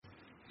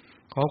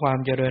ขอความ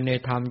เจริญใน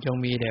ธรรมจง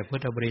มีแด่พุท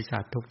ธบริษั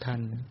ททุกท่า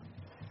น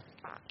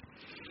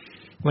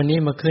วันนี้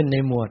มาขึ้นใน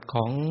หมวดข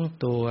อง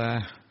ตัว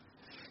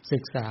ศึ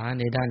กษา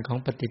ในด้านของ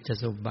ปฏิจจ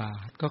สมุปบา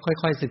ทก็ค่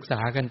อยๆศึกษา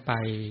กันไป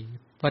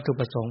วัตถุ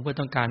ประสงค์เพื่อ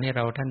ต้องการให้เ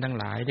ราท่านทั้ง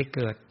หลายได้เ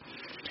กิด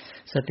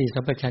สติ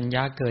สัมปชัญญ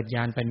ะเกิดญ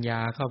าณปัญญา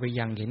เข้าไป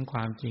ยังเห็นคว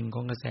ามจริงข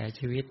องกระแส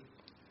ชีวิต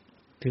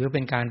ถือเป็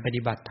นการป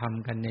ฏิบัติธรรม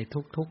กันใน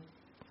ทุก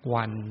ๆ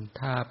วัน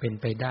ถ้าเป็น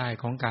ไปได้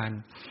ของการ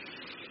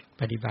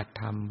ปฏิบัติ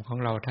ธรรมของ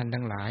เราท่าน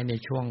ทั้งหลายใน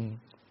ช่วง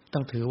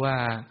ต้องถือว่า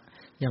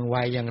อย่าง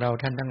วัยอย่างเรา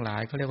ท่านทั้งหลา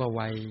ยเขาเรียกว่า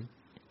วัย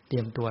เตรี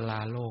ยมตัวล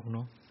าโลกเน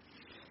าะ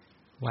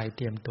วัยเ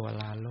ตรียมตัว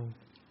ลาโลก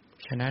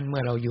ฉะนั้นเมื่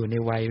อเราอยู่ใน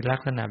วัยลั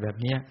กษณะแบบ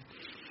นี้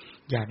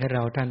อยากให้เร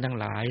าท่านทั้ง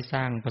หลายส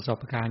ร้างประสบ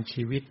การณ์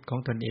ชีวิตของ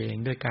ตนเอง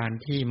ด้วยการ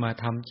ที่มา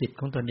ทำจิต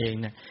ของตนเอง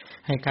เนี่ย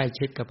ให้ใกล้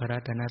ชิดกับพระรั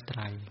ตนต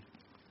รัย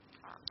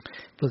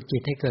ฝึกจิ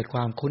ตให้เกิดคว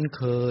ามคุ้นเ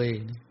คย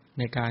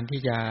ในการที่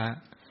จะ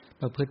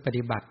ประพฤติป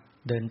ฏิบัติ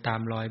เดินตา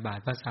มรอยบาท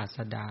พระศาส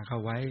ดาเข้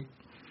าไว้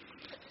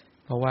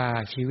เพราะว่า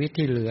ชีวิต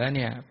ที่เหลือเ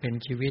นี่ยเป็น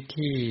ชีวิต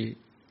ที่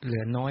เหลื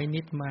อน้อย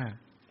นิดมาก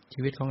ชี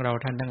วิตของเรา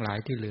ท่านทั้งหลาย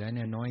ที่เหลือเ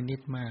นี่ยน้อยนิ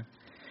ดมาก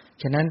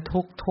ฉะนั้น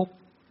ทุก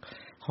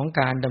ของ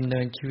การดำเนิ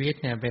นชีวิต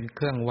เนี่ยเป็นเค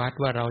รื่องวัด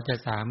ว่าเราจะ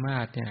สามา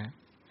รถเนี่ย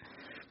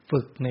ฝึ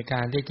กในก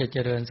ารที่จะเจ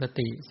ริญส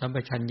ติสัมป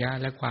ชัญญะ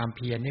และความเ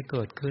พียรให้เ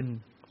กิดขึ้น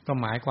ก็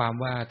หมายความ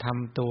ว่าท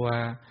ำตัว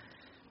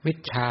วิช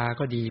ชา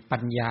ก็ดีปั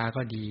ญญา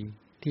ก็ดี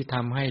ที่ท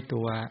ำให้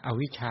ตัวอ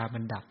วิชชามั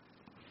นดับ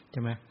ใ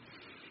ช่ไหม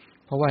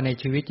เพราะว่าใน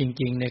ชีวิตจ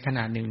ริงๆในขณ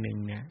ะหนึ่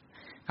งๆเนี่ย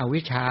อ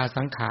วิชชา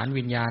สังขาร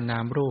วิญญาณนา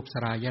มรูปส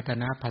ลายต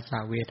นะผัสสะ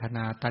เวทน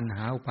าตัณห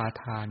าอุปา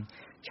ทาน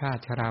ชา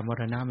ติชราม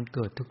รณะมันเ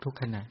กิดทุก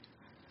ๆขณะ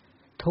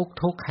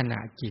ทุกขณะ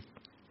จิต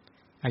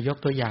ยก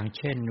ตัวอย่างเ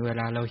ช่นเว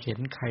ลาเราเห็น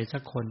ใครสั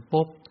กคน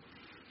ปุ๊บ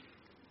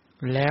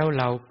แล้ว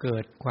เราเกิ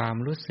ดความ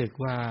รู้สึก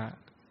ว่า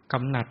ก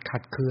ำหนัดขั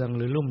ดเคืองห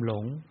รือลุ่มหล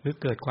งหรือ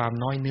เกิดความ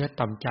น้อยเนื้อ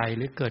ต่ำใจห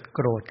รือเกิดโก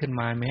รธขึ้น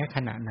มาแม้ข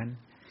ณะนั้น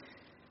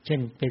เช่น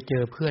ไปเจ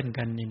อเพื่อน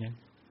กันนี่นะ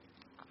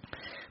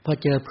พอ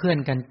เจอเพื่อน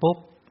กันปุ๊บ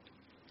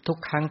ทุก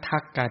ครั้งทั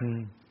กกัน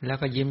แล้ว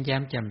ก็ยิ้มแย้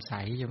มแจ่มใส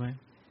ใช่ไหม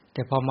แ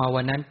ต่พอมา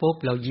วันนั้นปุ๊บ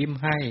เรายิ้ม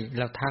ให้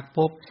เราทัก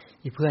ปุ๊บ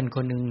อีเพื่อนค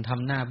นนึงท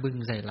ำหน้าบึ้ง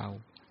ใส่เรา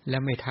แล้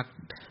วไม่ทัก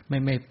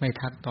ไม่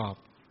ทักตอบ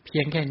เพี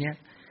ยงแค่เนี้ย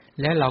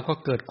แล้วเราก็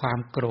เกิดความ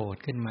โกรธ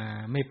ขึ้นมา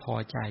ไม่พอ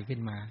ใจขึ้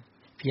นมา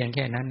เพียงแ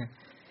ค่นั้นน่ะ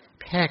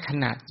แค่ข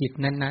ณะจิต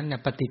นั้นๆน่ะ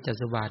ปฏิจจ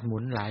สมุปบาทหมุ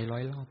นหลายร้อ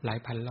ยรอบหลาย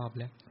พันรอบ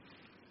แล้ว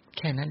แ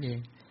ค่นั้นเอง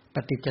ป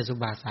ฏิจจสมุป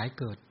บาทสาย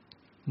เกิด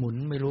หมุน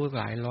ไม่รู้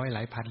หลายร้อยหล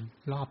ายพัน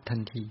รอบทั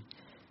นที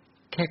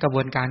แค่กระบ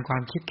วนการควา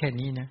มคิดแค่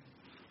นี้นะ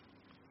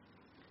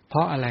เพร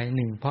าะอะไรห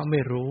นึ่งเพราะไม่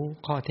รู้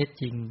ข้อเท็จ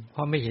จริงเพร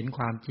าะไม่เห็นค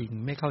วามจริง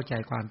ไม่เข้าใจ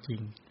ความจริ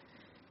ง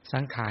สั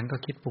งขารก็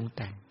คิดปรุงแ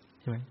ต่ง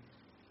ใช่ไหม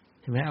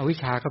เห็นไหมอวิช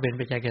ชาก็เป็น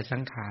ปัจจัยแก่สั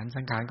งขาร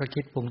สังขารก็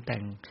คิดปรุงแต่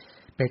ง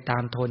ไปตา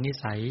มโทนนิ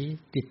สัย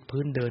ติด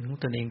พื้นเดินของ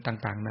ตนเอง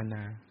ต่างๆนาน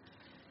า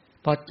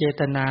พอเจ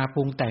ตนาป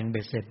รุงแต่งเ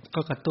บ็ดเสร็จ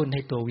ก็กระตุ้นใ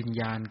ห้ตัววิญ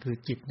ญาณคือ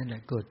จิตนั่นแหล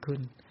ะเกิดขึ้น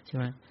ใช่ไ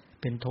หม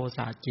เป็นโทส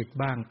ะจิต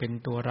บ้างเป็น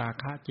ตัวรา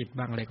คะจิต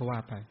บ้างอะไรก็ว่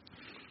าไป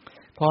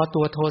พอ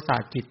ตัวโทสะ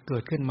จิตเกิ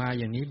ดขึ้นมา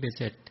อย่างนี้เบ็ดเ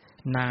สร็จ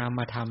นาม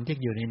ธรรมที่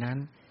อยู่ในนั้น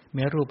แ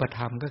ม้รูปธ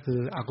รรมก็คือ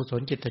อกุศ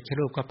ลจิตตช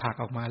รูปก็ผลัก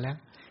ออกมาแล้ว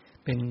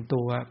เป็น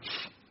ตัว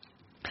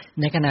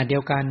ในขณะเดี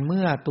ยวกันเ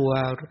มื่อตัว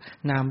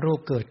นามรูป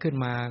เกิดขึ้น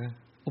มา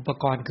อุป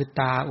กรณ์คือ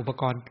ตาอุป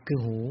กรณ์คือ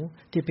หู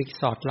ที่ไป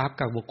สอดรับ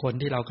กับบุคคล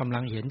ที่เรากำลั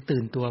งเห็น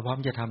ตื่นตัวพร้อม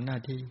จะทำหน้า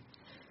ที่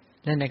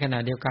และในขณะ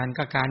เดียวกัน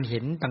ก็การเห็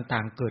นต่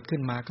างๆเกิดขึ้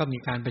นมาก็มี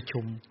การประ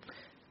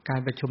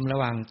ชุมระ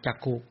หว่างจัก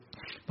ขุ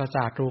ประส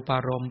าทรูปา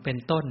รมณ์เป็น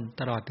ต้น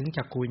ตลอดถึง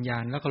จักขุวิญญา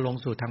ณแล้วก็ลง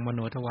สู่ทางมโน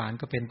ทวาร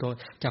ก็เป็นตัว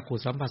จักขุ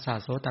สัมผัสสะ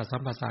โสตสั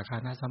มผัสสะฆา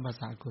นะสัมผัส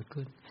สะเกิด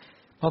ขึ้น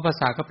เพราะภา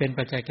ษาก็เป็น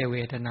ปัจจัยแก่เว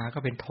ทนาก็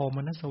เป็นโทม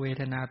นัสเว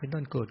ทนาเป็น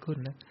ต้นเกิดขึ้น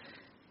แล้ว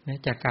นะ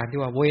จากการที่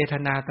ว่าเวท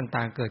นา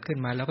ต่างๆเกิดขึ้น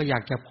มาแล้วก็อยา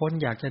กจะพ้น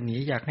อยากจะหนี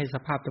อยากให้ส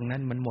ภาพตรงนั้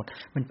นมันหมด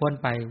มันพ้น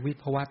ไปวิ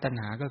ภวตัณ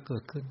หาก็เกิ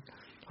ดขึ้น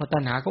พอตั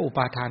ณหาก็อุป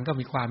าทานก็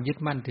มีความยึด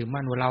มั่นถือ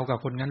มั่นว่าเรากับ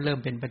คนนั้นเริ่ม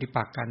เป็นปฏิ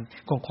ปักษ์กัน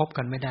คงคบ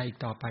กันไม่ได้อีก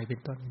ต่อไปเป็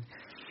นต้น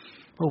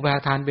อุปา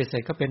ทานเบ็ดเสร็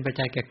จก็เป็นปัจ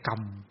จัยแก่กรร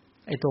ม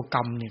ไอ้ตัวก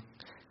รรมเนี่ย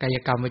กาย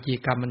กรรมวจี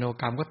กรรมมโน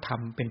กรรมก็ท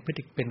ำเป็น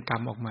เป็นกรร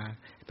มออกมา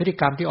พฤติ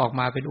กรรมที่ออก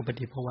มาเป็นอุป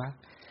ธิภวะ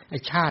ไอ้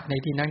ชาติใน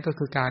ที่นั้นก็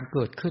คือการเ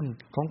กิดขึ้น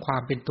ของควา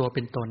มเป็นตัวเ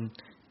ป็นตน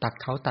ตัด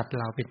เขาตัด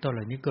เราเป็นต้นเห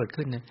ล่านี้เกิด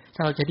ขึ้นเนี่ยถ้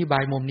าเราจะอธิบา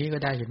ยมุมนี้ก็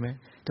ได้เห็นไหม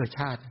ตัวช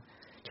าติ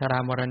ชรา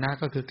มรณะ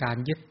ก็คือการ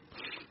ยึด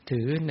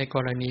ถือในก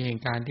รณีแห่ง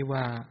การที่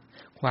ว่า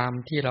ความ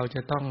ที่เราจ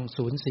ะต้อง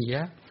สูญเสีย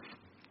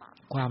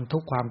ความทุ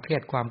กข์ความเครีย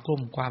ดความกลุ้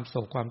มความโศ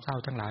กความเศร้า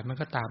ทั้งหลายมัน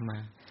ก็ตามมา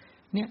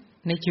เนี่ย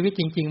ในชีวิต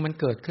จริงๆมัน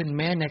เกิดขึ้นแ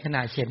ม้ในขณ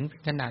ะเห็น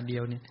ขณะเดี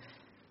ยวเนี่ย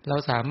เรา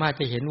สามารถ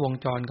จะเห็นวง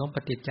จรของป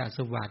ฏิจจส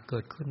มุปบาทเกิ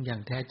ดขึ้นอย่า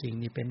งแท้จริง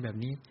นี่เป็นแบบ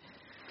นี้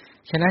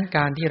ฉะนั้นก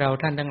ารที่เรา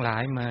ท่านทั้งหลา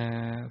ยมา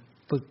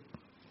ฝึก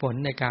ฝน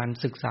ในการ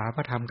ศึกษาพ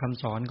ระธรรมค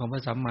ำสอนของพร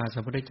ะสัมมาสั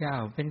มพุทธเจ้า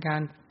เป็นกา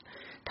ร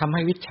ทำใ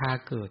ห้วิชา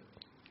เกิด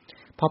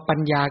พอปัญ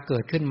ญาเกิ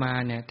ดขึ้นมา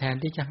เนี่ยแทน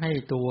ที่จะให้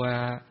ตัว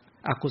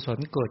อกุศล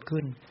เกิด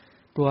ขึ้น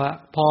ตัว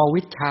พอ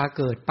วิชา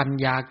เกิดปัญ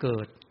ญาเกิ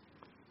ด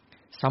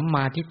สัมม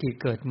าทิฏฐิ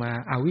เกิดมา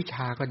อวิชช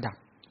าก็ดับ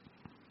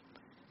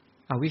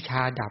อวิชช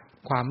าดับ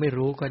ความไม่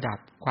รู้ก็ดับ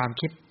ความ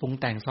คิดปรุง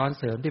แต่งซ้อน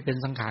เสริมที่เป็น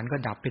สังขารก็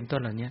ดับเป็นต้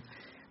นเหล่านี้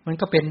มัน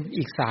ก็เป็น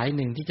อีกสายห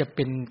นึ่งที่จะเ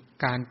ป็น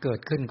การเกิด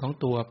ขึ้นของ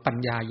ตัวปัญ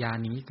ญาญาณ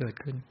นี้เกิด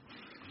ขึ้น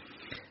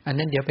อัน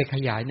นั้นเดี๋ยวไปข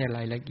ยายในร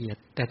ายละเอียด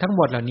แต่ทั้งห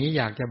มดเหล่านี้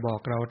อยากจะบอก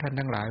เราท่าน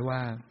ทั้งหลายว่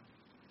า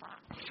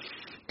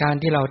การ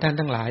ที่เราท่าน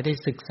ทั้งหลายได้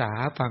ศึกษา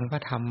ฟังพร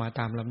ะธรรมมา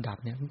ตามลำดับ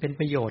เนี่ยมันเป็น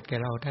ประโยชน์แก่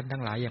เราท่านทั้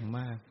งหลายอย่างม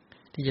าก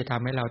ที่จะท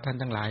ำให้เราท่าน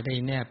ทั้งหลายได้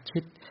แนบชิ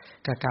ด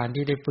กับการ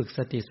ที่ได้ฝึกส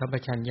ติสัมป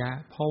ชัญญะ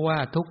เพราะว่า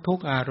ทุก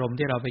ๆอารมณ์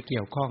ที่เราไปเ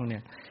กี่ยวข้องเนี่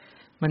ย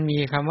มันมี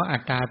คำว่าอั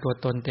ตตาตัว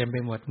ตนเต็มไป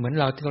หมดเหมือน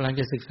เราที่กำลัง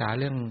จะศึกษา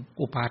เรื่อง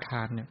อุปาท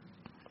านเนี่ย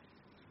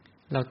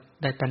เรา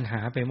ได้ตัณหา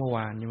ไปเมื่อว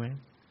านใช่ไหม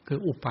คือ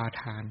อุปา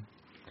ทาน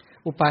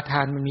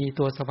มันมี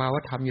ตัวสภาว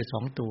ธรรมอยู่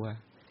2ตัว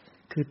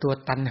คือตัว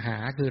ตัณหา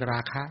คือรา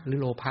คะหรือ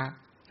โลภ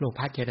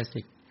ะเจต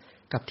สิก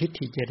กับทิฏ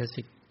ฐิเจต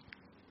สิก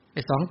ไ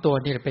อ้2ตัว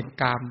นี่เป็น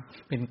ก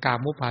าม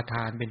มุปาท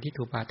านเป็นทิฏ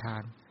ฐุปาทา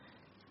น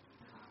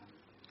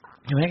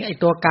เห็นไหมไอ้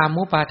ตัวกาม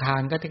มุปาทา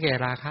นก็จะแก่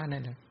ราคะนั่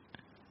นแหละ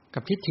กั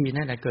บทิฏฐิ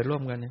นั่นแหละเกิดร่ว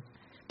มกันนะ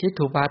ทิฏ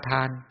ฐุปาท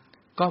าน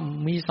ก็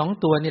มี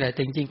2ตัวนี่แหละแ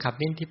ต่จริงๆขับ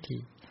เน้นทิฏฐิ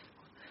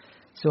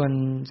ส่วน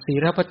ศี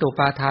ลปตุ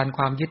ปาทานค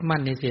วามยึดมั่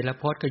นในศีล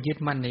พจน์ก็ยึด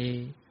มั่นใน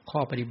ข้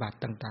อปฏิบัติ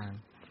ต่าง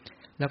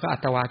ๆแล้วก็อั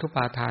ตวาทุป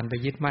าทานไป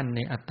ยึดมั่นใน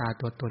อัตตา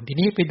ตัวตนที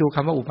นี้ไปดูค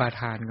ำว่าอุปา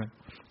ทานก่อน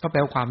ก็แปล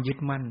ว่าความยึด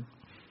มั่น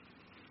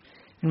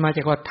มันมาจ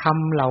ากว่าท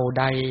ำเหล่า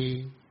ใด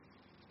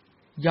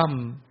ย่อม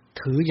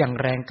ถืออย่าง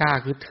แรงกล้า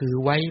คือถือ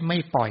ไว้ไม่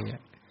ปล่อย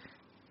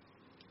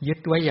ยึด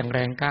ไว้อย่างแร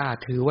งกล้า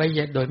ถือไว้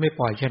โดยไม่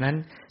ปล่อยฉะนั้น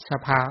ส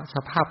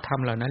ภาพธรร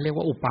มเหล่านั้นเรียก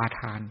ว่าอุปา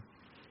ทาน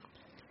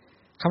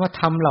คำว่า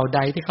ธรรมเหล่าใด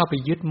ที่เข้าไป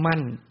ยึดมั่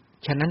น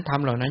ฉะนั้นธรร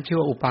มเหล่านั้นชื่อ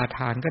ว่าอุปาท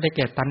านก็ได้แ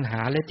ก่ตัณหา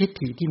และทิฏ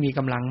ฐิที่มีก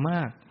ำลังม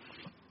าก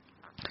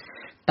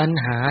ตัณ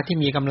หาที่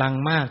มีกำลัง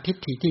มากทิฏ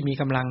ฐิที่มี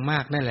กำลังมา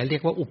กนั่นแหละเรีย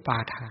กว่าอุปา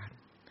ทาน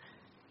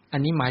อัน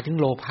นี้หมายถึง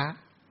โลภะ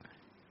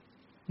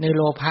ในโ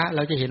ลภะเร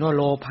าจะเห็นว่า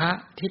โลภะ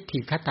ทิฏฐิ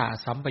คตะ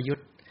สัมปยุ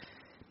ต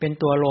เป็น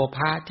ตัวโลภ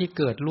ะที่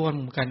เกิดร่วม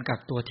กันกับ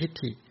ตัวทิฏ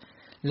ฐิ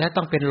และ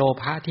ต้องเป็นโล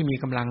ภะที่มี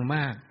กำลังม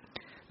าก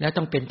และ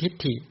ต้องเป็นทิฏ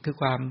ฐิคือ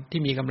ความ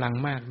ที่มีกำลัง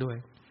มากด้วย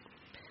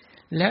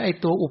แล้วไอ้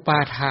ตัวอุปา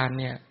ทาน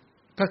เนี่ย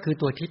ก็คือ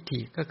ตัวทิฏฐิ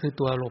ก็คือ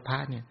ตัวโลภะ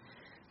เนี่ย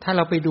ถ้าเ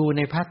ราไปดูใ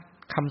นพระ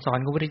คำสอน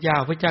ของพระพุทธเจ้า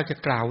พระเจ้าจะ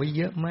กล่าวไว้เ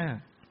ยอะมาก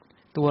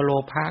ตัวโล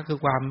ภะคือ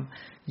ความ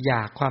อย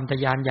ากความทะ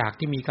ยานอยาก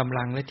ที่มีกำ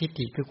ลังและทิฏ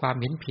ฐิคือความ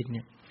เห็นผิดเ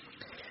นี่ย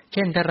เ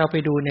ช่นถ้าเราไป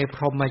ดูในพ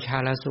รหมชา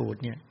ลสูตร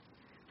เนี่ยพ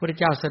ระพุทธ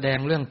เจ้าแสดง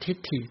เรื่องทิฏ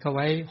ฐิเข้าไ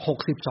ว้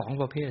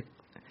62ประเภท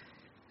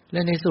แล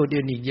ะในสูตร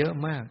อื่นอีกเยอะ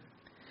มาก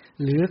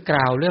หรือก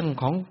ล่าวเรื่อง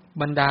ของ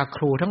บรรดาค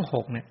รูทั้ง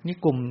6เนี่ยนี่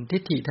กลุ่มทิ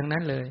ฏฐิทั้งนั้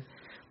นเลย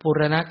ปุ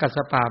รณกัสส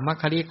ปะมัค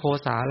คลิโค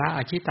สาละอ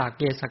ชิตาเ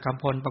กสกัม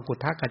พลปกุฏ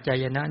ทกัจจา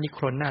ยนะนิค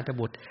รนนาถ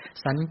บุตร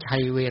สัญชั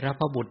ยเวร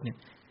พบุตรเนี่ย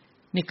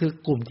นี่คือ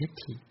กลุ่มทิฏ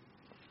ฐิ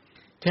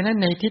ฉะนั้น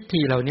ในทิฏ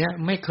ฐิเหล่านี้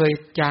ไม่เคย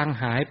จาง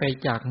หายไป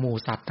จากหมู่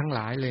สัตว์ทั้งหล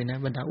ายเลยนะ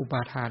บรรดาอุป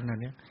าทานเหล่า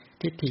นี้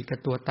ทิฏฐิกับ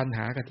ตัวตัณห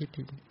ากับทิฏ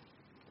ฐิ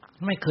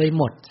ไม่เคย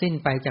หมดสิ้น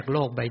ไปจากโล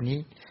กใบนี้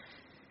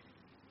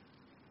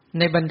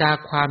ในบรรดา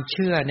ความเ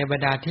ชื่อในบร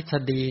รดาทฤษ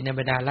ฎีในบ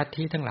รรดาลัท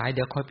ธิทั้งหลายเ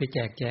ดี๋ยวค่อยไปแจ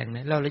กแจงน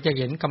ะเราจะ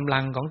เห็นกำลั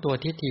งของตัว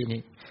ทิฏฐิ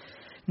นี่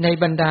ใน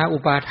บรรดาอุ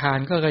ปาทาน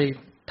ก็เลย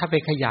ถ้าไป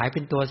ขยายเ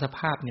ป็นตัวสภ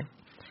าพเนี่ย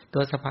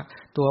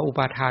ตัวอุป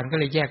าทานก็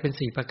เลยแยกเป็น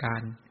4ประกา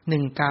ร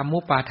1กามุ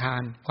ปาทา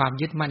นความ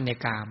ยึดมั่นใน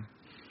กาม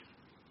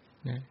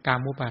นะกา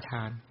มุปาท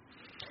าน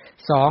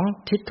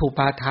2ทิฏฐุป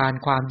าทาน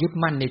ความยึด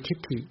มั่นในทิฏ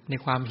ฐิใน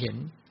ความเห็น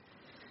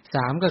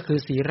3ก็คือ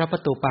ศีลป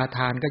ตุปาท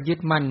านก็ยึด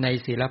มั่นใน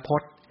ศีลพ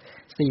จน์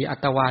4อั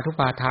ตวาทุ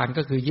ปาทาน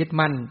ก็คือยึด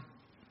มั่น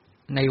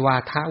ในวา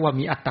ทะว่า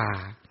มีอัตตา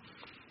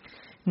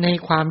ใน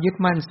ความยึด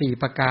มั่น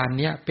4ประการ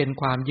เนี้ยเป็น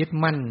ความยึด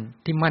มั่น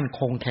ที่มั่น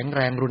คงแข็งแ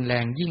รงรุนแร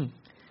งยิ่ง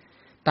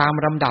ตาม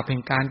ลำดับแห่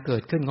งการเกิ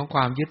ดขึ้นของค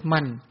วามยึด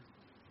มั่น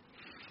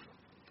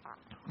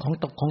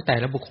ของแต่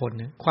ละบุคคล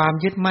เนี่ยความ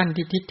ยึดมั่น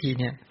ที่ทิฏฐิ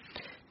เนี่ย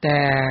แต่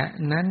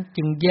นั้น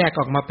จึงแยก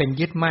ออกมาเป็น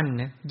ยึดมั่น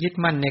นะยึด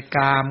มั่นในก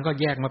ามก็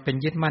แยกมาเป็น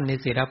ยึดมั่นใน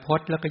ศีลพจ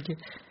น์แล้วก็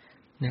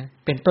นะ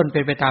เป็นต้นเป็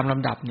นไปตามล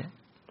ำดับเนี่ย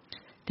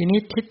ทีนี้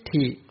ทิฏ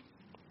ฐิ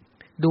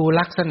ดู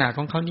ลักษณะข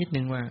องเขานิด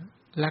นึงว่า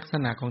ลักษ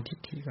ณะของทิฏ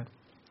ฐิก่อน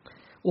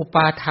อุป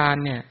าทาน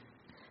เนี่ย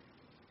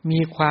มี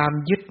ความ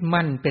ยึด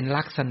มั่นเป็น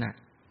ลักษณะ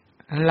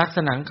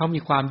ของเขา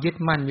มีความยึด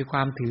มั่นมีคว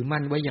ามถือ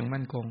มั่นไว้อย่าง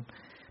มั่นคง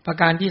ประ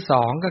การที่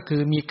2ก็คื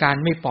อมีการ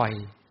ไม่ปล่อย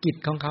กิจ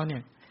ของเขาเนี่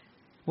ย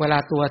เวลา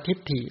ตัวทิฏ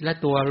ฐิและ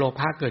ตัวโล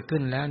ภะเกิดขึ้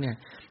นแล้วเนี่ย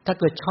ถ้า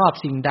เกิดชอบ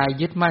สิ่งใด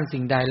ยึดมั่น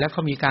สิ่งใดแล้วเข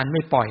ามีการไ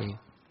ม่ปล่อย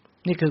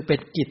นี่คือเป็น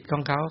กิจขอ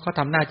งเขา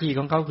ทำหน้าที่ข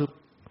องเขาคือ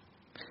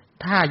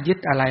ถ้ายึด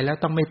อะไรแล้ว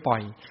ต้องไม่ปล่อ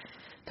ย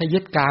ถ้ายึ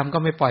ดกามก็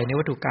ไม่ปล่อยใน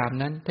วัตถุกาม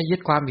นั้นถ้ายึด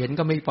ความเห็น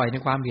ก็ไม่ปล่อยใน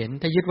ความเห็น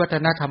ถ้ายึดวัฒ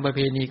นธรรมประเพ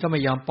ณีก็ไม่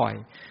ยอมปล่อย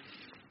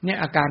เนี่ย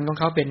อาการของ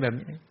เขาเป็นแบบ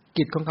นี้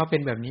กิจของเขาเป็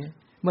นแบบนี้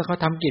เมื่อเขา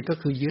ทำกิจก็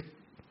คือยึด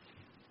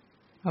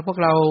แล้วพวก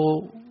เรา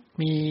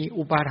มี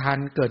อุปาทาน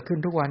เกิดขึ้น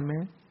ทุกวันไหม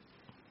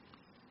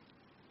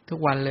ทุก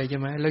วันเลยใช่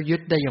ไหมแล้วยึ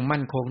ดได้อย่าง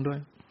มั่นคงด้วย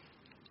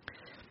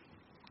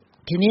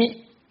ทีนี้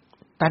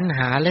ตัณห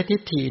าและทิ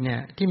ฏฐิเนี่ย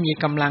ที่มี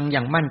กำลังอย่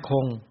างมั่นค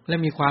งและ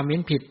มีความเห็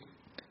นผิด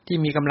ที่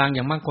มีกำลังอ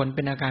ย่างมั่นคงเ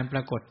ป็นอาการปร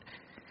ากฏ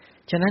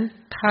ฉะนั้น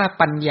ถ้า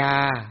ปัญญา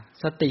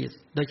สติ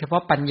โดยเฉพา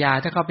ะปัญญา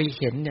ถ้าเข้าไป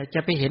เห็นเนี่ยจ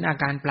ะไปเห็นอา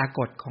การปราก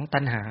ฏของตั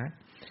ณหา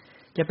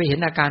จะไปเห็น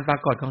อาการปรา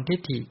กฏของทิฏ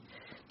ฐิ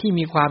ที่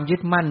มีความยึ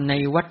ดมั่นใน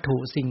วัตถุ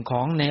สิ่งข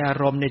องในอา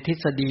รมณ์ในทฤ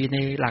ษฎีใน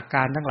หลักก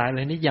ารทั้งหลายเห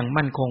ล่านี้อย่าง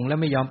มั่นคงและ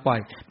ไม่ยอมปล่อย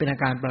เป็นอา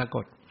การปราก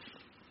ฏ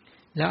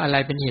แล้วอะไร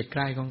เป็นเหตุใก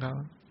ล้ของเขา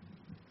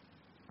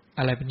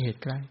อะไรเป็นเหตุ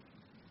ใกล้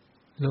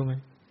รู้ไหม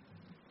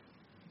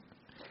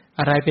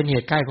อะไรเป็นเห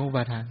ตุใกล้ของอุป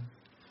าทาน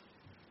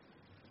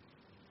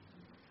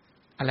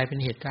อะไรเป็น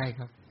เหตุใกล้ค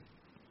รับ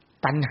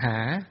ตัณหา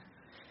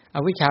อ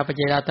วิชชาปัจ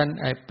จยา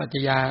ปัจจ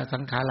ยาสั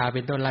งขาราเ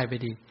ป็นต้นไล่ไป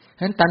ดีฉ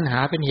ะนั้นตัณหา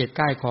เป็นเหตุใ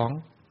กล้ของ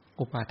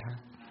อุปาทาน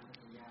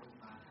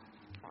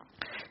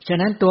ฉะ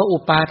นั้นตัวอุ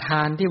ปาท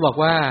านที่บอก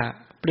ว่า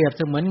เปรียบเ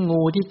สมือน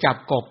งูที่จับ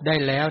กบได้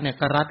แล้วเนี่ย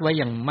ก็รัดไว้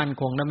อย่างมั่น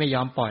คงและไม่ย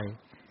อมปล่อย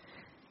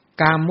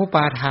กามุป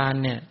าทาน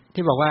เนี่ย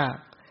ที่บอกว่า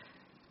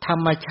ธร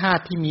รมชา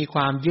ติที่มีคว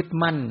ามยึด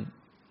มั่น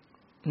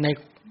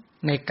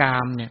ในกา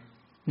มเนี่ย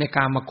ในก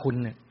ามคุณ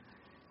เนี่ย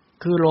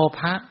คือโลภ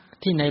ะ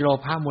ที่ในโล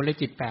ภะมูล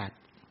จิต8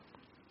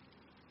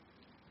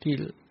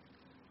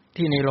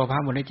ที่ในโลภะ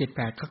มูลจิต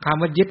8ค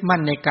ำว่ายึดมั่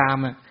นในกาม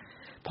อ่ะ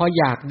พอ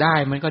อยากได้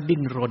มันก็ดิ้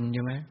นรนใ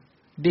ช่ไหม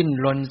ดิ้น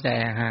รนแส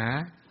หา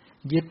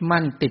ยึด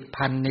มั่นติด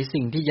พันใน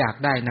สิ่งที่อยาก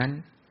ได้นั้น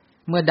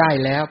เมื่อได้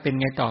แล้วเป็น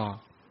ไงต่อ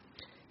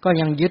ก็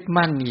ยังยึด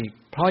มั่นอีก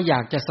เพราะอยา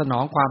กจะสนอ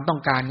งความต้อ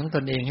งการของต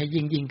นเองให้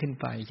ยิ่งขึ้น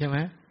ไปใช่ไหม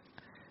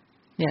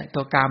เนี่ย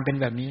ตัวกามเป็น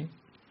แบบนี้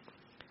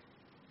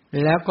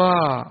แล้วก็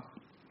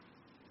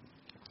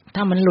ถ้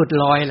ามันหลุด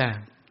ลอยล่ะ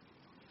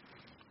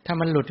ถ้า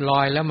มันหลุดล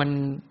อยแล้ว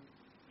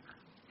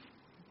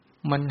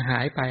มันหา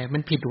ยไปมั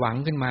นผิดหวัง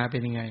ขึ้นมาเป็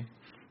นยังไง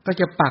ก็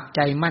จะปักใจ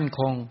มั่น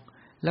คง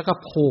แล้วก็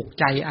ผูก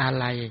ใจอา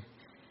ลัย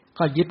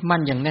ก็ยึดมั่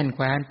นอย่างแน่นแ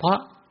ฟ้นเพราะ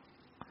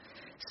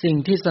สิ่ง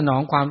ที่สนอ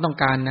งความต้อง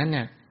การนั้นเ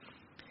นี่ย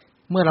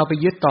เมื่อเราไป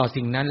ยึดต่อ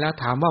สิ่งนั้นแล้ว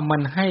ถามว่ามั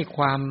นใ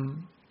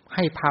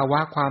ห้ภาวะ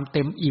ความเ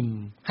ต็มอิ่ม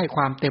ให้ค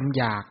วามเต็ม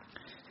อยาก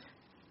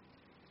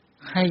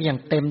ให้อย่าง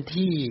เต็ม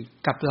ที่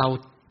กับเรา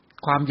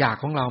ความอยาก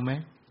ของเราไหม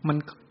มัน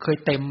เคย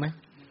เต็มไหม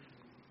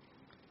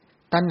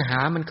ตัณหา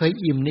มันเคย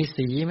อิ่มใน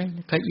สีไหม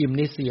เคยอิ่มใ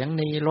นเสียงใ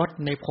นรส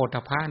ในโผฏ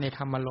ฐัพพะในธ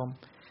รรมารมณ์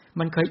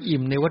มันเคยอิ่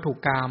มในวัตถุ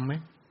กรรมไหม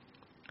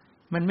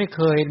มันไม่เ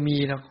คยมี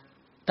หรอก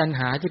ตัณ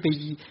หาที่ไ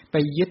ป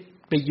ยึด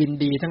ไปยิน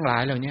ดีทั้งหลา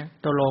ยเหล่านี้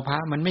ตัวโลภะ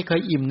มันไม่เค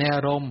ยอิ่มในอ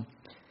ารมณ์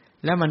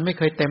แล้วมันไม่เ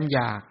คยเต็มอย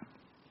าก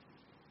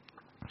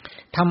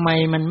ทำไม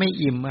มันไม่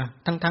อิ่มอ่ะ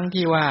ทั้ง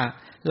ที่ว่า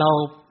เรา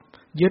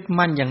ยึด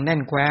มั่นอย่างแน่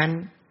นแฟ้น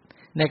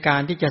ในกา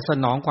รที่จะส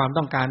นองความ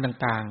ต้องการ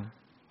ต่าง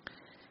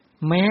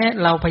ๆแม้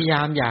เราพยาย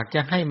ามอยากจ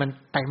ะให้มัน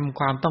เต็ม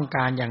ความต้องก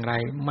ารอย่างไร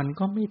มัน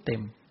ก็ไม่เต็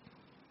ม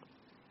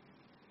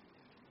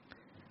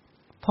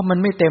เพราะมัน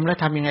ไม่เต็มแล้ว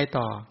ทำยังไง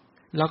ต่อ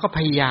เราก็พ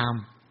ยายาม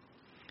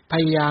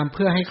เ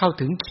พื่อให้เข้า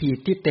ถึงขีด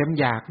ที่เต็ม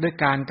อยากด้วย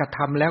การกระท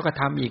ำแล้วกระ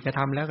ทำอีกกระท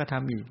ำแล้วกระท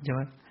ำอีกใช่ไห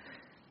ม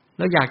เ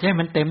ราอยากให้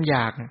มันเต็มอย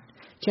าก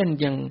เช่น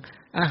อย่าง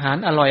อาหาร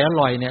อ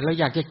ร่อยเนี่ยเรา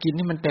อยากจะกินใ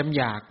ห้มันเต็ม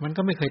อยากมัน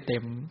ก็ไม่เคยเต็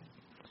ม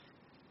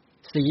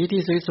สี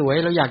ที่สวย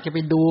ๆเราอยากจะไป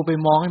ดูไป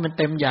มองให้มัน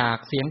เต็มอยาก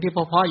เสียงที่เพ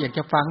ราะๆอยากจ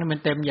ะฟังให้มัน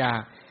เต็มอยา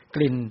กก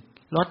ลิ่น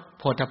รส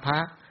โผฏฐัพพะ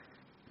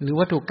หรือ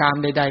วัตถุกรรม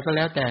ใดๆก็แ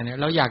ล้วแต่เนี่ย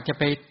เราอยากจะ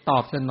ไปตอ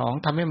บสนอง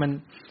ทำให้มัน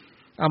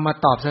เอามา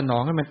ตอบสนอ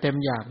งให้มันเต็ม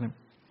อยากเนี่ย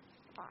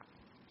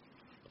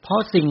เพรา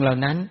ะสิ่งเหล่า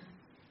นั้น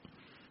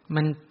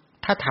มัน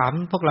ถ้าถาม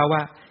พวกเราว่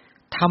า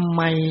ทำไ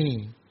ม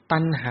ตั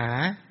ณหา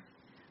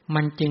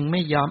มันจึงไ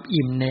ม่ยอม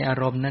อิ่มในอา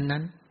รมณ์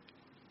นั้น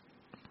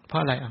ๆเพรา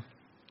ะอะไร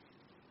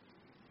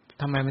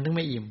ทำไมมันถึง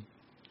ไม่อิ่ม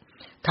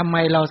ทำไม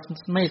เรา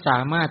ไม่สา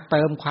มารถเ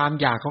ติมความ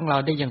อยากของเรา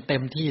ได้อย่างเต็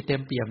มที่เต็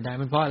มเปี่ยมได้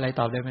มันเพราะอะไร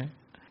ตอบได้ไหม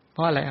เพ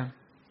ราะอะไร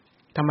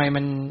ทำไม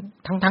มัน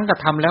ทั้งกระ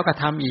ทำแล้วกระ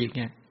ทำอีกเ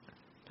นี่ย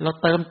เรา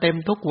เติมเต็ม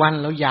ทุกวัน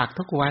เราอยาก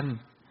ทุกวัน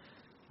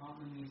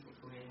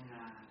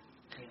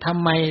ท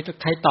ำไม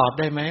ใครตอบ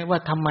ได้ไหมว่า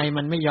ทำไม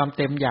มันไม่ยอม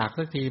เต็มอยาก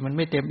สักทีมันไ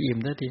ม่เต็มอิ่ม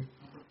สักที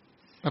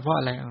เพราะ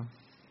อะไร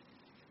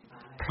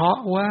เพราะ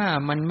ว่า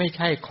มันไม่ใ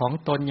ช่ของ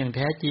ตนอย่างแ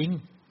ท้จริง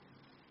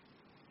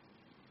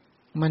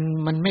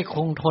มันไม่ค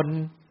งทน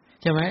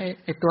ใช่ไหม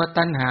ไอ้ตัว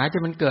ตัณหา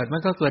ที่มันเกิดมั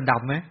นก็เกิดดั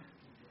บไหม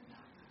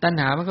ตัณ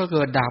หามันก็เ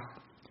กิดดับ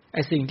ไ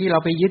อ้สิ่งที่เรา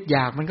ไปยึดอย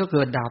ากมันก็เ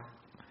กิดดับ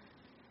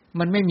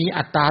มันไม่มี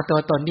อัตตาตัว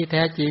ตนที่แ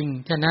ท้จริง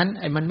ฉะนั้น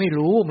ไอ้มันไม่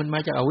รู้มันมา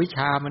จากอวิชช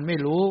ามันไม่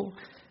รู้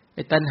ไ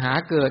อ้ตัณหา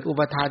เกิดอุ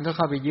ปทานก็เ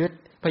ข้าไปยึด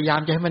พยายาม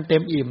จะให้มันเต็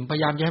มอิ่มพย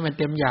ายามจะให้มัน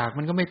เต็มอยาก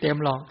มันก็ไม่เต็ม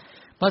หรอก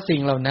เพราะสิ่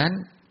งเหล่านั้น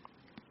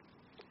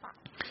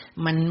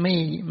มัน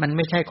ไ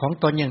ม่ใช่ของ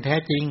ตนอย่างแท้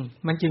จริง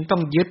มันจึงต้อ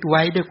งยึดไ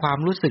ว้ด้วยความ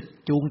รู้สึก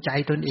จูงใจ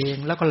ตนเอง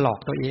แล้วก็หลอก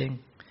ตัวเอง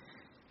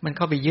มันเ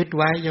ข้าไปยึด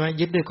ไว้ใช่ไหม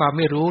ยึดด้วยความไ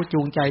ม่รู้จู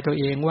งใจตัว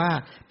เองว่า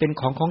เป็น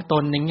ของต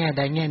นในแง่ใ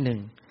ดแง่หนึ่ง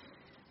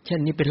เช่น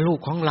นี้เป็นลูก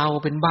ของเรา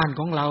เป็นบ้าน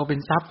ของเราเป็น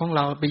ทรัพย์ของเร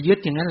าไปยึด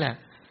อย่างนั้นแหละ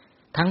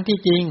ทั้งที่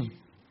จริง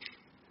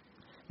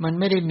มัน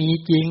ไม่ได้มี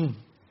จริง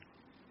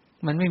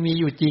มันไม่มี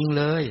อยู่จริง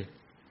เลย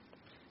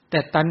แต่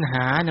ตัณห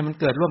าเนี่ยมัน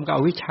เกิดร่วมกับอ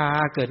วิชชา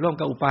เกิดร่วม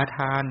กับอุปาท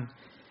าน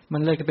มั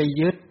นเลยก็ไป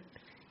ยึด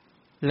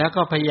แล้ว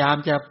ก็พยายาม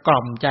จะกล่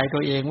อมใจตั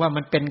วเองว่า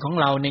มันเป็นของ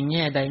เราในแ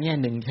ง่ใดแง่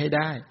หนึ่งใช้ไ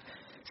ด้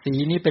สี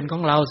นี้เป็นขอ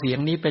งเราเสียง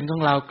นี้เป็นขอ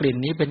งเรากลิ่น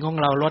นี้เป็นของ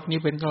เรารสนี้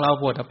เป็นของเรา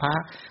โผฏฐัพพะ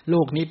ลู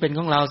กนี้เป็นข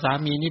องเราสา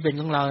มีนี้เป็น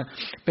ของเรา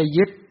ไป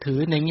ยึดถื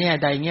อในแง่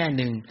ใดแง่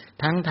หนึ่ง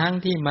ทั้ง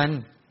ที่มัน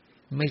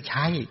ไม่ใ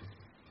ช่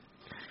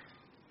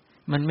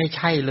มันไม่ใ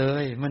ช่เล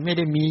ยมันไม่ไ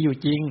ด้มีอยู่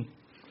จริง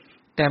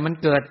แต่มัน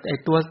เกิดไอ้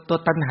ตัว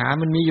ตัณหา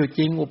มันมีอยู่จ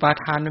ริงอุปา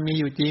ทานมันมี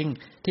อยู่จริง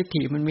ทิฏ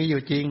ฐิมันมีอ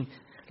ยู่จริง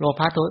โล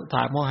ภะโทส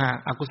ะโมหะ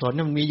อกุศล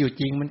มันมีอยู่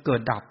จริงมันเกิ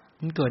ดดับ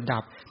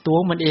ตัว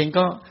มันเอง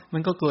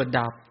ก็เกิด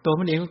ดับตัว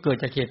มันเองก็เกิด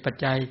จากเหตุปัจ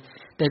จัย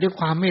แต่ด้วย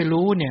ความไม่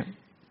รู้เนี่ย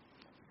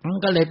มัน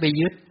ก็เลยไป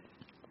ยึ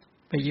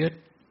ด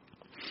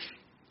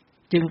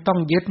จึงต้อง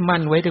ยึดมั่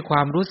นไว้ด้วยคว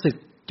ามรู้สึก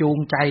จูง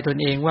ใจตน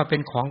เองว่าเป็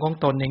นของ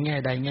ตนในแง่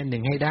ใดแง่ห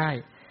นึ่งให้ได้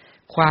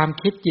ความ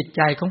คิดจิตใ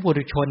จของปุ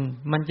ถุชน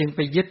มันจึงไป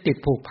ยึดติด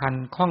ผูกพัน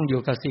คล้องอยู่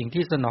กับสิ่ง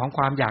ที่สนองค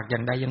วามอยากอย่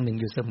างใดอย่างหนึ่ง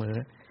อยู่เสมอ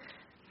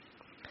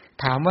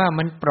ถามว่า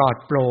มันปลอด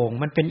โปร่ง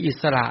มันเป็นอิ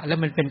สระแล้ว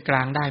มันเป็นกล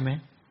างได้ไหม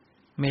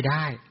ไม่ไ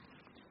ด้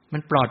มั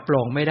นปลอดโป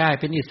ร่งไม่ได้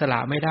เป็นอิสระ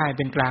ไม่ได้เ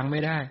ป็นกลางไ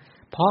ม่ได้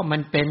เพราะมั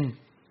นเป็น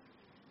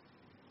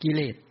กิเ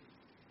ลส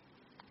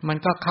มัน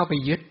ก็เข้าไป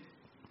ยึด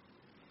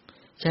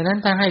ฉะนั้น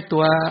ถ้าให้ตั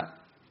ว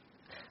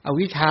อ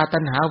วิชชาตั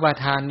ณหาอุปา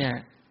ทานเนี่ย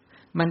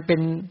มันเป็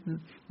น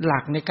หลั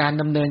กในการ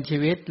ดำเนินชี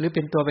วิตหรือเ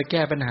ป็นตัวไปแ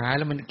ก้ปัญหาแ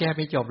ล้วมันแก้ไ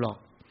ม่จบหรอก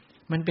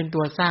มันเป็นตั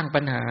วสร้าง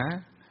ปัญหา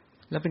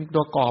แล้วเป็นตั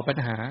วก่อปัญ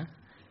หา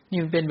นี่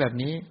มันเป็นแบบ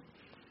นี้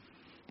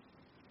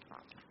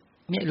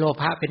เนี่ยโล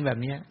ภะเป็นแบบ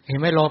นี้เห็น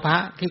ไหมโลภะ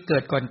ที่เกิ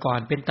ดก่อน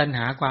เป็นตัณห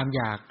าความอ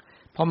ยาก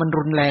พอมัน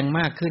รุนแรงม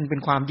ากขึ้นเป็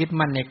นความยึด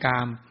มั่นในกา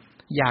ม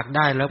อยากไ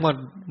ด้แล้ว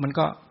มัน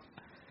ก็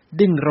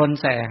ดิ้นรน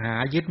แสหา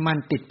ยึดมั่น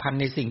ติดพัน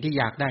ในสิ่งที่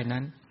อยากได้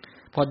นั้น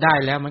พอได้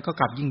แล้วมันก็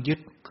กลับยิ่งยึด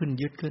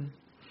ขึ้น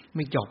ไ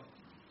ม่จบ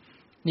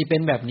นี่เป็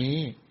นแบบนี้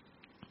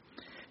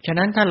ฉะ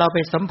นั้นถ้าเราไป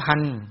สัมพัน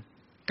ธ์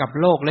กับ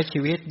โลกและชี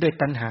วิตด้วย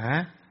ตัณหา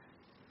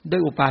ด้ว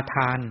ยอุปาท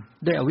าน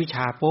ด้วยอวิชช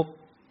าปุ๊บ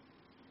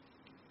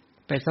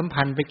ไปสัม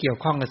พันธ์ไปเกี่ยว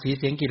ข้องกับสี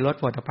เสียงกลิ่นรส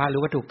โผฏฐัพพะหรื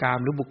อวัตถุกรรม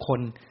หรือบุคคล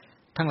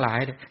ทั้งหลาย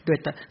ด้ว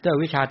ยอ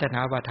วิชชาตัณห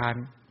าอุปาทาน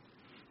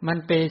มัน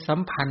ไปสัม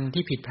พันธ์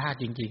ที่ผิดพลาด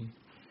จริง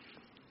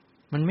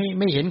ๆมัน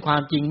ไม่เห็นควา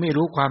มจริงไม่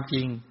รู้ความจ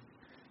ริง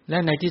และ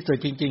ในที่สุด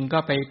จริงๆก็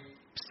ไป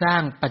สร้า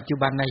งปัจจุ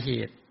บันในเห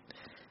ตุ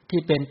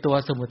ที่เป็นตัว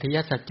สมุทัย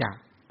สัจจะ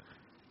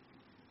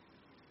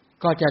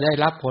ก็จะได้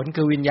รับผล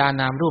คือวิญญาณ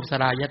นามรูปส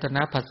ลายตน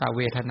ะผัสสะเ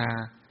วทนา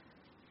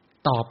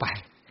ต่อไป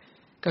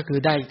ก็คือ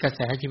ได้กระแส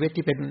ชีวิต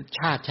ที่เป็นช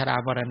าติชรา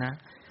มรณะ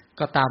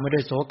ก็ตามมาด้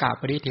วยโสก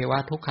ปริเทวะ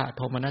ทุกขโ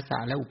ทมนัสสะ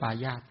และอุปา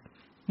ญาต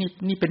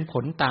นี่เป็นผ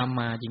ลตาม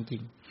มาจริ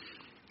ง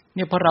ๆเ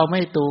นี่ยเพราะเราไ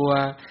ม่ตัว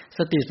ส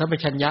ติสัมป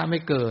ชัญญะไม่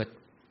เกิด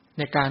ใ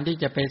นการที่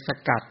จะไปส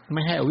กัดไ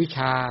ม่ให้อวิชช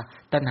า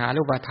ตัณหาและ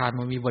อุปาทาน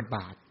มันมีบทบ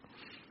าท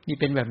นี่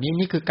เป็นแบบนี้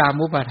นี่คือกา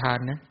มุปาทาน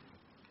นะ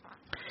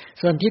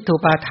ส่วนทิฏฐุ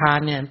ปาทาน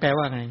เนี่ยแปล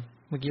ว่าไง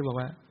เมื่อกี้บอก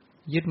ว่า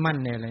ยึดมั่น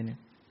ในอะไรเนี่ย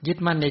ยึด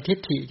มั่นในทิฏ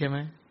ฐิใช่ไหม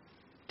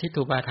ทิฏ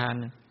ฐุปาทาน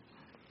เนี่ย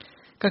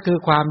ก็คือ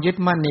ความยึด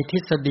มั่นในทฤ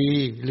ษฎี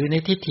หรือใน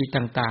ทิฏฐิ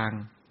ต่าง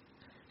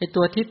ๆไอ้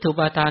ตัวทิฏฐุ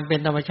ปาทานเป็น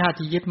ธรรมชาติ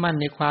ที่ยึดมั่น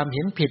ในความเ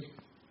ห็นผิด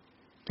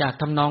จาก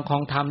ทำนองขอ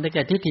งธรรมได้แ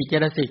ก่ทิฏฐิเจ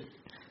ตสิก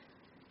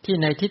ที่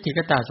ในทิฏฐิก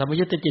ตสัม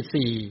ยุตตจิต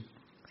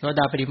4โส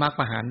ดาปฏิมรรคป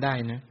ระหารได้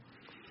นะ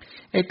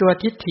ไอ้ตัว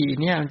ทิฏฐิ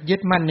เนี่ยยึ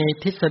ดมั่นใน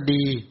ทฤษ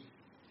ฎี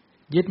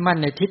ยึดมั่น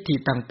ในทิฏฐิ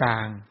ต่า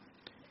ง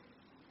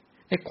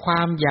ๆไอ้คว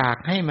ามอยาก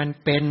ให้มัน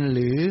เป็นห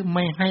รือไ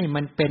ม่ให้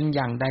มันเป็นอ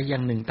ย่างใดอย่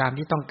างหนึ่งตาม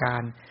ที่ต้องกา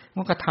ร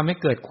มันก็ทำให้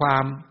เกิดควา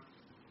ม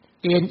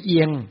เอ็นเอี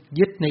ยง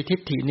ยึดในทิฏ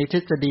ฐิในทฤ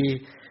ษฎี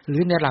หรื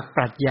อในหลักป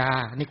รัชญา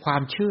ในควา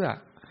มเชื่อ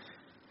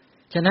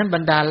ฉะนั้นบร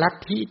รดาลัท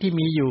ธิที่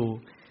มีอยู่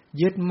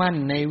ยึดมั่น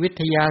ในวิ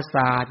ทยาศ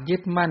าสตร์ยึ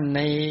ดมั่นใ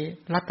น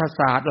รัฐ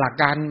ศาสตร์หลัก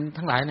การ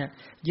ทั้งหลายเนี่ย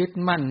ยึด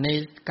มั่นใน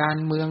การ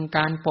เมืองก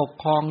ารปก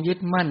ครองยึด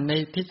มั่นใน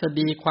ทฤษ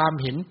ฎีความ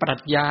เห็นปรั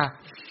ชญา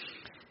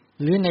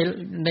หรือ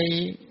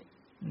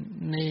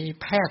ใน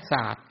แพทยศ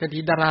าสตร์ก็ดี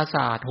ดาราศ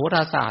าสตร์โหร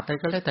าศาสตร์อะไร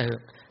ก็แล้วแต่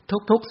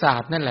ทุกศา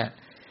สตร์นั่นแหละ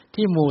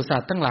ที่หมู่สั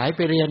ตว์ทั้งหลายไ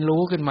ปเรียน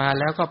รู้ขึ้นมา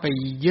แล้วก็ไป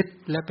ยึด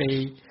และไป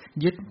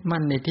ยึด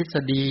มั่นในทฤษ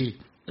ฎี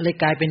เลย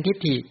กลายเป็นทิฏ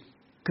ฐิ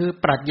คือ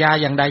ปรัชญา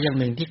อย่างใดอย่าง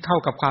หนึ่งที่เข้า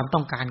กับความต้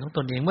องการของต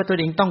นเองเมื่อตน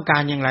เองต้องกา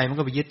รอย่างไรมัน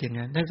ก็ไปยึดอย่าง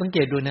นั้นท่านสังเก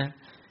ตดูนะ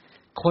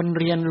คน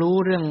เรียนรู้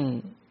เรื่อง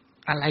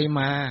อะไร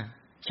มา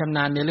ชำน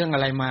าญในเรื่องอะ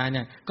ไรมาเ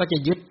นี่ยก็จะ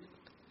ยึด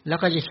แล้ว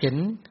ก็จะเห็น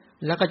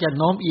แล้วก็จะโ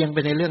น้มเอียงไป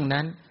ในเรื่อง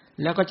นั้น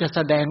แล้วก็จะแส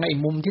ดงไอ้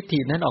มุมทิฏฐิ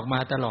นั้นออกมา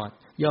ตลอด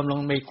ยอมลอง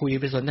ไปคุย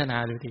ไปสนทนา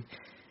ดูดิ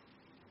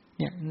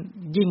เนี่ย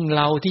ยิ่งเ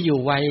ราที่อยู่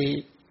วั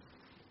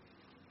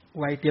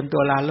ยเตรียมตั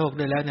วลาโลก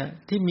ด้วยแล้วเนี่ย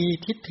ที่มี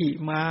ทิฏฐิ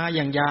มาอ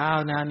ย่างยาว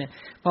นานเนี่ย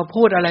พอ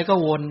พูดอะไรก็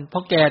วนพ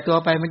อแก่ตัว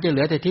ไปมันจะเห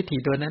ลือแต่ทิฏฐิ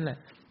ตัวนั้นแหละ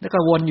แล้วก็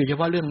วนอยู่เฉ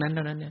พาะเรื่องนั้นเ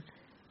ท่านั้นเนี่ย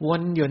ว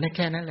นอยู่แ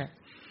ค่นั้นแหละ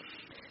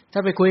ถ้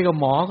าไปคุยกับ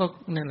หมอก็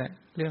นั่นแหละ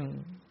เรื่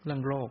อง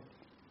โรค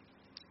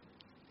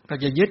ก็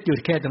จะยึดอยู่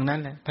แค่ตรงนั้น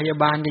แหละพยา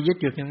บาลก็ยึด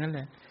อยู่อย่างนั้นแห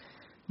ละ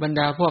บรรด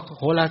าพวก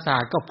โหราศา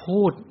สตร์ก็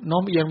พูดโน้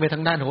มเอียงไปท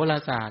างด้านโหรา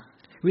ศาสตร์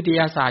วิทย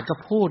าศาสตร์ก็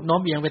พูดโน้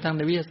มเอียงไปทาง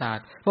วิทยาศาสต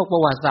ร์พวกปร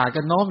ะวัติศาสตร์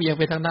ก็โน้มเอียง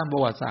ไปทางด้านปร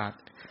ะวัติศาสตร์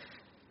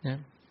นะ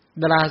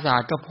ดาราศาส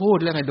ตร์ก็พูด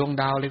เรื่องไอ้ดวง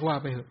ดาวเลยว่า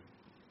ไปเถอะ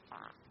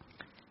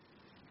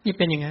นี่เ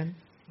ป็นอย่างนั้น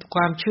ค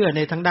วามเชื่อใน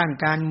ทางด้าน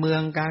การเมือ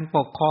งการป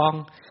กครอง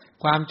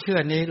ความเชื่อ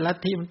ในลัท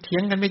ธิเถีย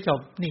งกันไม่จบ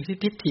นี่ที่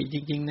ทิฏฐิจ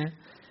ริงๆนะ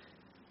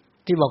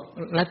ที่บอก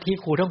ลัทธิ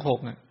ครูทั้ง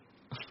6อ่ะ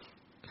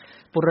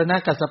ปุรณ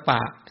กัสสปะ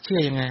เชื่อ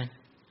ยังไง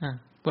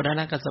ปุร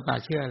ณกัสสปะ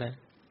เชื่ออะไร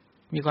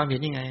มีความเห็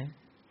นยังไง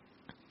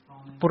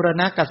ปุร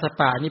ณกัสส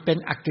ปะนี่เป็น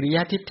อกิริย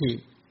ทิฏฐิ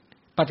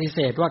ปฏิเส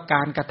ธว่าก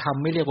ารกระท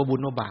ำไม่เรียกว่าบุ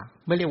ญว่าบาป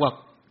ไม่เรียกว่า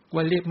ว่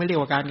าเรียกไม่เรียก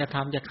ว่าการกระท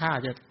ำจะฆ่า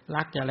จะ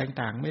ลักจะอะไร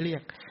ต่างไม่เรีย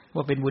ก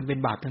ว่าเป็นบุญเป็น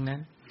บาปทั้งนั้น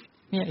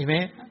เนี่ยเห็นไหม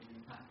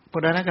ปุ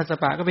รณกัสส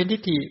ปะก็เป็นทิ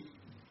ฏฐิ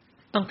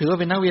ต้องถือว่า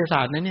เป็นนักวิทยาศ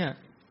าสตร์นะเนี่ย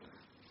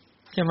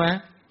ใช่ไหม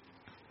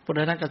ปุร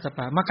ณกัสสป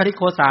ะมัคคิริโ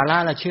คสาระ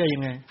ล่ะเชื่อยั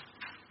งไง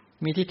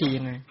มีทิฏฐิ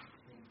ยังไง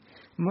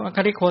มัค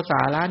คิริโคส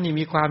าระนี่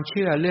มีความเ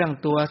ชื่อเรื่อง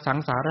ตัวสัง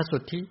สารสุ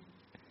ทธิ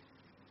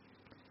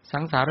สั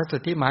งสารสุ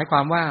ทธิหมายคว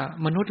ามว่า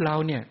มนุษย์เรา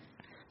เนี่ย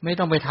ไม่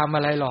ต้องไปทำอ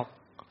ะไรหรอก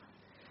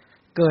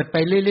เกิดไป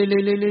เรื่อ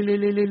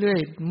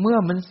ยๆๆๆๆเมื่อ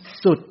มัน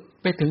สุด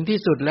ไปถึงที่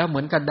สุดแล้วเหมื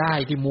อนกับได้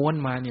ที่ม้วน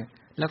มาเนี่ย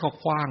แล้วก็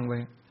คว้างไป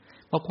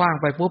พอคว้าง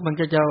ไปปุ๊บมัน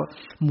ก็จะ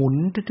หมุน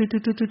ตึ๊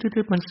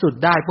ดๆๆๆมันสุด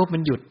ได้ปุ๊บมั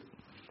นหยุด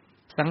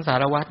สังสา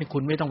รวัฏนี่คุ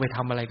ณไม่ต้องไปท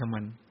ำอะไรกับมั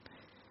น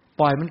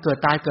ปล่อยมันเกิด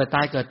ตายเกิดต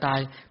ายเกิดตาย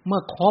เมื่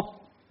อครบ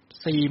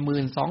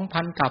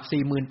 42,000 กับ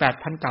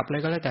 48,000 กับอะไร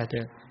ก็แล้วแต่เถ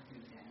อะ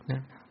น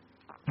ะ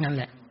นั่นแ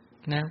หละ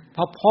นะพ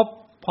อค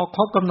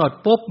รบกำหนด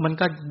ปุ๊บมัน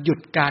ก็หยุด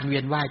การเวี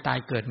ยนว่ายตาย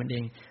เกิดมันเอ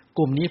งก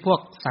ลุ่มนี้พวก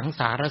สัง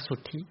สารสุท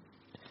ธิ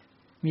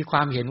มีคว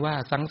ามเห็นว่า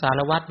สังสาร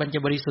วัฏมันจะ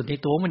บริสุทธิ์ใน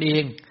ตัวมันเอ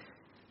ง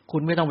คุ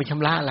ณไม่ต้องไปช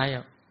ำระอะไร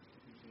อ่ะ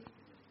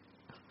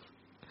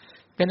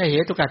เป็นอเห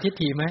ตุกทิฏ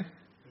ฐิไหม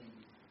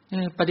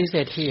ปฏิเส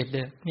ธเหตุเ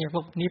นี่ยพ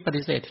วกนี้ป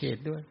ฏิเสธเห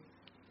ตุด้วย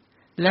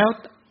แล้ว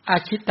อา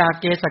ชิตา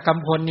เกสกัม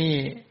พลนี่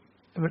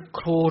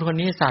ครูคน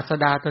นี้ศาส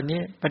ดาตัวนี้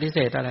ปฏิเส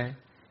ธอะไร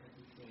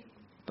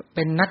เ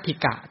ป็นนัตถิ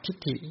กะทิฏ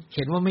ฐิเ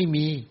ห็นว่าไม่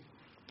มี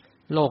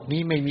โลก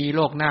นี้ไม่มีโ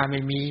ลกหน้าไ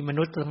ม่มีม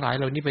นุษย์ทั้งหลายเ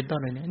หล่านี้เป็นต้น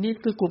อะไรเนี่ยนี่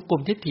คือกลุ่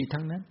มทิฏฐิ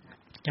ทั้งนั้น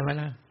ใช่ไหม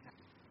ล่ะ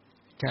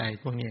ใช่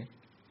พวกนี้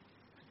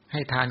ให้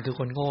ทานคือ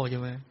คนโง่ใช่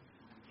ไหม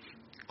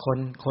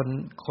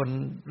คน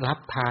รับ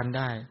ทานไ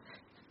ด้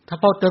ถ้า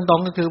พอเติมตร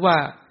งก็คือว่า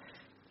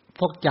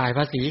พวกจ่ายภ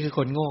าษีคือค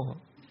นโง่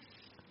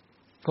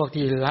พวก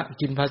ที่ละ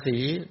กินภาษี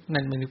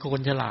นั่นมันคือค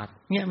นฉลาด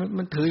เนี่ย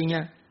มันถืออย่างเ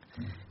งี้ย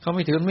เขาไ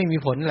ม่ถือไม่มี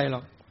ผลอะไรหร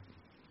อก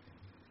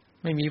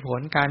ไม่มีผ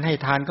ลการให้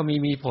ทานก็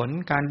มีผล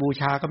การบู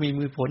ชาก็มี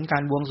ผลกา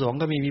รบวงสรวง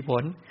ก็มีผ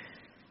ล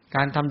ก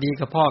ารทำดี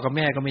กับพ่อกับแ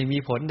ม่ก็ไม่มี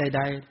ผลใ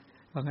ด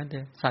ๆว่างั้นเถ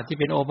อะสัตว์ที่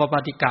เป็นโอปปา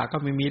ติกะก็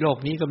ไม่มีโลก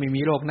นี้ก็ไม่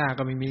มีโลกหน้า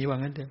ก็ไม่มีว่า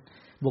งั้นเถอะ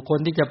บุคคล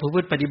ที่จะประพฤ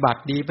ติปฏิบัติ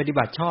ดีปฏิ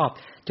บัติชอบ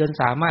จน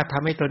สามารถท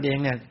ำให้ตนเอง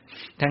เนี่ย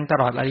แทงต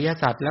ลอดอริย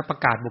สัจและประ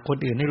กาศบุคคล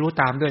อื่นให้รู้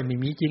ตามด้วยไม่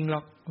มีจริงหร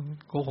อก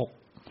โกหก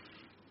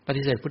ป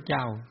ฏิเสธพุทธเจ้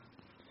า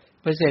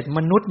ปฏิเสธม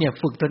นุษย์เนี่ย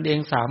ฝึกตนเอง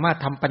สามารถ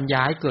ทำปัญญ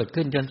าให้เกิด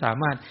ขึ้นจนสา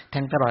มารถแท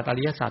งตลอดอ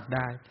ริยสัจไ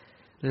ด้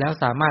แล้ว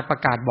สามารถประ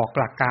กาศบอก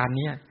หลักการ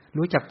นี้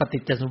รู้จักปฏิ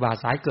จจสมุปบาท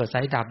สายเกิดส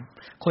ายดับ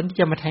คนที่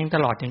จะมาแทงต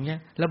ลอดอย่างเงี้ย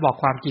แล้วบอก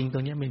ความจริงตร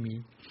งนี้ไม่มี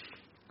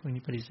พวก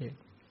นี้ปฏิเสธ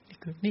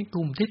นี่ก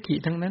ลุ่มทิฏฐิ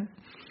ทั้งนั้น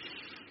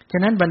ฉ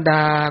ะนั้นบรรด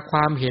าคว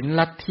ามเห็น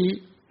ลัทธิ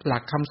หลั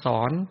กคำส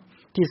อน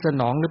ที่ส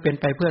นองหรือเป็น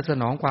ไปเพื่อส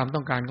นองความต้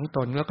องการของต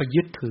นแล้วก็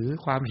ยึดถือ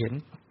ความเห็น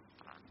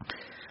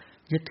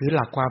ยึดถือห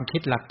ลักความคิ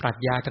ดหลักปรัช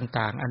ญา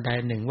ต่างๆอันใด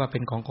หนึ่งว่าเป็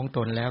นของต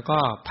นแล้วก็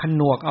ผ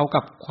นวกเอา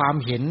กับความ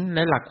เห็นแล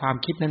ะหลักความ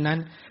คิดนั้น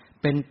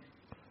ๆเ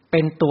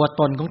ป็นตัว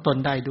ตนของตน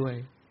ได้ด้วย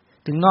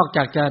ถึงนอกจ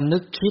ากจะนึ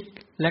กคิด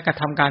และกระ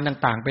ทำการ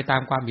ต่างๆไปตา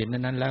มความเห็น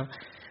นั้นๆแล้ว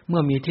เมื่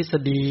อมีทฤษ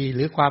ฎีห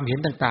รือความเห็น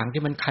ต่างๆ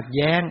ที่มันขัดแ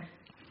ย้ง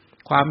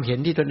ความเห็น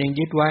ที่ตนเอง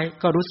ยึดไว้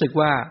ก็รู้สึก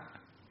ว่า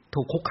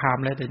ถูกคุกคาม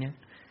แล้วแต่เนี้ย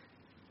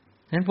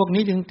นั้นพวก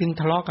นี้จึง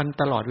ทะเลาะกัน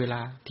ตลอดเวล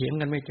าเถียง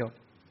กันไม่จบ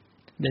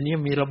เดี๋ยวนี้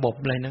มีระบบ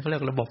อะไรนะเขาเรีย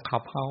กระบบขั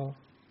บเฮา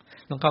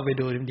ต้องเข้าไป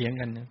ดูเถียง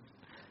กันนะ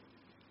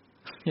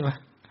ใช่ไหม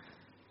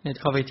เนี่ย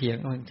เข้าไปเถียง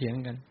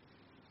กัน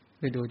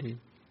ไปดูดี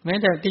แม้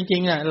แต่จริ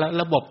ง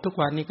ๆระบบทุก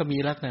วันนี้ก็มี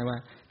ลักษณะว่า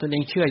ตนเอ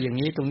งเชื่ออย่าง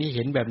นี้ตรงนี้เ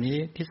ห็นแบบนี้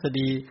ทฤษ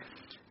ฎี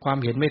ความ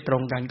เห็นไม่ตร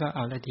งกันก็เอ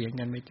าแล้วเถียง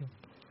กันไม่จบ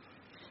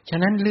ฉะ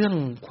นั้นเรื่อง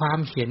ความ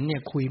เห็นเนี่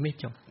ยคุยไม่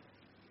จบ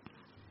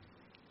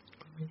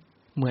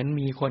เหมือน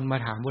มีคนมา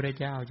ถามพระ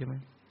เจ้าใช่ไหม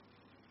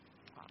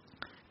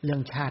เรื่อ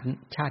งช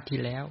าติที่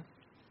แล้ว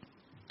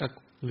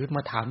หรือม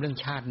าถามเรื่อง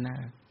ชาติหน้า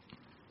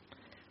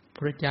พ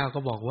ระเจ้าก็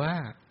บอกว่า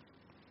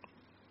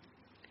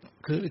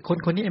คือ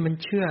คนนี้มัน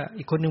เชื่อ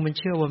อีกคนนึงมัน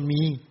เชื่อว่า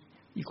มี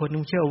อีกคนนึ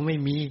งเชื่อว่าไม่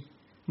มี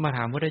มาถ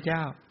ามพระเจ้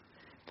า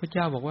พระเ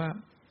จ้าบอกว่า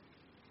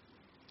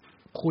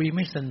คุยไ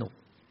ม่สนุก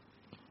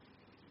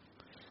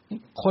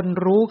คน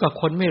รู้กับ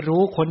คนไม่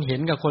รู้คนเห็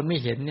นกับคนไม่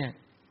เห็นเนี่ย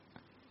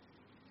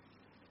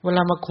เวล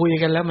ามาคุย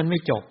กันแล้วมันไม่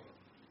จบ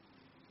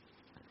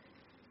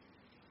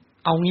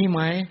เอางี้ไห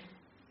ม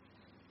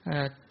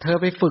เธอ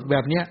ไปฝึกแบ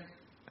บเนี้ย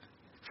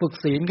ฝึก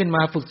ศีลขึ้นม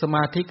าฝึกสม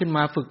าธิขึ้นม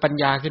าฝึกปัญ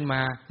ญาขึ้นมา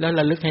แล้ว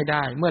ระลึกให้ไ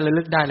ด้เมื่อระ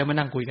ลึกได้แล้วมา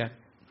นั่งคุยกัน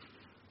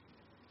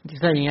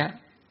ถ้าอย่างเงี้ย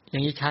อย่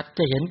างนี้ชัดจ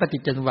ะเห็นปฏิ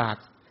จจสมุปบาท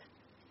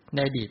ใน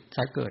อดีตส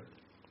ายเกิด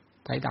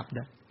สายดับไ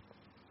ด้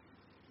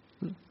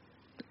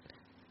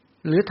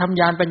หรือทำ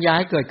ญาณปัญญาใ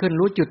ห้เกิดขึ้น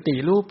รู้จุติ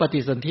รู้ปฏิ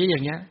สนธิอย่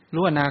างเงี้ย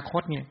รู้อนาค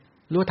ตเนี่ย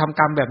รู้ทำ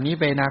กรรมแบบนี้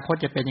ไปอนาคต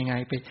จะเป็นยังไง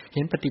ไปเ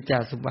ห็นปฏิจจ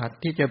สมุปบาท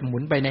ที่จะหมุ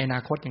นไปในอนา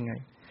คตยังไง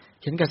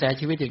เห็นกระแส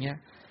ชีวิตอย่างเงี้ย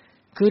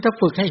คือถ้า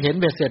ฝึกให้เห็น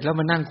เบ็ดเสร็จแล้ว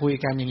มานั่งคุย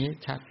กันอย่างนี้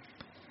ชัด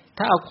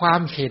ถ้าเอาควา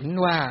มเห็น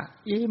ว่า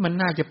มัน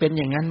น่าจะเป็น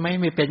อย่างนั้นไหม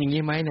ไม่เป็นอย่าง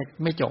นี้ไหมเนี่ย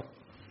ไม่จบ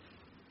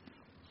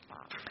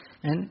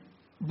นั้น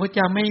พระเ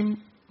จ้าไม่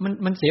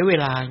มันเสียเว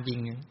ลาจริง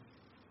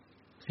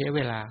ๆเสียเว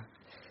ลา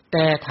แ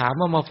ต่ถาม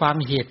ว่ามาฟัง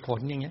เหตุผล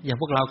อย่างเงี้ยอย่าง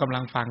พวกเรากำลั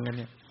งฟังกันเ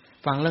นี่ย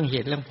ฟังเรื่องเห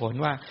ตุเรื่องผล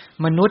ว่า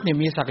มนุษย์เนี่ย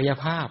มีศักย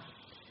ภาพ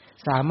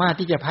สามารถ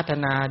ที่จะพัฒ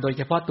นาโดยเ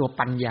ฉพาะตัว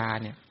ปัญญา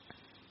เนี่ย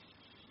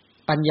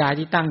ปัญญา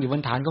ที่ตั้งอยู่บ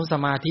นฐานของส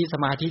มา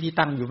ธิที่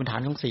ตั้งอยู่บนฐา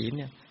นของศีล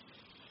เนี่ย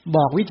บ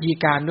อกวิธี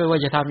การด้วยว่า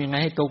จะทำยังไง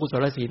ให้ตัวกุศ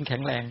ลศีลแข็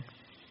งแรง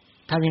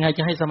ทำยังไงจ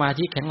ะให้สมา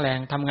ธิแข็งแรง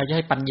ทำยังไงจะใ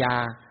ห้ปัญญา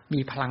มี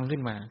พลังขึ้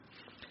นมา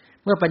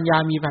เมื่อปัญญา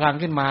มีพลัง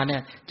ขึ้นมาเนี่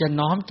ยจะ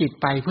น้อมจิต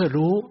ไปเพื่อ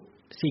รู้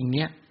สิ่งเ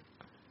นี้ย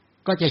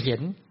ก็จะเห็น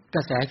ก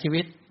ระแสชี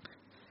วิต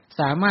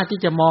สามารถที่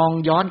จะมอง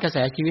ย้อนกระแส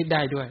ชีวิตไ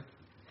ด้ด้วย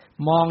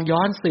มองย้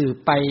อนสืบ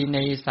ไปใน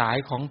สาย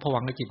ของภวั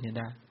งคจิตเนี่ย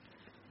ได้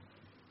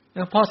แ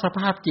ล้วเพราะสภ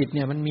าพจิตเ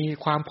นี่ยมันมี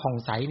ความผ่อง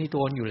ใสในตั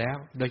วอยู่แล้ว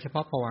โดยเฉพา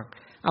ะภวังค์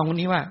เอา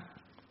งี้ว่า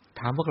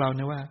ถามพวกเรา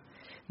นะว่า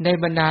ใน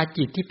บรรดา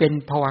จิตที่เป็น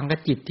ภวังค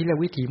จิตที่เรียก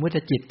วิถีมุต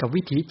จิตกับ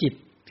วิถีจิต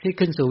ที่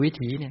ขึ้นสู่วิ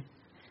ถีเนี่ย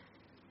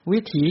วิ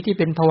ถีที่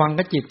เป็นภวัง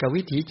คจิตกับ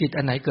วิถีจิต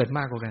อันไหนเกิดม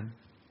ากกว่ากัน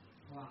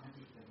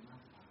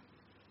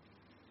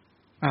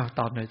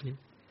ตอบหน่อยสิ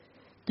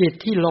จิต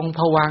ที่ลง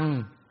ภวังค์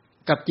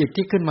กับจิต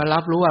ที่ขึ้นมารั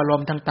บรู้อาร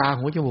มณ์ทางตา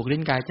หูจมูกลิ้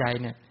นกายใจ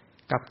เนี่ย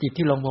กับจิต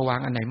ที่ลงภวัง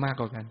ค์อันไหนมาก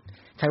กว่ากัน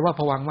ใครว่า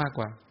ภวังค์มากก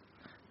ว่า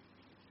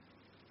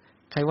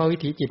ใครว่าวิ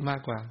ถีจิตมา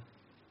กกว่า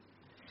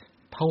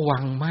ภวั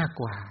งค์มาก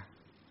กว่า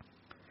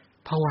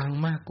ภวังค์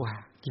มากกว่า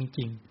จ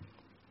ริง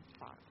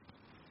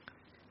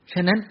ๆฉ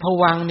ะนั้นภ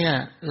วังค์เนี่ย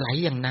ไหล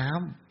อย่างน้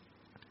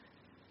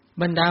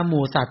ำบรรดาห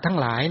มู่สัตว์ทั้ง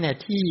หลายเนี่ย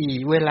ที่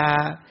เวลา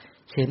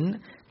เห็น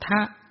ถ้า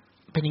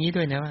เป็นอย่างนี้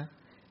ด้วยนะว่า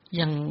อ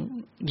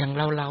ย่าง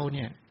เราเ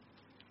นี่ย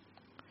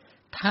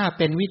ถ้าเ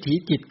ป็นวิถี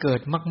จิตเกิ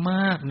ดม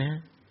ากๆนะ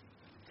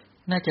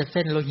น่าจะเ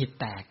ส้นโลหิต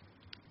แตก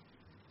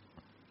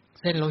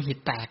เส้นโลหิต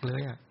แตกเล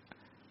ยอ่ะ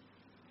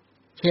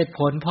เหตุผ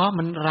ลเพราะ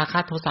มันราคะ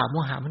โทสะโม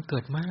หะมันเกิ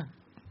ดมาก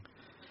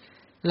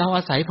เราอ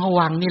าศัยภ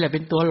วังค์นี่แหละเ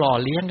ป็นตัวหล่อ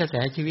เลี้ยงกระแส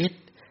ชีวิต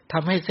ท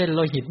ำให้เส้นโล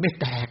หิตไม่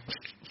แตก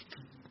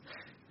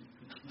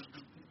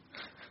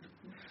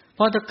เพ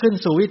ราะถ้าขึ้น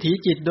สู่วิถี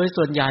จิตโดย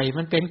ส่วนใหญ่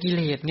มันเป็นกิเ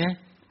ลสไง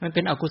มันเ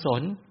ป็นอกุศ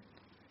ล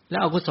แล้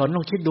วอกุศลล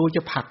องคิดดูจ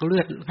ะผลักเลื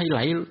อดให้ไหล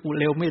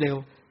เร็วไม่เร็ว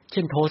เ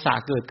ช่นโทสะ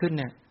เกิดขึ้น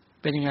เนี่ย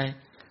เป็นยังไง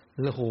โ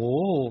อ้โห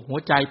หัว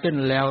ใจเต้น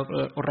แล้ว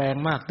แรง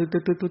มากตึ๊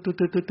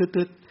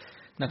ดๆๆๆ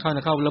ๆนะเ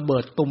ข้าระเบิ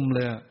ดตุ่มเล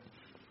ย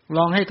ล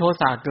องให้โท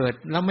สะเกิด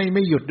แล้วไ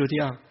ม่หยุดดูที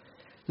เอา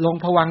ลง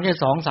ภวังค์แค่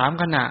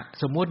 2-3 ขณะ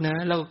สมมุตินะ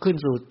แล้วก็ขึ้น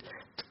สู่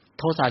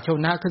โทสะโช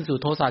นะขึ้นสู่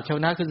โทสะโช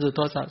นะขึ้นสู่โท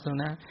สะโช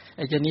นะไ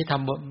อ้เจนี้ท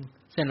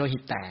ำเส้นโลหิ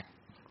ตแตก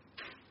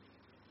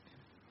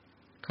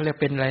เขาเรียก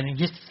เป็นอะไรนะ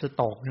ฮิสสโ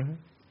ตรกนะ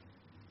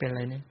เป็นอะไ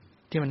รเนี่ย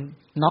ที่มัน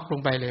น็อกล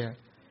งไปเลย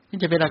นี่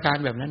จะเป็นอาการ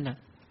แบบนั้นนะ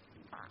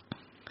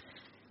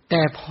แ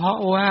ต่เพราะ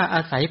ว่าอ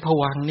าศัยภ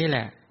วังค์นี่แห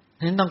ละฉ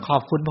ะนั้นต้องขอ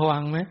บคุณภวั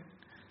งค์มั้ย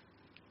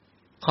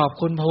ขอบ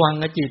คุณภวัง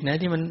คจิตนะ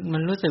ที่มั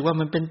นรู้สึกว่า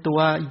มันเป็นตัว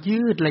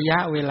ยืดระยะ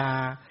เวลา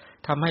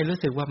ทำให้รู้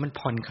สึกว่ามัน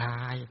ผ่อนคล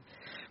าย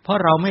เพราะ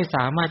เราไม่ส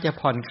ามารถจะ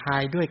ผ่อนคลา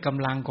ยด้วยก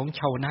ำลังของช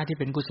าวนะที่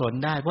เป็นกุศล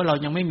ได้เพราะเรา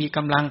ยังไม่มีก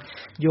ำลัง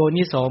โย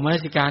นิโสมน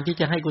สิการที่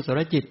จะให้กุศ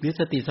ลจิตหรือ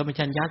สติสัมป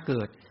ชัญญะเ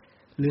กิด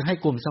หรือให้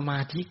กลุ่มสมา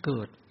ธิเ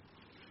กิด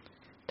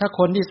ถ้าค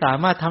นที่สา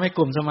มารถทำให้ก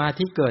ลุ่มสมา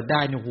ธิเกิดไ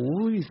ด้เนี่ยโ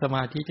อ้ยสม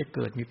าธิจะเ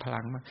กิดมีพลั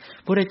งมากพ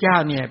ระพุทธเจ้า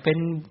เนี่ยเป็น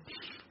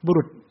บุ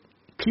รุษ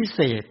พิเศ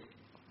ษ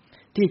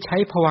ที่ใช้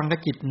ภวังค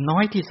จิตน้อ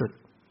ยที่สุด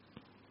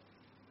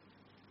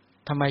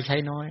ทำไมใช้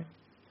น้อย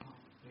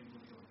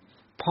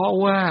เพราะ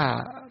ว่า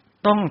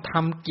ต้องท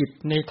ำกิจ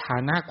ในฐา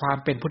นะความ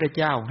เป็นพุทธ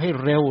เจ้าให้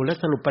เร็วและ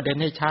สรุปประเด็น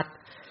ให้ชัด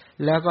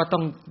แล้วก็ต้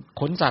อง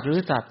ขนสัตว์หรื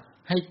อสัตว์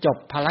ให้จบ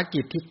ภาร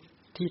กิจ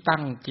ที่ตั้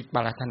งจิตป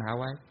รารถนา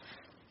ไว้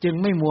จึง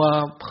ไม่มัว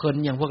เพลิน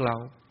อย่างพวกเรา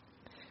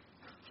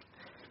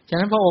ฉะ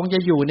นั้นพระองค์จะ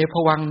อยู่ในภ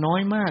วังค์น้อ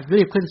ยมาก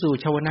รีบขึ้นสู่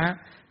ชวนะ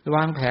ว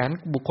างแผน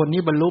บุคคล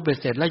นี้บรรลุไป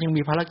เสร็จแล้วยัง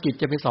มีภารกิจ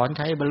จะไปสอนใ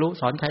ครบรรลุ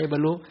สอนใครบร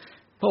รลุ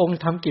พระองค์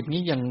ทำกิจ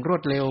นี้อย่างรว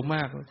ดเร็วม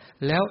าก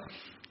แล้ว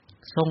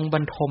ทรงบร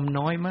รทม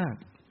น้อยมาก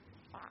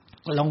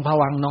ลงภ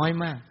วังค์น้อย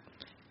มาก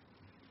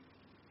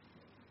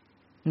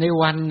ใน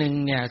วันหนึ่ง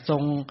เนี่ยทร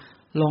ง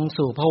ลง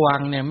สู่ภวัง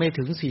ค์เนี่ยไม่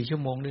ถึง4ชั่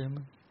วโมงเลย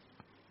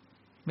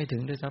ไม่ถึ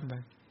งด้วยซ้ำไป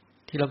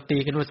ที่เราตี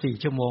กันว่า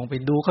4ชั่วโมงไป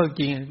ดูเข้า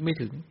จริงไม่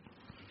ถึง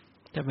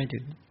จะไม่ถึ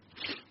ง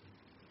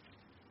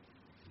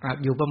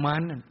อยู่ประมาณ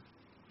นั้น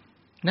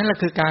นั่นแหละ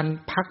คือการ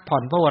พักผ่อ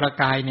นพระวรา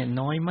กายเนี่ย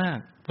น้อยมาก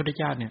พระพุทธ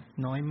เจ้าเนี่ย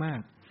น้อยมาก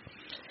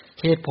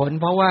เหตุผล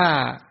เพราะว่า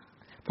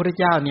พระพุทธ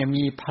เจ้าเนี่ย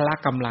มีพละ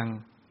กำลัง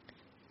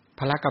พ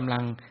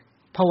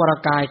ระวรา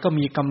กายก็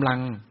มีกำลัง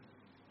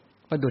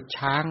ประดุจ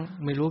ช้าง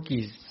ไม่รู้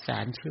กี่แส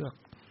นเชือก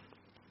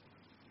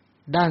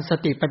ด้านส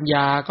ติปัญญ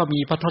าก็มี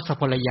พระทศ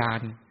พลญา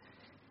ณ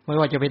ไม่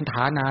ว่าจะเป็นฐ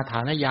า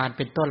นญาณเ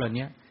ป็นต้นเหล่า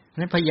นี้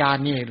นั้นพญาณ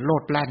นี่โล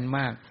ดแล่นม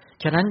าก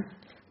ฉะนั้น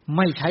ไ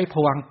ม่ใช้ภ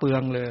วังค์เปลือ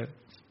งเลย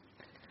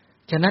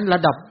ฉะนั้นร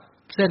ะดับ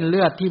เส้นเลื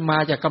อดที่มา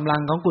จากกำลั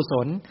งของกุศ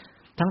ล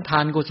ทั้งทา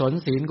นกุศล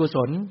ศีลกุศ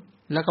ล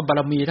แล้วก็บา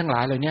รมีทั้งหล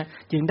ายเหล่านี้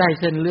จึงได้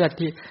เส้นเลือด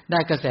ที่ได้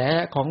กระแส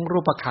ของรู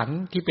ปขันธ์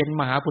ที่เป็น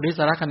มหาปุริส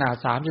ลักษณะ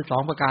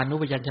32ประการนุ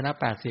พยัญชนะ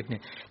80เนี่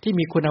ยที่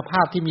มีคุณภ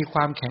าพที่มีคว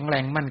ามแข็งแร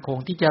งมั่นคง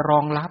ที่จะรอ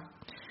งรับ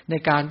ใน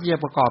การที่จะ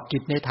ประกอบกิ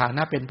จในฐาน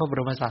ะเป็นพระบ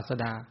รมศาส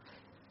ดา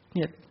เ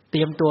นี่ยเต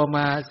รียมตัวม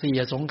า4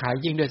อสงไขย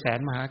ยิ่งด้วยแสน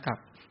มหากัป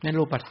นั่น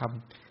รูปธรรม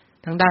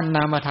ทั้งด้านน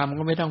ามธรรม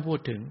ก็ไม่ต้องพูด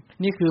ถึง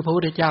นี่คือพระพุ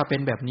ทธเจ้าเป็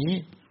นแบบนี้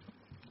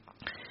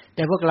แ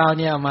ต่พวกเรา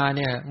เนี่ยมาเ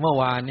นี่ยเมื่อ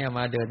วานเนี่ยม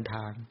าเดินท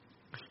าง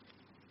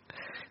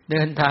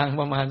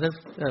ประมาณสัก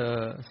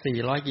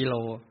400 กิโล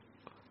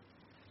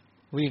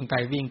วิ่งไป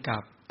วิ่งกลั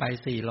บ ไป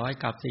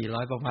400กลับ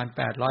400ประมาณ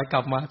800ก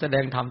ลับมาแสด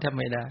งธรรมแทบ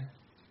ไม่ได้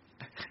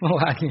เมื่อ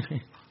วานนี้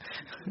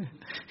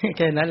แ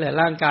ค่นั้นแหละ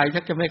ร่างกายชั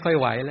กจะไม่ค่อย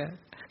ไหวแล้ว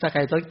ถ้าใค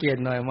รสังเกต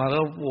หน่อยมาก็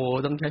โอ้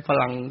ต้องใช้พ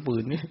ลังปื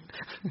นนี่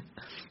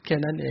แค่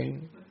นั้นเอง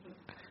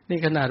นี่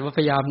ขนาดว่าพ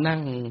ยายามนั่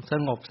งส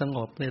ง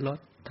บในรถ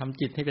ทำ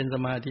จิตให้เป็นส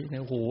มาธิเนี่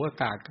ยโอ้โหอา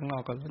กาศข้างนอ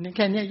กก็นี่แ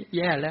ค่นี้แ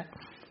ย่แล้ว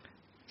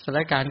สถาน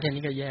การณ์แค่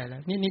นี้ก็แย่แล้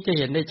วนี่จะ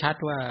เห็นได้ชัด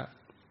ว่า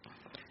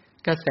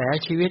กระแส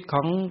ชีวิตข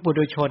องปุ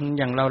ถุชน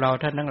อย่างเรา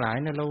ท่านทั้งหลาย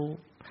เนี่ยเ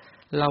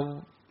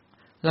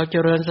ราเจ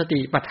ริญสติ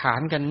ปัฏฐา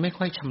นกันไม่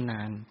ค่อยชำน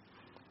าญ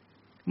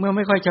เมื่อไ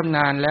ม่ค่อยชำน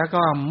าญแล้ว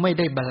ก็ไม่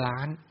ได้บาลา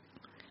นซ์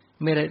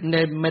ไม่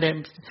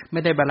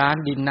ได้บาลาน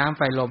ซ์ดินน้ำไ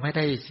ฟลมให้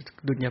ได้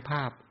ดุลยภ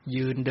าพ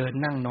ยืนเดิน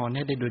นั่งนอนใ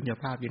ห้ได้ดุลย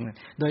ภาพอย่างนั้น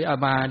โดยอา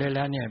มาด้วยแ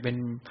ล้วเนี่ยเ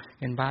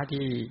ป็นพระ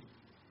ที่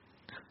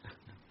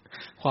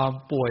ความ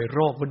ป่วยโร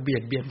คมันเบีย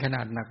ดเบียนขน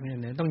าดหนักเนี่ย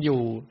ต้องอ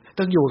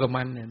ยู่กับ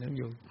มันเนี่ยต้อง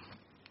อยู่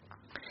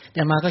แ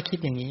ต่มาก็คิด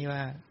อย่างนี้ว่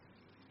า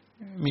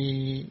มี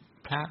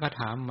พระก็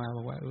ถามมาบ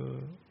อกว่า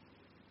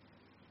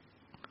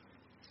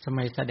ทำไม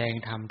แสดง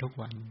ธรรมทุก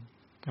วัน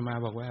อามา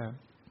บอกว่า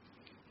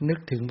นึก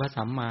ถึงพระ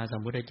สัมมาสั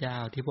มพุทธเจ้า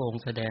ที่พระอง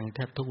ค์แสดงแท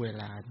บทุกเว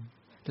ลา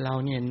เรา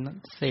เนี่ย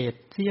เศษ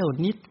เสี้ยว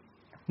นิด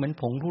เหมือน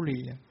ผงธุลี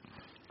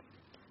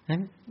นั้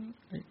น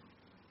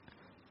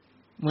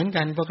เหมือน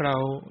กันพวกเรา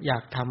อยา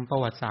กทำประ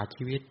วัติศาสตร์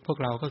ชีวิตพวก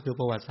เราก็คือ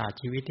ประวัติศาสตร์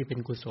ชีวิตที่เป็น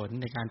กุศล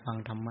ในการฟัง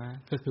ธรรมะ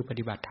ก็คือป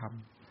ฏิบัติธรรม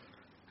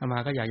อามา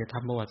ก็อยากจะท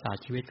ำประวัติศาสต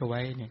ร์ชีวิตก็ไ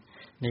ว้เนี่ย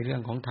ในเรื่อ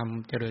งของธรรม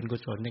เจริญกุ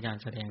ศลในการ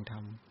แสดงธรร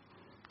ม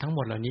ทั้งหม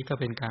ดเหล่านี้ก็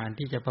เป็นการ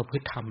ที่จะประพฤ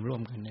ติธรรมร่ว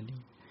มกันนั่นเอ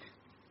ง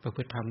ประพ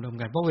ฤติธรรมร่วม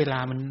กันเพราะเวลา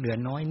มันเหลือ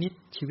น้อยนิด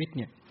ชีวิตเ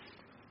นี่ย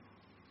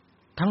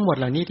ทั้งหมด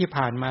เหล่านี้ที่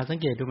ผ่านมาสัง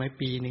เกตดูไหม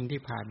ปีนึง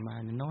ที่ผ่านมา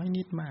น้อย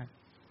นิดมาก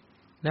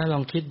แล้วล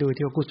องคิดดู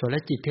ที่ว่ากุศล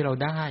จิตที่เรา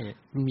ได้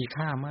มันมี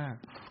ค่ามาก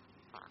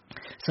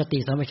สติ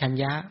สัมปชัญ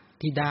ญะ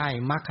ที่ได้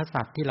มรรค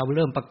สัตว์ที่เราเ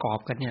ริ่มประกอบ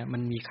กันเนี่ยมั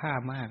นมีค่า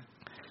มาก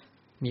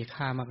มี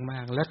ค่าม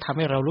ากๆแล้วทำใ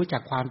ห้เรารู้จั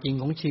กความจริง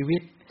ของชีวิ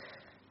ต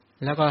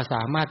แล้วก็ส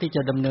ามารถที่จ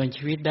ะดำเนิน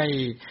ชีวิต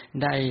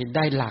ไ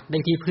ด้หลักได้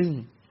ที่พึ่ง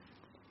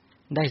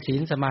ได้ศี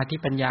ลสมาธิ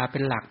ปัญญาเป็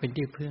นหลักเป็น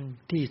ที่พึ่ง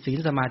ที่ศีล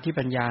สมาธิ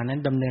ปัญญานั้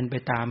นดำเนินไป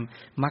ตาม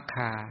มรรค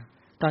า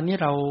ตอนนี้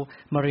เรา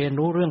มาเรียน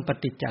รู้เรื่องป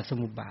ฏิจจส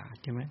มุปบาท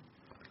ใช่ไหม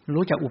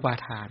รู้จักอุปา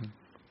ทาน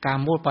กาม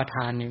อุปาท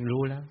านเนี่ย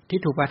รู้แล้วทิฏ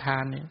ฐุปาทา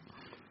นเนี่ย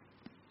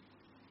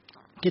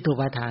ทิฏฐุ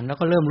ปาทานแล้ว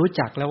ก็เริ่มรู้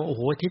จักแล้วว่าโอ้โ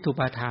หทิฏฐุ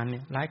ปาทานเนี่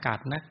ยร้ายกาจ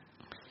นัก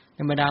ธ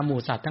รรมดาหมู่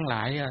สัตว์ทั้งหล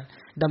าย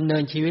ดำเนิ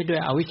นชีวิตด้ว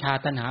ยอวิชชา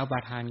ตัณหาอุปา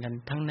ทานกัน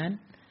ทั้งนั้น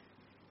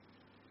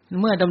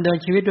เมื่อดำเนิน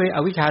ชีวิตด้วยอ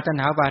วิชชาตัณ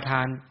หาอุปาท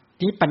าน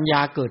ที่ปัญญ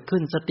าเกิดขึ้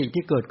นสติ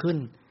ที่เกิดขึ้น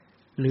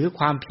หรือ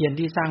ความเพียร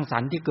ที่สร้างสร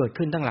รค์ที่เกิด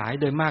ขึ้นทั้งหลาย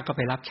โดยมากก็ไ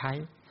ปรับใช้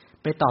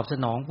ไปตอบส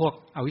นองพวก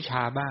อวิชช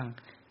าบ้าง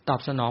ตอบ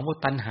สนองพวก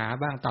ตัณหา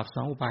บ้างตอบสน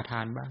องอุปาท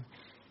านบ้าง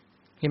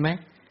เห็นไหม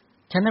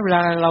ฉะนั้นเวล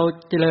าเรา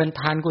เจริญ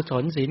ทานกุศ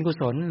ลศีลกุ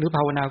ศลหรือภ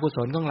าวนากุศ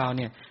ลของเราเ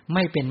นี่ยไ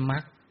ม่เป็นมรร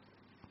ค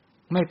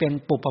ไม่เป็น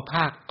ปุปภ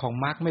าคของ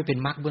มรรคไม่เป็น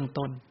มรรคเบื้อง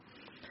ต้น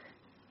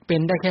เป็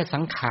นได้แค่สั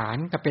งขาร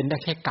กับเป็นได้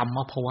แค่กรรม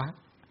ภวะ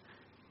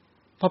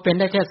พอเป็น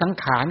ได้แค่สัง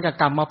ขารกับ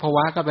กรรมภว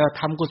ะก็แปลว่า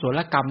ทำกุศ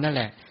ลกรรมนั่นแ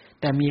หละ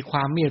แต่มีคว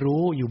ามไม่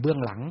รู้อยู่เบื้อง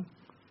หลัง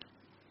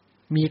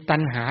มีตั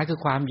ณหาคือ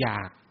ความอย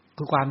าก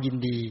คือความยิน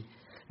ดี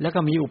แล้วก็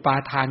มีอุปา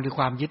ทานคือค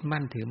วามยึด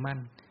มั่นถือมั่น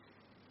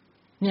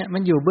เนี่ยมั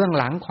นอยู่เบื้อง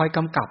หลังคอยก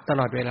ำกับต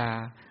ลอดเวลา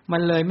มั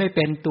นเลยไม่เ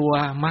ป็นตัว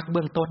มรรคเ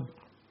บื้องต้น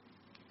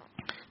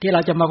ที่เร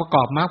าจะมาประก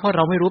อบมรรคเพราะเ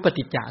ราไม่รู้ป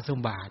ฏิจจส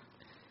มุปบาท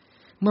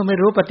เมื่อไม่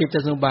รู้ปฏิจจ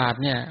สมุปบาท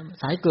เนี่ย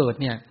สายเกิด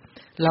เนี่ย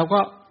เราก็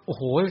โอ้โ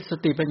หส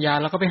ติปัญญา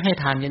เราก็ไปให้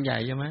ทานกันใหญ่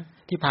ใช่ไหม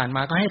ที่ผ่านม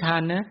าก็ให้ทา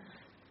นนะ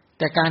แ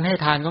ต่การให้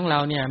ทานของเรา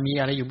เนี่ยมี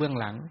อะไรอยู่เบื้อง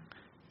หลัง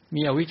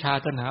มีอวิชชา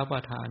ตัณหาอุป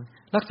าทาน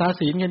รักษา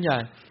ศีลกันใหญ่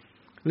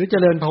หรือเจ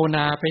ริญภาวน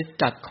าไป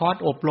จัดคอร์ส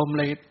อบรมอะ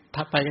ไร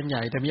ทับไปกันให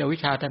ญ่แต่มีอวิช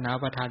ชาตัณหา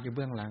อุปาทานอยู่เ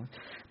บื้องหลัง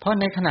เพราะ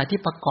ในขณะที่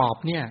ประกอบ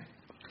เนี่ย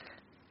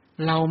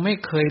เราไม่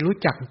เคยรู้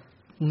จัก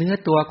เนื้อ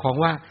ตัวของ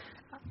ว่า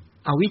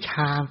อวิชช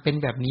าเป็น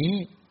แบบนี้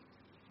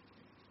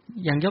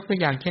อย่างยกตัว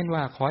อย่างเช่นว่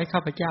าขอให้ข้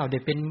าพเจ้าได้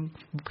เป็น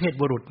เพศ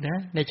บุรุษน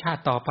ะในชา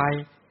ติต่อไป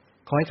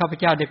ขอให้ข้าพ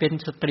เจ้าได้เป็น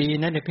สตรี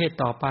นะในเพศ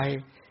ต่อไป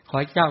ขอ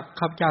ให้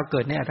ข้าพเจ้าเกิ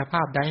ดในอัตภ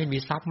าพใดให้มี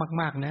ทรัพย์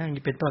มากๆนะ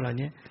นี่เป็นต้นเหล่า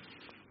นี้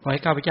ขอใ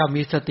ห้ข้าพเจ้า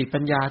มีสติปั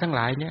ญญาทั้งห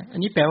ลายเนี่ยอัน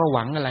นี้แปลว่าห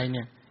วังอะไรเ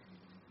นี่ย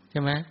ใ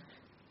ช่ไหม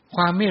ค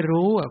วามไม่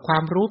รู้ควา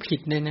มรู้ผิ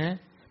ดเนี่ยนะ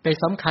ไป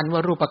สำคัญว่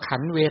ารูปขั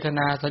นธ์เวทน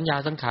าสัญญา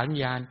สังขารวิญ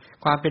ญาณ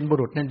ความเป็นบุ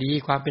รุษนั่นดี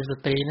ความเป็นส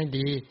ตรีนั่น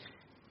ดี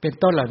เป็น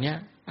ต้นเหล่านี้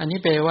อันนี้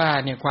แปลว่า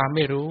เนี่ยความไ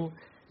ม่รู้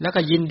แล้ว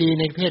ก็ยินดี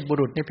ในเพศบุ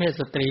รุษในเพศ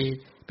สตรี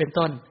เป็น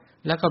ต้น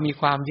แล้วก็มี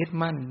ความยึด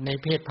มั่นใน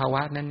เพศภาว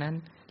ะนั้น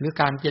ๆหรือ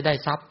การจะได้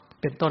ทรัพย์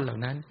เป็นต้นเหล่า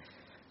นั้น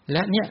แล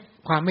ะเนี่ย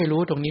ความไม่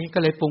รู้ตรงนี้ก็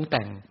เลยปรุงแ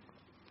ต่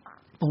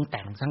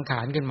งสังข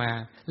ารขึ้นมา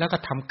แล้วก็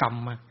ทำกรรม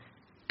มา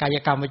กาย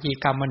กรรมวจี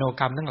กรรมมโน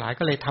กรรมทั้งหลาย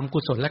ก็เลยทำกุ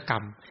ศลกร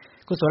รม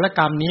กุศลก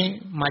รรมนี้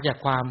มาจาก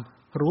ความ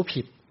รู้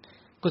ผิด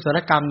กุศล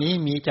กรรมนี้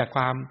มีจากค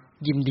วาม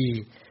ยินดี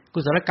กุ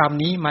ศลกรรม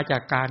นี้มาจา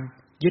กการ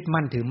ยึด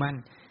มั่นถือมั่น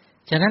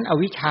ฉะนั้นอ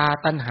วิชชา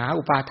ตัณหา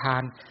อุปาทา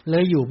นเล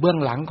ยอยู่เบื้อง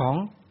หลังของ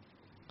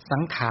สั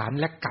งขาร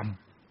และกรรม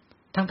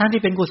ทั้ง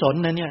ที่เป็นกุศล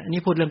นะเนี่ย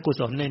นี่พูดเรื่องกุ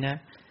ศลเลยนะ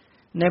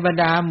ในบรร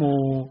ดาหมู่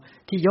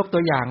ที่ยกตั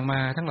วอย่างมา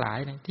ทั้งหลาย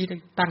ที่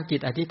ตั้งจิต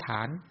อธิษฐ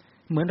าน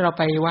เหมือนเรา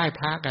ไปไหว้พ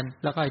ระกัน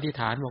แล้วก็อธิษ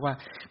ฐานบอกว่า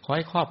ขอใ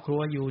ห้ครอบครัว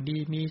อยู่ดี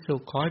มีสุ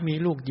ขขอให้มี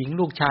ลูกหญิง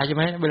ลูกชายใช่ไ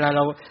หมเวลาเ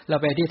รา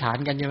ไปอธิษฐาน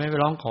กันใช่ไหมไป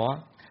ร้องขอ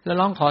แล้ว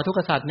ร้องขอทุก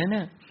กษัตริย์เนี่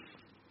ย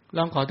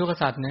ร้องขอทุกก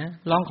ษัตริย์นะ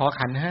ร้องขอ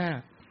ขันธ์ห้า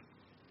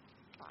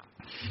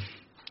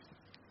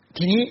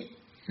ทีนี้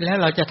แล้ว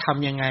เราจะท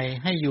ำยังไง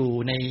ให้อยู่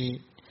ใน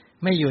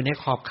ไม่อยู่ใน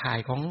ขอบข่าย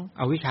ของ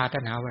อวิชชาตั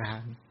ณหาอุปาทา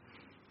น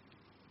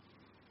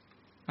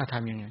ท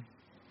ำยังไง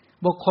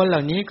บุคคลเหล่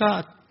านี้ก็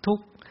ทุก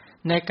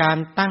ในการ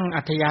ตั้ง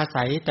อัธยา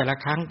ศัยแต่ละ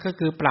ครั้งก็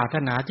คือปรารถ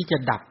นาที่จะ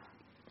ดับ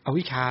อ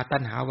วิชชาตั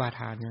ณหาอุปา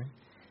ทานเนี่ย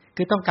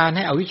คือต้องการใ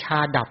ห้อวิชชา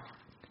ดับ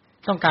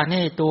ต้องการใ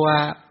ห้ตัว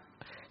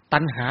ตั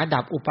ณหา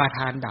ดับอุปาท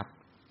านดับ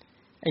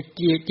ไอ้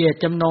เจต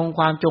จำนงค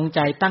วามจงใจ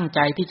ตั้งใจ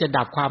ที่จะ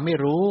ดับความไม่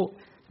รู้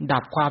ดั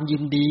บความยิ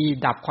นดี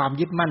ดับความ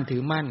ยึดมั่นถื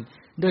อมั่น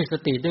ด้วยส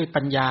ติด้วย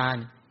ปัญญา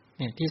เ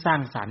นี่ยที่สร้า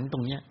งสรรค์ตร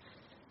งเนี้ย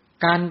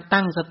การ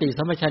ตั้งสติ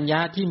สัมปชัญญะ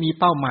ที่มี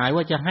เป้าหมาย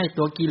ว่าจะให้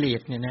ตัวกิเล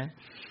สเนี่ยนะ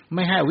ไ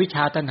ม่ให้อวิชช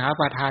าตัณหาอุ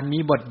ปาทานมี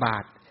บทบา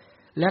ท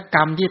และกร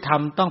รมที่ท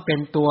ำต้องเป็น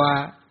ตัว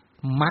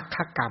มรรค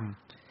กรรม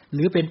ห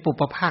รือเป็นปุ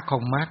ปภาคขอ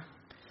งมรรค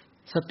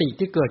สติ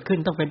ที่เกิดขึ้น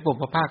ต้องเป็นปุ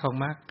ปภาคของ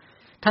มรรค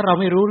ถ้าเรา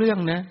ไม่รู้เรื่อง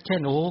นะเช่น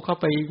เขา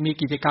ไปมี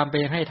กิจกรรมไป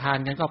ให้ทาน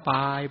กันก็ไ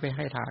ปใ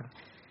ห้ทาน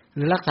ห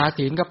รือรักษา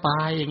ศีลก็ไป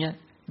อย่างเงี้ย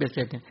เบ็ดเส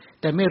ร็จเนี่ย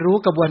แต่ไม่รู้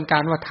กระบวนกา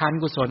รว่าทาน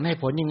กุศลให้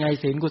ผลยังไง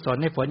ศีลกุศล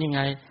ให้ผลยังไ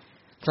ง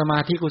สมา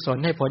ธิกุศล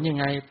ให้ผลยัง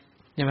ไง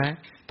ใช่ไหม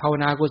ภาว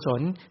นากุศ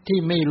ลที่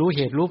ไม่รู้เห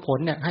ตุรู้ผล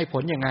เนี่ยให้ผ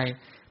ลยังไง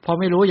พอ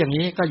ไม่รู้อย่าง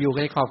นี้ก็อยู่ใ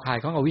นขอบข่าย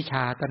ของอวิชช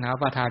าตัณหาอุ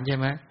ปาทานใช่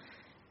ไหม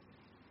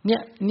เนี่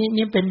ย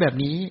นี่เป็นแบบ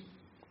นี้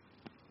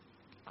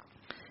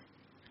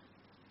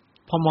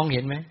พอมองเ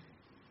ห็นไหม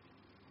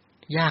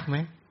ยากไหม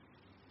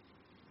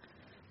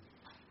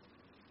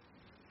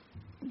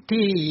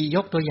ที่ย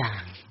กตัวอย่า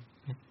ง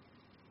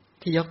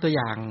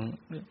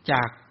จ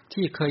าก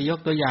ที่เคยยก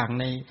ตัวอย่าง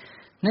ใน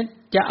นั้น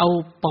จะเอา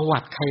ประวั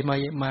ติใคร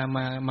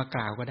มาก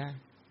ล่าวก็ได้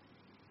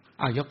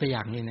เอายกตัวอย่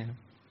างนี้นะ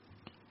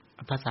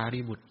ภาษา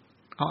รีบุตร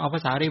เอาภ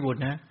าษารีบุตร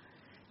นะ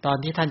ตอน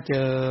ที่ท่านเจ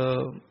อ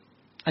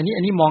อัน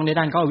นี้มองใน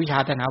ด้านเขาอวิชชา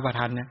ตัณหาอุปาท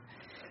านนะ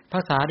ภ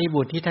าษารี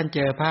บุตรที่ท่านเจ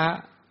อพระ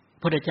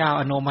พุทธเจ้า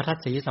อโนมัทัส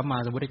สีสัมมา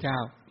สัมพุทธเจ้า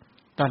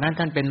ตอนนั้น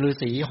ท่านเป็นฤา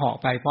ษีเหาะ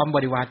ไปพร้อมบ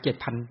ริวาร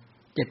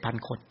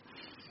 7,000 คน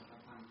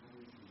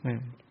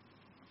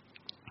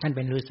ท่านเ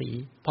ป็นฤาษี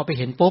พอไป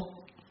เห็นปุ๊บ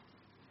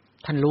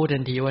ท่านรู้ทั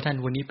นทีว่าท่าน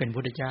คนนี้เป็น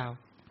พุทธเจ้า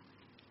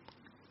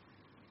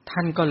ท่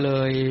านก็เล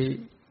ย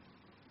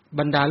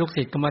บรรดาลูก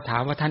ศิษย์ก็มาถา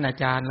มว่าท่านอา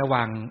จารย์ระห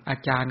ว่างอา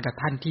จารย์กับ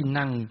ท่านที่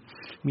นั่ง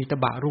มีต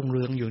บะรุ่งเ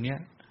รืองอยู่เนี่ย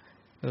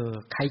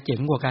ใครเจ๋ง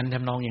กว่ากันท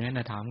ำนองอย่างนั้น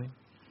นะถาม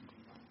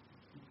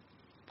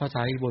พระส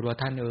ารีบุตรว่า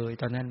ท่าน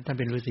ตอนนั้นท่าน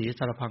เป็นฤาษี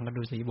สารพังกับ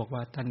ฤาษีบอกว่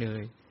าท่าน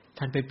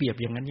ท่านไปเปรียบ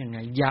อย่างนั้นยังไง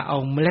อย่าเอา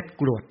เมล็ด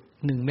กรวด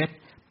1เม็ด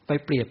ไป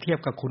เปรียบเทียบ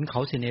กับขุนเข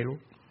าสิเนรุ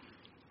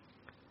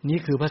นี่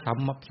คือพระ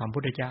สัมพุ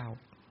ทธเจ้า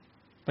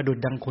ประดุจ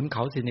ดังขุนเข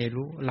าสิเน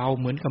รุเรา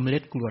เหมือนกับเมล็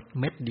ดกรวด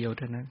เม็ดเดียวเ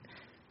ท่านั้น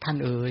ท่าน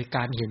ก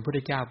ารเห็นพระพุทธ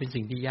เจ้าเป็น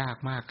สิ่งที่ยาก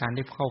มากการไ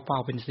ด้เข้าเฝ้า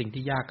เป็นสิ่ง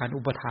ที่ยากการ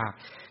อุปถาก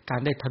การ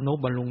ได้ทนุ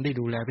บำรุงได้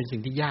ดูแลเป็นสิ่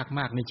งที่ยากม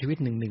ากในชีวิต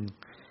หนึ่ง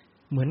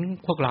เหมือน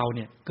พวกเราเ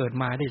นี่ยเกิด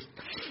มาไ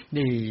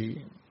ด้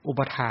อุ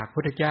ปถากพระพุ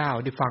ทธเจ้า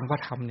ได้ฟังพร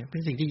ะธรรมเนี่ยเป็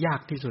นสิ่งที่ยา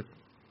กที่สุด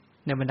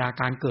ในบรรดา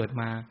การเกิด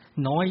มา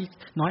น้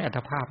อยอัต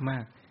ภาพมา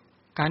ก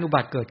การอุ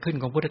บัติเกิดขึ้น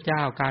ของพระพุทธเจ้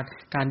า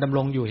การดำร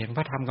งอยู่แห่งพ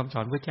ระธรรมคำส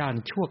อนพระเจ้า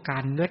ชั่วกา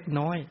รเล็ก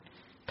น้อย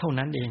เท่า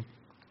นั้นเอง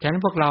ฉะนั้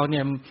นพวกเราเ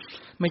นี่ย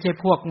ไม่ใช่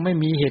พวกไม่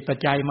มีเหตุปัจ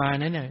จัยมา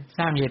นะเนี่ยส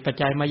ร้างเหตุปัจ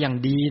จัยมาอย่าง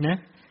ดีนะ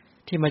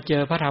ที่มาเจ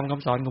อพระธรรมค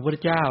ำสอนของพระพุทธ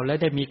เจ้าแล้ว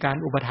ได้มีการ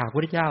อุปถากพระ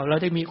พุทธเจ้าแล้ว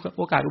ได้มีโ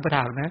อกาสอุปถ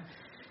ากนะ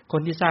ค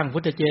นที่สร้างพุ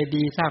ทธเจ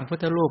ดีย์สร้างพุท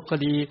ธรูปก็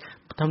ดี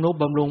ทำนุ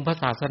บำรุงพระ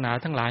ศาสนา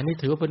ทั้งหลายนี่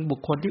ถือว่าเป็นบุค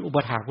คลที่อุป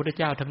ถากพระพุทธ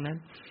เจ้าทั้งนั้น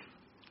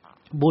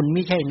บุญไ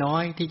ม่ใช่น้อ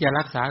ยที่จะ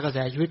รักษากระแส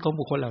ชีวิตของ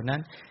บุคคลเหล่านั้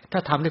นถ้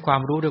าทำด้วยควา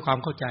มรู้ด้วยความ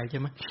เข้าใจใช่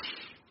ไหม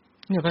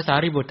เนี่ยภาษา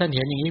ริบุตรท่านเ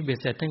ห็นอย่างนี้เบ็ด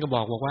เสร็จท่านก็บ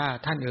อกว่า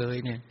ท่าน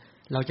เนี่ย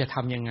เราจะท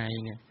ำยังไง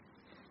เนี่ย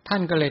ท่า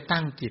นก็เลย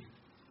ตั้งจิต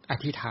อ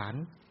ธิษฐาน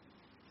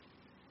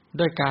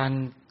ด้วยการ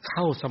เ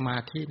ข้าสมา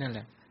ธินั่นแห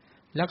ละ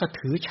แล้วก็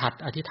ถือฉัตร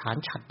อธิษฐาน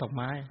ฉัตรดอกไ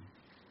ม้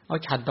เอา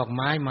ฉัตรดอกไ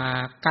ม้มา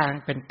กาง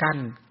เป็น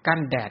กั้น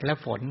แดดและ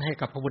ฝนให้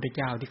กับพระพุทธเ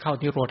จ้าที่เข้า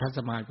ที่โรธส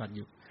มาบัติอ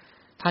ยู่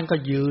ท่านก็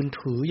ยืน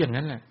ถืออย่าง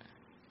นั้นแหละ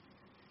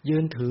ยื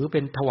นถือเป็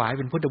นถวายเ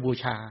ป็นพุทธบู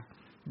ชา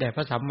แด่พ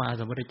ระสัมมา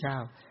สัมพุทธเจ้า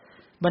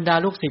บรรดา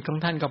ลูกศิษย์ของ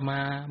ท่านก็มา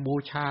บู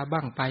ชาบ้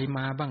างไปม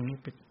าบ้างนี่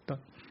เป็นต้น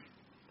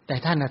แต่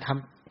ท่านท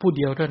ำผู้เ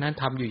ดียวเท่านั้น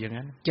ทำอยู่อย่าง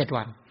นั้น7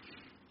 วัน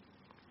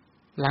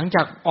หลังจ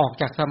ากออก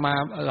จาก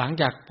หลัง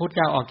จากพุทธเ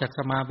จ้าออกจากส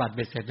มาบัติเ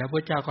บ็ดเสร็จแล้วพุท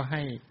ธเจ้าก็ใ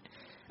ห้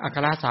อัค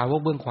รสาวก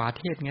เบื้องขวา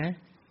เทศไง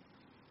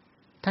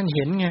ท่านเ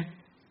ห็นไง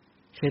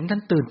เห็นท่า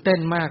นตื่นเต้น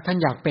มากท่าน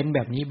อยากเป็นแบ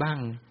บนี้บ้าง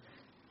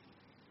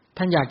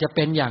ท่านอยากจะเ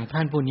ป็นอย่างท่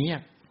านผู้นี้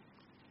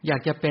อยา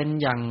กจะเป็น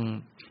อย่าง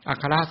อั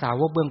ครสา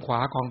วกเบื้องขวา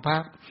ของพระ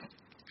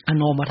อ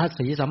โนมัทัส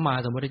สีสัมมา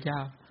สัมพุทธเจ้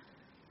า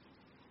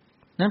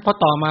นั้นพอ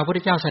ต่อมาพระพุทธ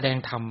เจ้าแสดง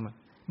ธรรม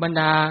บรร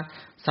ดา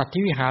สัตว์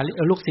ที่วิหาร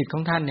ลูกศิษย์ข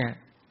องท่านเนี่ย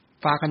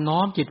ฝากกันน้อ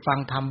มจิตฟัง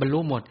ธรรมบรรลุ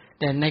หมด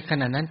แต่ในข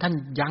ณะนั้นท่าน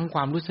ยั้งคว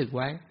ามรู้สึกไ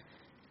ว้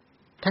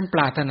ท่านป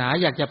รารถนา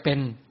อยากจะเป็น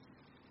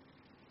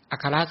อั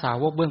ครสา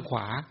วกเบื้องขว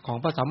าของ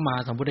พระสัมมา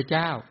สัมพุทธเ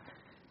จ้า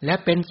และ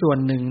เป็นส่วน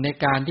หนึ่งใน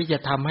การที่จะ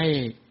ทำให้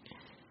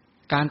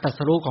การตรัส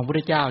รู้ของพระพุท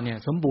ธเจ้าเนี่ย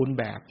สมบูรณ์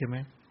แบบใช่ไหม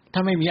ถ้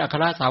าไม่มีอัค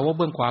รสาวก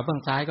เบื้องขวาเบื้อ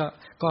งซ้าย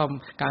ก็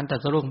การตรั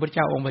สรู้ของพระพุทธเ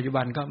จ้าองค์ปัจจุ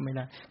บันก็ไม่ไ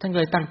ด้ท่านเ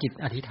ลยตั้งจิต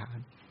อธิษฐาน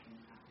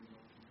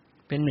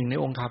เป็นหนึ่งใน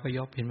องค์คาพย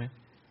พเห็นไหม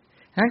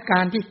งั้นก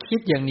ารที่คิด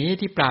อย่างนี้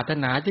ที่ปรารถ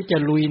นาที่จะ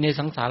ลุยใน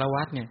สังสาร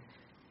วัฏเนี่ย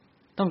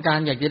ต้องการ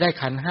อยากจะได้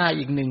ขันธ์ห้า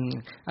อีกหนึ่ง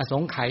อส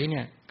งไขยเ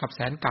นี่ยกับแส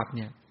นกลับเ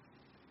นี่ย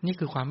นี่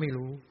คือความไม่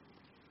รู้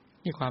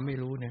นี่ความไม่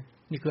รู้เนี่ย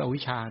นี่คืออวิ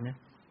ชชาเนี่ย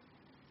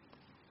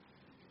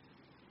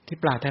ที่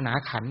ปรารถนา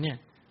ขันธ์เนี่ย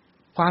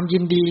ความยิ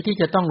นดีที่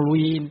จะต้องลุ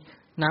ย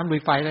น้ำลุ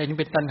ยไฟอะไรนี่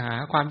เป็นตัณหา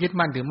ความยึด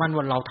มั่นถือมั่น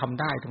ว่าเราท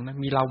ำได้ตรงนั้น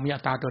มีเรามีอั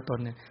ตตาตัวตน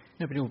เนี่ย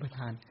นี่เป็นอุปท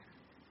าน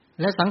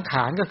และสังข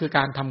ารก็คือก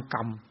ารทำกร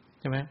รม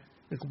ใช่ไหม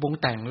คือปรุง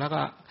แต่งแล้ว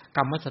ก็ก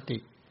รรมสติ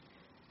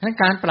ทั้ง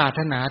การปราร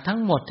ถนาทั้ง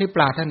หมดที่ป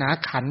รารถนา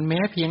ขันธ์แม้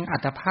เพียงอั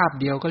ตภาพ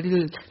เดียวก็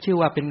ชื่อ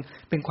ว่า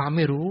เป็นความไ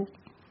ม่รู้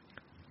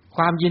ค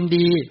วามยิน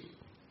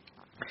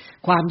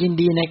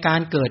ดีในกา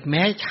รเกิดแ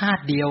ม้ชา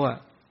ติเดียวอ่ะ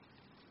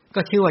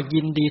ก็ชื่อว่า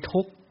ยินดี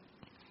ทุกข์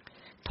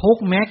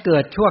แม้เกิ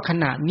ดชั่วข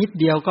ณะนิด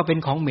เดียวก็เป็น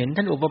ของเหม็น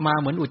ท่านอุปมา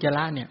เหมือนอุจจาร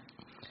ะเนี่ย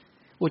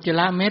อุจจา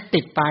ระแม้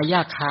ติดปลายหญ้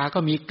าคาก็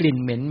มีกลิ่น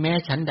เหม็นแม้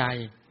ชั้นใด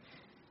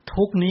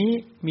ทุกนี้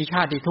มีช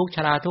าติทุกข์ช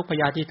ราทุกข์พ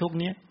ยาธิทุกข์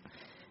เนี้ย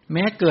แ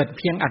ม้เกิดเ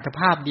พียงอัตภ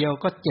าพเดียว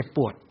ก็เจ็บป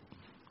วด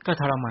ก็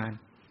ทรมาน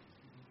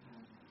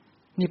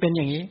นี่เป็นอ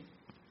ย่างนี้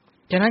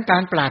ฉะนั้นกา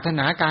รปรารถน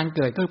าการเ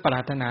กิดก็ปร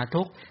ารถนา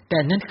ทุกข์แต่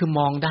นั่นคือม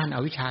องด้านอ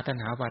วิชชาตัณ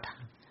หาอุปาทา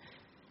น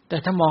แต่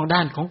ถ้ามองด้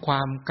านของคว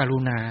ามก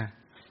รุณา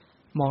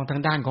มองทา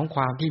งด้านของค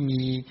วามที่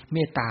มีเม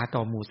ตตาต่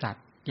อหมู่สัต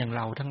ว์อย่างเ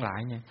ราทั้งหลาย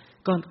เนี่ย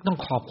ก็ต้อง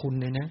ขอบคุณ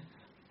เลยนะ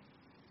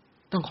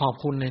ต้องขอบ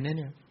คุณเลยนะเ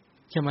นี่ย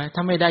ใช่ไหมถ้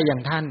าไม่ได้อย่า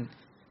งท่าน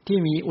ที่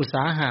มีอุตส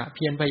าหะเ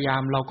พียรพยายา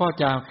มเราก็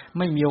จะไ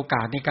ม่มีโอก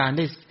าสในการไ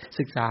ด้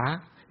ศึกษา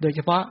โดยเฉ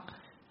พาะ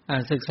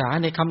ศึกษา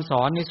ในคำส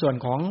อนในส่วน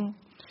ของ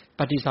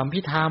ปฏิสัม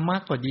ภิธามา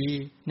กกว่าดี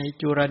ใน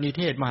จุรนิเ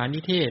ทศมหานิ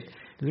เทศ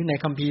หรือใน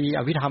คัมภีร์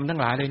อภิธรรมทั้ง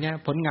หลายเลยเนี่ย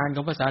ผลงานข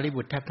องภาษาลิ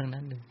บุตรแทบทั้ง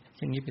นั้นเลยอ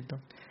ย่างนี้เป็นต้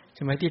นใ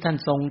ช่ไหมที่ท่าน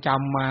ทรงจ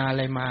ำมาอะไ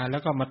รมาแล้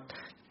วก็มา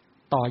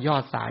ต่อยอ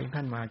ดสายท่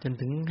านมาจน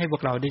ถึงให้พว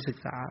กเราได้ศึก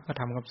ษาพระ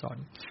ธรรมคำสอน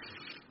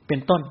เป็น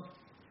ต้น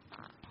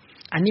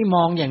อันนี้ม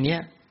องอย่างเนี้ย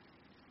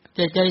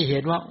จะเห็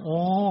นว่าโอ้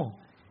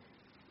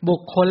บุ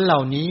คคลเหล่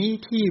านี้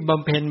ที่บ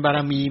ำเพ็ญบา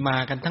รมีมา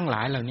กันทั้งหล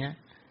ายเหล่านี้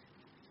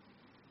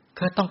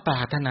ก็ต้องปร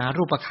ารถนา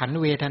รูปขันธ์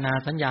เวทนา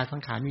สัญญาสั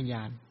งขารวิญญ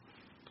าณ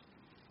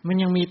มัน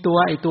ยังมีตั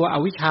วอ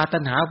วิชชาตั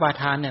ณหาอุปา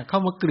ทานเนี่ยเข้า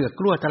มาเกลือก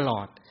กลั้วตล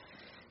อด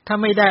ถ้า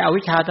ไม่ได้อ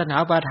วิชชาตัณหา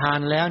อุปาทาน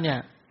แล้วเนี่ย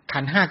ขั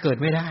นธ์ห้าเกิด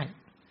ไม่ได้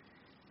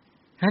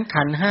ฉะนั้น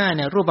ขันธ์ห้าเ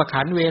นี่ยรูป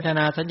ขันธ์เวทน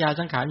าสัญญา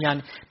สังขารวิญญาณ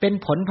เป็น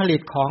ผลผลิ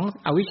ตของ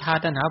อวิชชา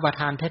ตัณหาอุปา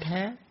ทานแ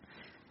ท้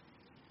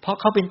ๆเพราะ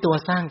เขาเป็นตัว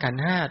สร้างขัน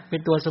ธ์ห้าเป็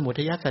นตัวสมุ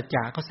ทัยสัจจ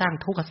ะเขาสร้าง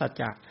ทุกขสัจ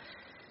จะ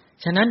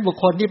ฉะนั้นบุค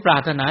คลที่ปรา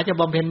รถนาจะ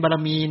บำเพ็ญบาร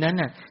มีนั้น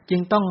น่ะจึ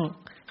งต้อง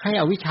ให้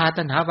อวิชชา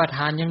ตัณหาอุปาท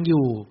านยังอ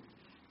ยู่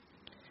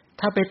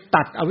ถ้าไป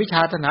ตัดอวิชช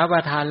าตัณหาอุป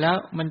าทานแล้ว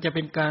มันจะเ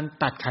ป็นการ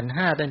ตัดขันธ์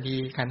ห้าทันที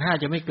ขันธ์ห้า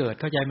จะไม่เกิด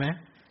เข้าใจไหม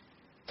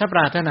ถ้าป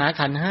รารถนา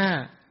ขันธ์ห้า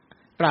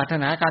ปรารถ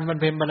นาการบำ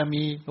เพ็ญบาร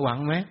มีหวัง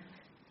ไหม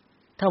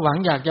ถ้าหวัง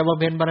อยากจะบำ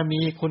เพ็ญบาร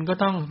มีคุณก็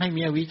ต้องให้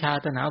มีอวิชชา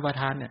ตัณหาอุปา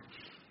ทานเนี่ย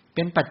เ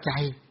ป็นปัจจั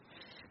ย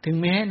ถึง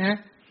แม้นะ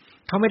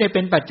เขาไม่ได้เ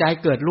ป็นปัจจัย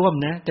เกิดร่วม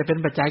นะแต่เป็น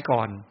ปัจจัยก่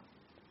อน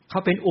เขา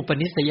เป็นอุป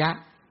นิสัย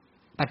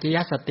ปัจจย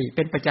สติเ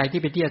ป็นปัจจัย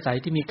ที่เป็นที่อาศัย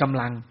ที่มีก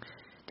ำลัง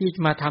ที่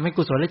มาทำให้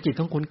กุศลจิต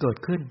ของคุณเกิด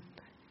ขึ้น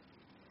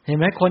เห็นไ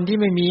หมคนที่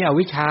ไม่มีอ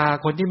วิชชา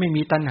คนที่ไม่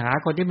มีตัณหา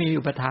คนที่ไม่มี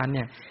อุปทานเ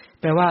นี่ย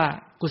แปลว่า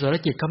กุศล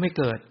จิตเขาไม่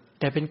เกิด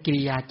แต่เป็นกิ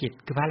ริยาจิต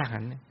คือพระอรหั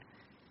นต์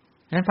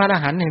นั้นพระอร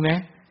หันต์เห็นไหม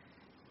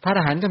พระอร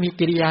หันต์ก็มี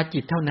กิริยาจิ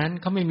ตเท่านั้น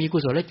เขาไม่มีกุ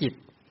ศลจิต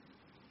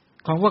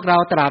ของพวกเรา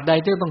ตราบใด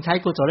ที่ต้องใช้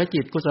กุศลจิ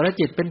ตกุศล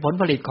จิตเป็นผล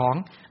ผลิตของ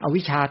อ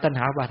วิชชาตัณห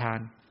าอุปาทาน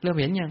เริ่ม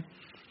เห็นยัง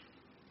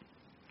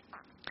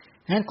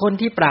งั้นคน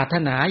ที่ปรารถ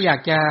นาอยาก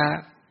จะ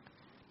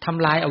ท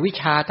ำลายอวิช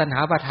ชาตัณหา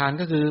อุปาทาน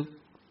ก็คือ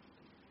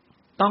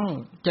ต้อง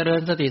เจริ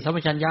ญสติสัมป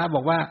ชัญญะบ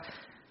อกว่า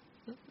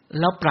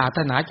แล้วปรารถ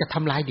นาจะท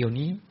ำลายเดี๋ยว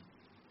นี้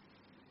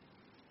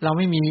เราไ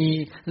ม่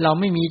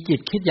มีจิต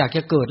คิดอยากจ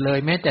ะเกิดเลย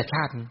แม้แต่ช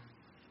าติ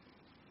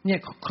เนี่ย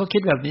เขาคิ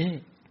ดแบบนี้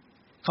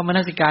เขามน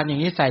สิการอย่า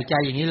งนี้ใส่ใจ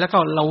อย่างนี้แล้วก็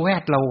เราแว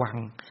ดระวัง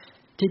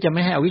ที่จะไ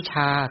ม่ให้อวิชช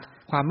า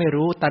ความไม่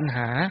รู้ตัณห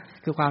า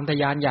คือความทะ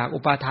ยานอยากอุ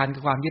ปาทานคื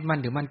อความยึดมั่น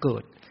ถือมั่นเกิ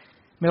ด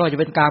ไม่ว่าจะ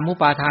เป็นกามมุ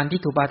ปาทานทิฏ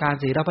ฐุปาทาน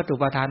สีลพัตตุ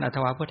ปาทานอัต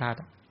วาพุทธา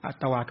อั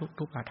ตวา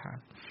ทุปาทาน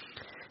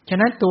ฉะ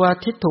นั้นตัว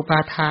ทิฏฐุปา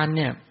ทานเ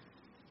นี่ย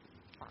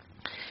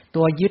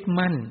ตัวยึด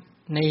มั่น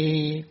ใน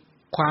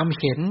ความ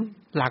เห็น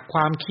หลักคว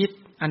ามคิด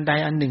อันใด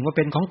อันหนึ่งว่าเ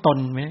ป็นของตน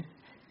ไหม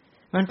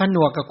มันผน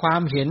วกกับควา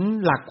มเห็น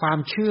หลักความ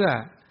เชื่อ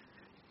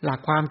หลัก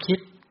ความคิด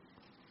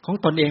ของ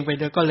ตนเองไป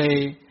เลยก็เลย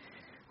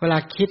เวลา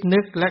คิดนึ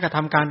กและกระท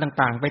ำการ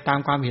ต่างๆไปตาม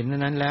ความเห็น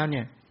นั้นแล้วเ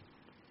นี่ย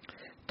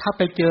ถ้าไ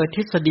ปเจอท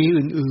ฤษฎี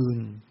อื่น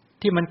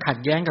ๆที่มันขัด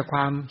แย้งกับคว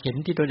ามเห็น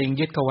ที่ตัวเอง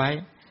ยึดเอาไว้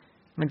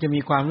มันจะมี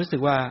ความรู้สึ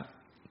กว่า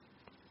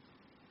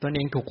ตนเอ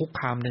งถูกคุก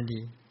คามทันที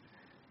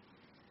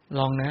ล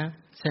องนะ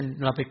เช่น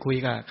เราไปคุย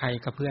กับใคร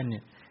กับเพื่อนเนี่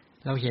ย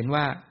เราเห็น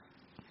ว่า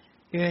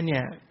เนี่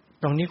ย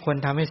ตรงนี้ควร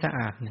ทำให้สะอ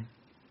าดนะ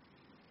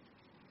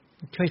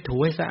ช่วยถู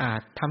ให้สะอา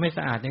ดทำให้ส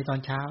ะอาดในตอน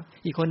เช้า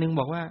อีกคนนึง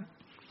บอกว่า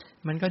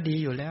มันก็ดี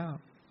อยู่แล้ว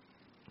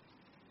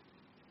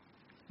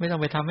ไม่ต้อง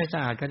ไปทำให้สะ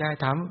อาดก็ได้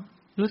ท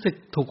รู้สึก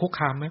ถูกคุกค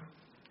ามไหม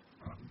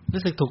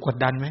รู้สึกถูกกด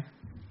ดันไหม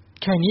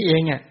แค่นี้เอ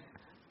งเนี่ย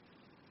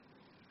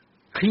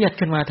เครียด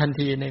ขึ้นมาทัน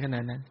ทีในขณะ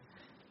นั้น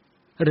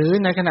หรือ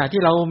ในขณะ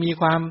ที่เรามี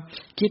ความ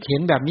คิดเห็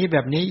นแบบ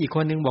นี้อีกค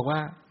นนึงบอกว่า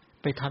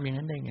ไปทำอย่าง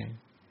นั้นได้ไง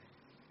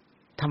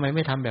ทำไมไ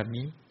ม่ทำแบบ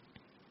นี้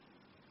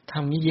ท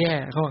ำนี้แย่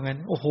เขาว่างั้น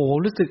โอ้โห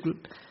รู้สึก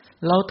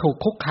เราถูก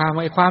คุกคาม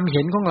ไอ้ความเ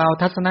ห็นของเรา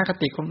ทัศนค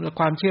ติของ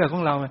ความเชื่อขอ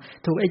งเรา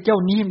ถูกไอ้เจ้า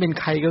นี้เป็น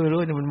ใครก็ไม่รู้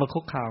มันมา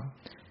คุกคาม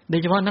โด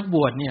ยเฉพาะนักบ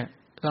วชเนี่ย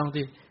ลอง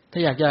สิถ้า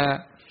อยาก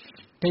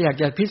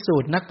จะพิสู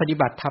จน์นักปฏิ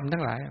บัติธรรมทั้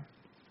งหลาย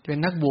เป็น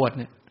นักบวชเ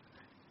นี่ย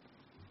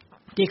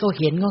ที่เขา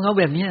เห็นของเขา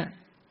แบบเนี้ย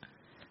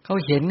เขา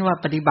เห็นว่า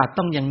ปฏิบัติ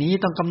ต้องอย่างนี้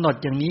ต้องกำหนด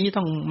อย่างนี้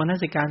ต้องมน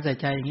สิการใส่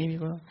ใจอย่างนี้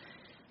ก็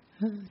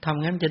ท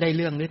ำงั้นจะได้เ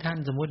รื่องหรือท่าน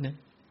สมมติเนี่ย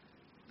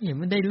เห็น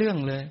มันได้เรื่อง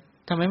เลย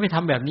ทำไมไม่ท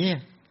ำแบบนี้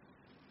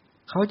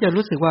เขาจะ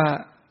รู้สึกว่า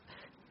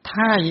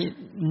ถ้า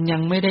ยั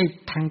งไม่ได้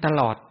แทงต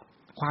ลอด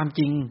ความจ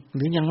ริงห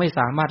รือยังไม่ส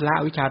ามารถละ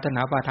อวิชชาตัณห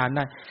าอุปาทานไ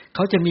ด้เข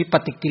าจะมีป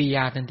ฏิกิริย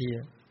าทันที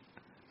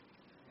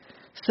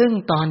ซึ่ง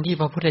ตอนที่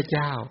พระพุทธเ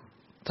จ้า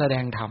แสด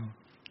งธรรม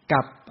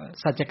กับ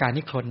สัจจการ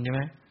นิครนใช่ไห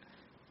ม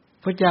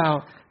พระเจ้า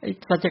ไอ้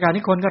สัจจการ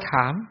นิครนก็ถ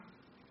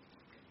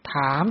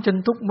ามจน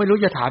ทุกไม่รู้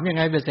จะถามยังไ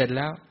งไปเสร็จแ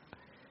ล้ว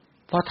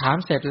พอถาม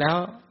เสร็จแล้ว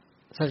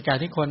สัจจการ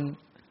นิครน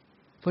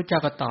พระเจ้า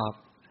ก็ต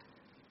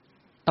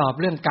อบ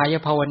เรื่องกาย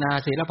ภาวนา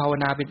ศีลภาว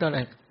นาเป็นต้นอะไ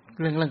ร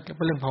เรื่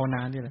องภาวน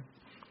านี่แหละ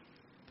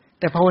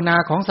แต่ภาวนา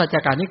ของสัจจ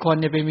การนิครน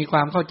เนี่ยไปมีคว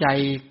ามเข้าใจ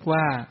ว่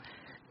า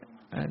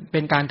เป็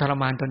นการทร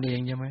มานตนเอง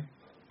ใช่ไหม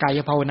กาย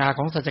ภาวนาข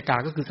องสัจจกะ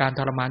ก็คือการท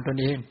รมานตน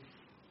เอง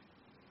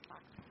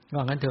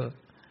ว่างั้นเถอะ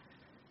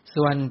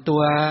ส่วนตั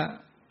ว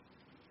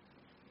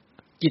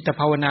จิต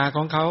ภาวนาข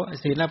องเขา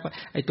ศีล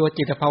ไอ้ตัว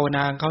จิตภาวน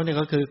าของเขาเนี่ย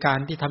ก็คือการ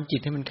ที่ทำจิต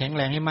ให้มันแข็งแ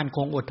รงให้มั่นค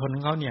งอดทนข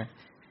องเขาเนี่ย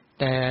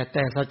แ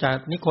ต่สัจจ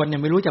นิครนเนี่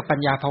ยไม่รู้จักปัญ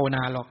ญาภาวน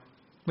าหรอก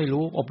ไม่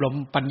รู้อบรม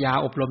ปัญญา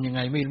อบรมยังไ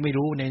งไม่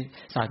รู้ใน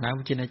ศาสนาพระ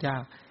พุทธเจ้า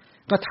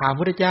ก็ถามพระ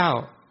พุทธเจ้า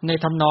ใน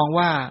ทำนอง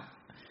ว่า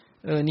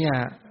เนี่ย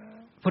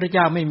พระพุทธเ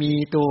จ้าไม่มี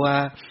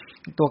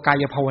ตัวกา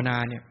ยภาวนา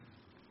เนี่ย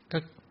ก็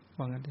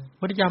ว่างั้นเถอะพระ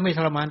พุทธเจ้าไม่ท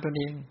รมานตนเ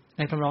องใ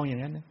นทำนองอย่า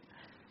งนั้นนะ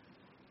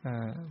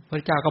พ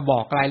ระเจ้าก็บอ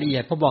กรายละเอี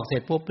ยดพอบอกเสร็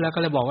จปุ๊บแล้วก็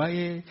เลยบอกว่า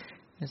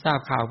ทราบ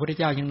ข่าวพระพุทธ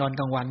เจ้ายังนอน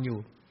กลางวันอยู่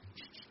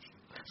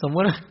สมม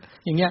ติ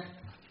อย่างเงี้ย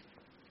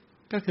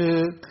ก็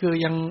คือ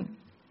ยัง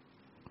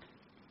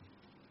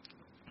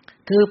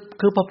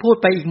คือพอพูด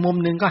ไปอีกมุม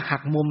นึงก็หั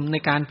กมุมใน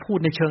การพูด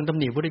ในเชิงตำ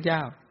หนิพระพุทธเจ้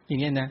าอย่า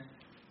งเงี้ยนะ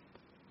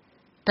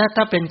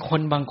ถ้าเป็นค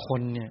นบางค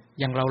นเนี่ย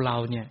อย่างเรา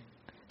เนี่ย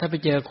ถ้าไป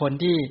เจอคน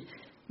ที่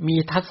มี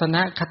ทัศน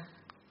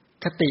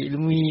คติหรื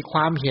อมีคว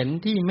ามเห็น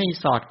ที่ไม่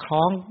สอดค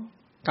ล้อง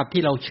กับ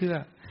ที่เราเชื่อ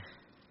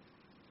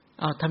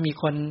ถ้ามี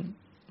คน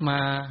มา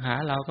หา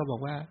เราก็บอ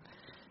กว่า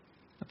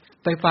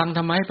ไปฟังท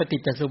ำไมปฏิ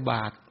จจสมุปบ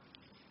าท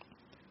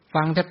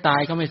ฟังแทบตา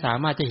ยก็ไม่สา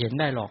มารถจะเห็น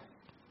ได้หรอก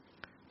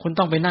คุณ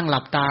ต้องไปนั่งหลั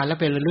บตาแล้ว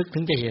ไประลึกถึ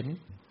งจะเห็น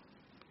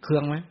เคือ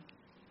งไหม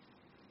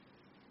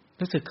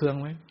รู้สึกเคือง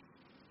ไหม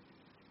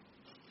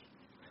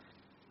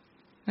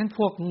นั้นพ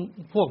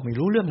วกไม่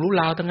รู้เรื่องรู้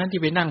ราวทั้งนั้น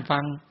ที่ไปนั่งฟั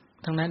ง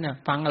ทั้งนั้นน่ะ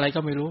ฟังอะไรก็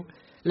ไม่รู้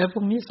แล้วพ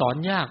วกนี้สอน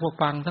ยากพวก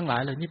ฟังทั้งหลา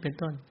ยเหล่านี้เป็น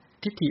ต้น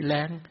ทิฏฐิแร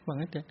งว่า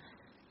งั้นเถอะ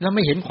แล้วไ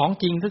ม่เห็นของ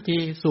จริงสักที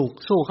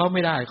สู้เขาไ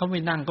ม่ได้เขาไ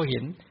ม่นั่งเขาเห็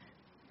น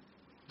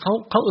เ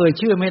ขาเอ่ย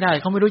ชื่อไม่ได้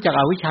เขาไม่รู้จัก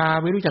อวิชชา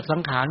ไม่รู้จักสั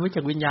งขารไม่รู้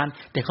จักวิญญาณ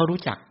แต่เขารู้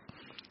จัก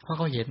เพราะเ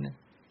ขาเห็นนะ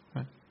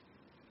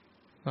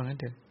ว่างั้น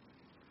เถอะ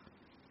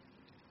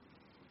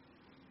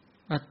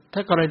ถ้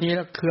ากรณี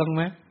เคืองไ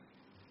หม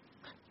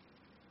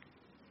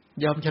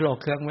ยอมฉลก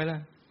เคืองไหมล่ะ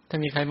ถ้า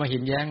มีใครมาเห็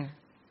นแย้ง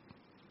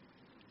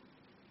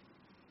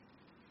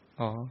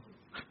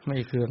ไม่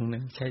เคืองน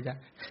ะใช่ได้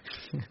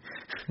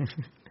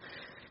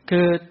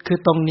คือ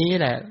ตรงนี้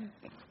แหละ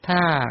ถ้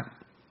า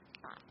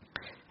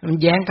มัน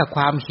แย้งกับค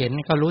วามเห็น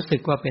ก็รู้สึ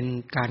กว่าเป็น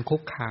การคุ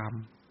กคาม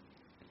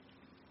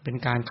เป็น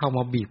การเข้าม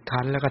าบีบ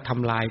คั้นแล้วก็ท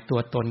ำลายตั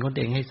วตนของตั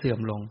วเองให้เสื่อม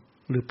ลง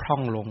หรือพร่อ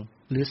งลง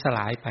หรือสล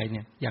ายไปเ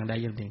นี่ยอย่างใด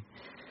อย่างหนึ่ง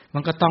มั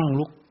นก็ต้อง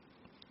ลุก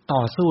ต่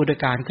อสู้ด้วย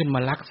การขึ้นม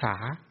ารักษา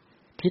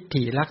ทิฏ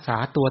ฐิรักษา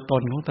ตัวต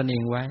นของตนเอ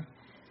งไว้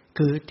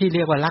คือที่เ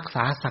รียกว่ารักษ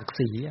าศักดิ์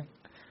ศรี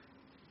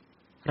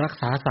รัก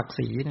ษาศักดิ์ศ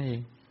รีนั่นเอ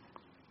ง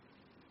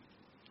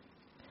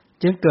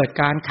จึงเกิด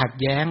การขัด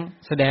แย้ง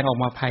แสดงออก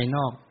มาภายน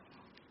อก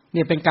เ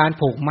นี่ยเป็นการ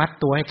ผูกมัด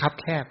ตัวให้คับ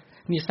แคบ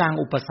นี่สร้าง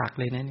อุปสรรค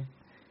เลยนะเนี่ย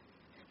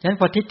ฉะนั้น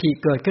พอทิฏฐิ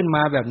เกิดขึ้นม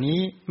าแบบนี้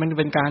มันเ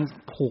ป็นการ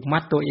ผูกมั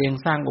ดตัวเอง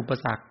สร้างอุป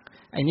สรรค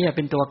ไอ้นี่เ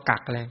ป็นตัวกั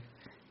กอะไร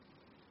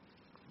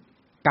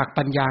กัก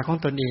ปัญญาของ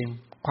ตนเอง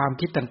ความ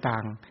คิดต่า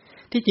ง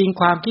ๆที่จริง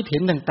ความคิดเห็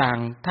นต่าง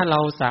ๆถ้าเร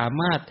าสา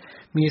มารถ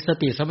มีส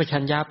ติสัมปชั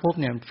ญญะปุ๊บ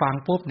เนี่ยฟัง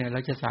ปุ๊บเนี่ยเรา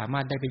จะสามา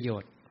รถได้ประโย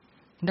ช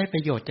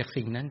น์จาก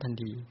สิ่งนั้นทัน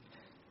ที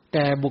แ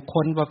ต่บุคค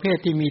ลประเภท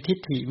ที่มีทิฏ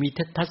ฐิมี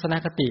ทัศน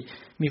คติ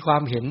มีควา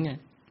มเห็นเนี่ย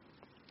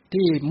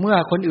ที่เมื่อ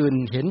คนอื่น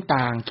เห็น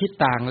ต่างคิด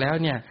ต่างแล้ว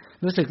เนี่ย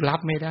รู้สึกรับ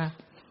ไม่ได้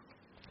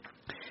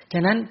ฉ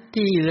ะนั้น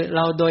ที่เ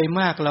ราโดย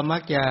มากเรามั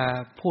กจะ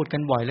พูดกั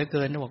นบ่อยเหลือเ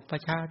กินบอกปร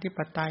ะชาธิป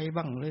ไตย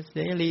บ้างหรือเส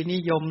รีนิ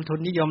ยมทุน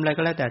นิยมอะไร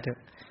ก็แล้วแต่เถอะ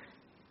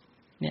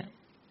เนี่ย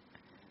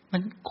มั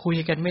นคุย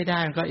กันไม่ได้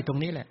ก็ไอ้ตรง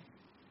นี้แหละ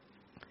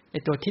ไอ้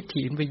ตัวทิฏ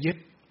ฐิมันไปยึด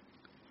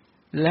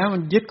แล้วมั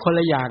นยึดคนล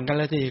ะอย่างกันแ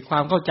ล้วสิควา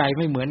มเข้าใจ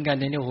ไม่เหมือนกัน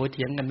เนี่ยโอ้โหเ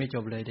ถียงกันไม่จ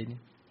บเลยเดี๋ยวนี้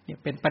เนี่ย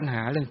เป็นปัญห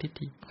าเรื่องทิฏ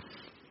ฐิ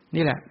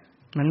นี่แหละ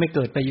มันไม่เ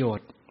กิดประโยช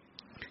น์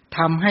ท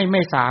ำให้ไ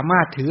ม่สามา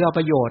รถถือเอา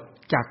ประโยชน์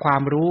จากควา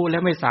มรู้และ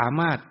ไม่สา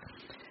มารถ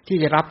ที่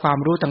จะรับความ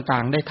รู้ต่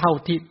างๆได้เท่า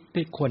ที่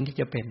ควรที่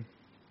จะเป็น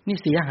นี่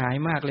เสียหาย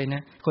มากเลยน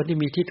ะคนที่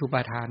มีทิฏฐุป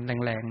าทาน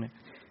แรงๆเนี่ย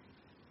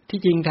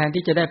ที่จริงแทน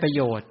ที่จะได้ประโ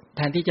ยชน์แ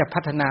ทนที่จะพั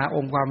ฒนาอ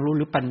งค์ความรู้ห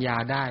รือปัญญา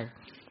ได้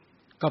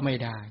ก็ไม่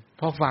ได้เ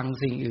พราะฟัง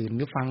สิ่งอื่นห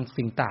รือฟัง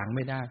สิ่งต่างไ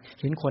ม่ได้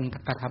เห็นคน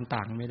กระทำต่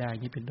างไม่ได้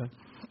นี่เป็นต้น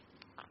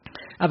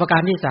ประกา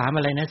รที่3อ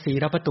ะไรนะศี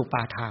ลปตุป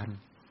าทาน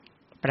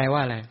แปลว่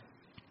าอะไร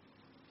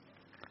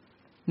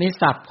ใน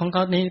ศัพท์ของเข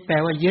านี้แปล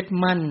ว่ายึด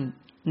มั่น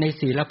ใน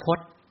ศีลพจ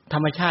น์ธร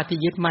รมชาติที่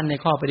ยึดมั่นใน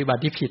ข้อปฏิบั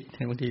ติที่ผิด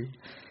บางที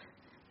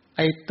ไ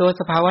อ้ตัว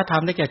สภาวะธรร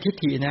มได้แก่ทิฏ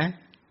ฐินะ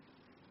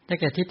ได้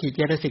แก่ทิฏฐิเจ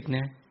ตสิกน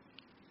ะ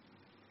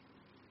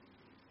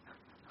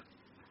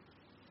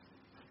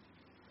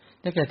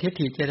ได้แก่ทิฏ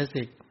ฐิเจต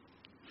สิก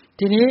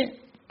ทีนี้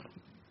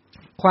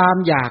ความ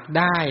อยาก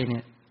ได้เนี่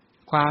ย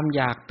ความอ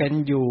ยากเป็น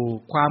อยู่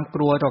ความก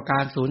ลัวต่อกา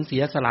รสูญเสี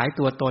ยสลาย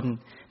ตัวตน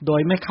โด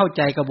ยไม่เข้าใ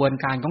จกระบวน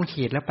การของเห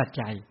ตุและปัจ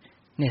จัย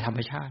ในธรรม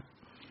ชาติ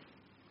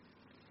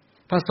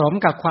ผสม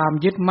กับความ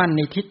ยึดมั่นใ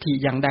นทิฏฐิ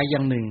อย่างใดอย่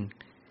างหนึ่ง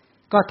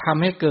ก็ท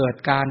ำให้เกิด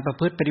การประ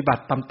พฤติปฏิบั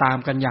ติตาม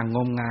ๆกันอย่างง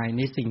มงายใ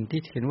นสิ่งที่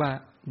เห็นว่า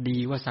ดี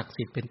ว่าศักดิ์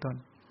สิทธิ์เป็นต้น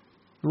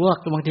รู้ว่า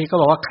บางทีก็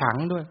บอกว่าขลัง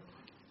ด้วย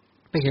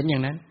ไปเห็นอย่า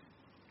งนั้น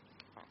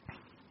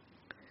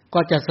ก็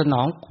จะสน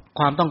อง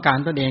ความต้องการ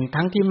ตนเอง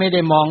ทั้งที่ไม่ไ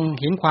ด้มอง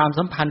เห็นความ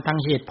สัมพันธ์ทาง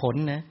เหตุผล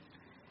นะ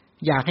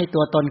อยากให้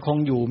ตัวตนคง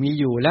อยู่มี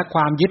อยู่และคว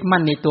ามยึดมั่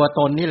นในตัว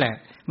ตนนี่แหละ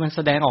มันแส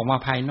ดงออกมา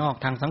ภายนอก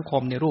ทางสังค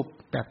มในรูป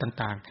แบบ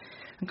ต่าง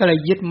ๆก็เลย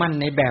ยึดมั่น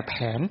ในแบบแผ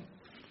น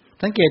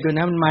สังเกตดูน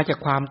ะมันมาจาก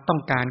ความต้อ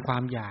งการควา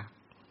มอยาก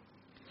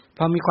พ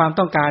อมีความ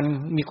ต้องการ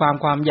มีค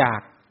วามอยา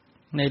ก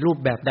ในรูป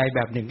แบบใดแบ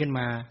บหนึ่งขึ้นม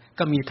า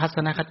ก็มีทัศ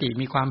นคติ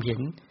มีความเห็น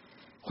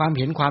ควา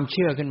มเ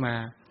ชื่อขึ้นมา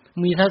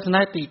มีทัศน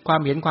คติควา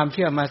มเห็นความเ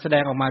ชื่อมาแสด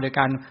งออกมาโดย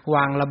การว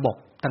างระบบ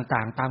ต่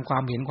างๆตามควา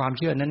มเห็นความเ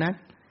ชื่อนั้นนะ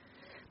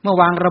เมื่อ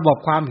วางระบบ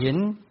ความเห็น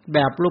แบ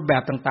บรูปแบ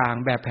บต่าง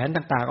ๆแบบแผน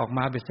ต่างๆออกม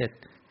าเสร็จ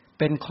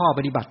เป็นข้อป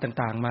ฏิบัติ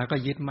ต่างๆมาก็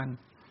ยึดมั่น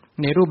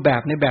ในรูปแบ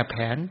บในแบบแผ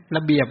นร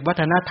ะเบียบวั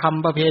ฒนธรรม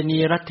ประเพณี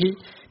ลัทธิ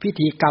พิ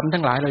ธีกรรม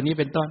ทั้งหลายเหล่านี้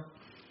เป็นต้น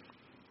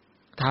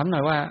ถามหน่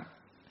อยว่า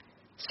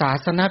ศา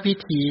สนพิ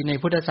ธีใน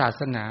พุทธศา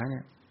สนาเนี่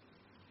ย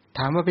ถ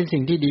ามว่าเป็นสิ่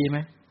งที่ดีไหม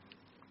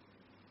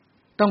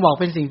ต้องบอก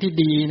เป็นสิ่งที่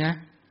ดีนะ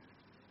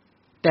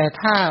แต่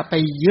ถ้าไป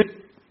ยึด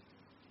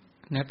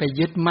นะไป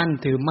ยึดมั่น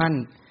ถือมั่น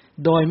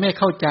โดยไม่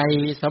เข้าใจ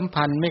สัม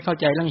พันธ์ไม่เข้า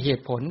ใจเรื่องเห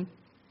ตุผล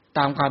ต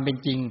ามความเป็น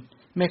จริง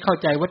ไม่เข้า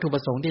ใจวัตถุปร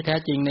ะสงค์ที่แท้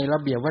จริงในระ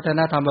เบียบวัฒ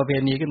นธรรมประเพ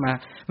ณีขึ้นมา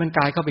มันก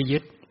ลายเข้าไปยึ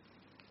ด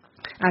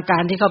อากา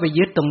รที่เข้าไป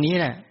ยึดตรงนี้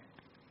แหละ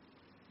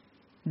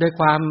โดย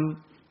ความ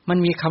มัน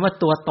มีคำว่า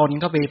ตัวตน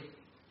เข้าไป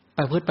ป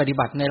ระพฤติปฏิ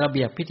บัติในระเ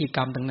บียบพิธีกร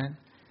รมตรงนั้น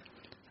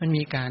มัน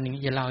มีการอย่าง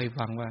นี้จะเล่าให้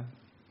ฟังว่า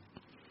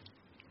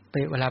ไป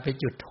เวลาไป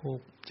จุดธูป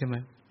ใช่ไหม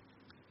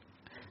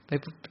ไป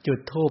จุด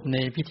ธูปใน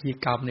พิธี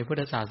กรรมในพุท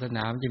ธศาสน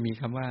ามันจะมี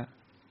คำว่า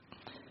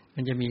มั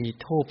นจะมี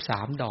ธูป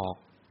3 ดอก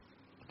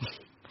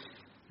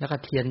แล้วก็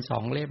เทียน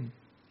2 เล่ม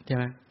ใช่ไ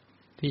หม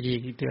พิธี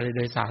โด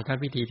ยสาธารณ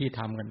พิธีที่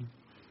ทำกัน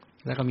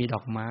แล้วก็มีด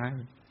อกไม้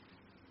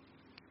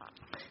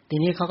ที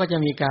นี้เขาก็จะ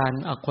มีการ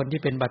คน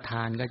ที่เป็นประธ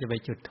านก็จะไป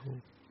จุดธู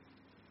ป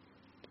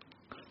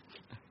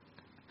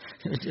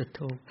จุด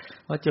ธูป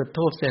พอจุด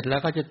ธูปเสร็จแล้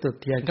วก็จะจุด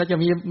เทียนก็จะ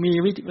มี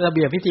ระเ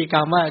บียบพิธีกร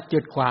รมว่าจุ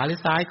ดขวาหรือ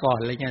ซ้ายก่อน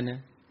อะไรเงี้ยน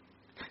ะ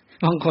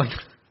บางคน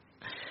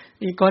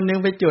อีกคนนึง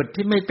ไปจุด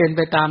ที่ไม่เป็นไ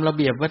ปตามระเ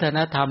บียบวัฒน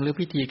ธรรมหรือ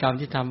พิธีกรรม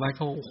ที่ทำไว้เข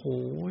าโอ้โห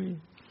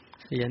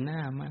เสียหน้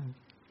ามาก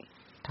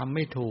ทำไ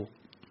ม่ถูก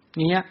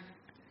เนี้ย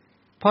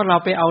เพราะเรา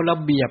ไปเอาระ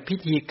เบียบพิ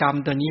ธีกรรม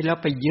ตัวนี้แล้ว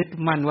ไปยึด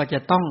มั่นว่าจะ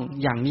ต้อง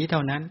อย่างนี้เท่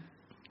านั้น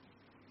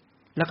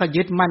แล้วก็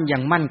ยึดมั่นอย่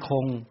างมั่นค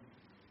ง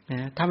น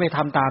ะถ้าไม่ท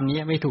ำตามนี้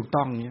ไม่ถูก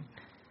ต้องเนี้ย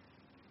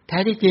แท้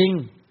ที่จริง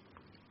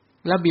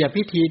ระเบียบ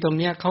พิธีตรง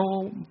เนี้ยเขา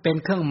เป็น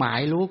เครื่องหมาย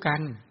รู้กัน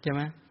ใช่ไห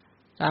ม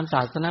ตามศ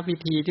าสนพิ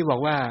ธีที่บอ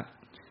กว่า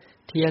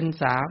เทียน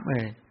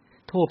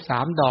ธูป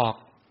3 ดอก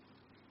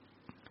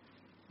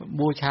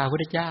บูชาพระพุท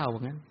ธเจ้าอย่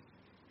างนั้น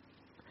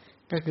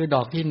ก็คือด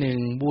อกที่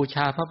1บูช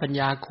าพระปัญ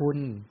ญาคุณ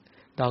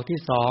ดอกที่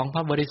2พร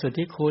ะบริสุท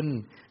ธิคุณ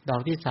ดอ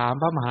กที่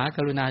3พระมหาก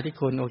รุณาธิ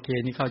คุณโอเค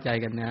นี่เข้าใจ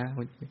กันนะ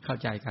เข้า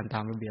ใจการตา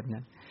มระเบียบน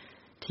ะ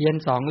เทียน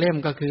2 เล่ม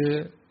ก็คือ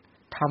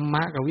ธรรม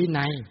ะกับวิ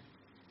นัย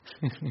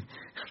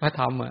พระ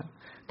ธรรม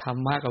ธร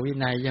รมะกับวิ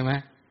นัยใช่ไหม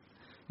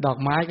ดอก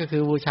ไม้ก็คื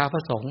อบูชาพร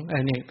ะสงฆ์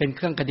นี่เป็นเค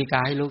รื่องกติกา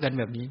ให้รู้กัน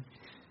แบบนี้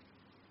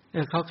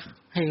เขา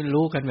ให้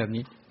รู้กันแบบ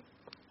นี้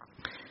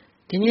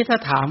ทีนี้ถ้า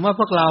ถามว่า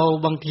พวกเรา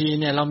บางที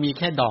เนี่ยเรามีแ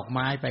ค่ดอกไ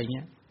ม้ไปเ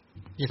งี้ย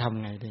จะท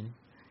ำไงดี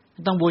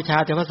ต้องบูชา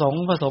แต่พระสง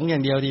ฆ์อย่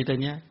างเดียวดีตัว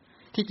เนี้ย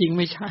ที่จริงไ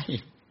ม่ใช่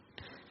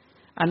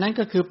อันนั้น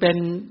ก็คือเป็น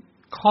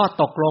ข้อ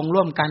ตกลง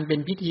ร่วมกันเป็น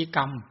พิธีก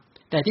รรม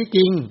แต่ที่จ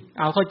ริง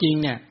เอาเข้าจริง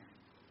เนี่ย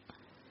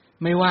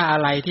ไม่ว่าอะ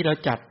ไรที่เรา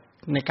จัด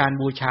ในการ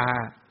บูชา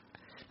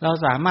เรา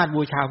สามารถ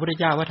บูชาพระพุทธ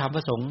เจ้าพระธรรมพร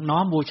ะสงฆ์น้อ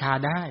มบูชา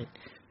ได้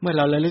เมื่อเ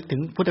ราระลึกถึ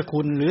งพุทธ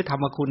คุณหรือธร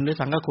รมคุณหรือ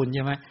สังฆคุณใ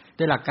ช่ไหม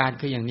ด้วยหลักการ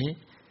คืออย่างนี้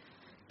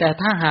แต่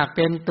ถ้าหากเ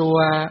ป็นตัว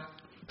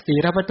ศี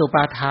ลปตุป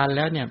าทานแ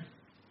ล้วเนี่ย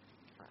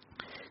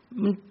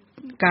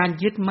การ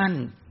ยึดมั่น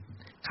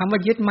คำว่า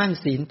ยึดมั่น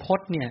ศีลพจ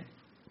น์เนี่ย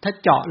ถ้า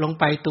เจาะลง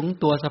ไปตรง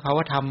ตัวสภาว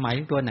ธรรมหมาย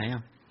ถึงตัวไหนอ่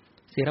ะ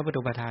ศีลป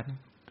ฏิปทาน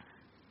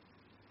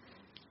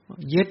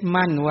ยึด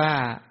มั่นว่า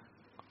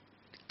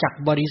จัก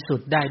บริสุท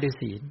ธิ์ได้ด้วย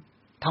ศีล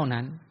เท่า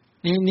นั้น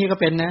นี่ก็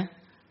เป็นนะ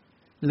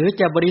หรือ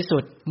จะบริสุ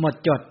ทธิ์หมด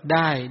จดไ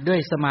ด้ด้วย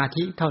สมา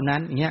ธิเท่านั้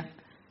นอย่างเงี้ย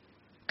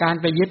การ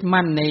ไปยึด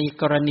มั่นใน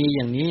กรณีอ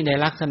ย่างนี้ใน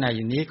ลักษณะอ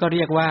ย่างนี้ก็เ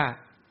รียกว่า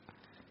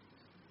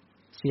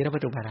ศีลป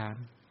ฏิปทาน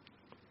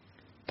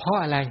เพราะ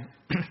อะไร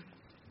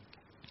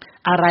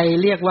อะไร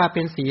เรียกว่าเ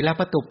ป็นศีล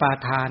ปฏิป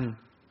ทาน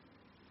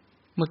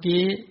เมื่อ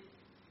กี้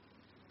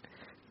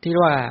ที่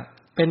ว่า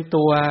เป็น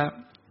ตัว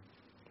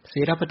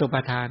ศีลปฏิป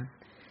ทาน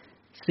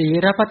ศี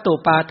ลปฏิ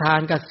ปทาน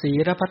กับศี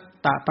ลป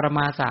ตปรม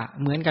าสะ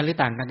เหมือนกันหรือ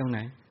ต่างกันตรงไหน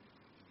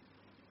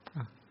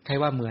ใคร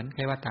ว่าเหมือนใค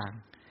รว่าต่าง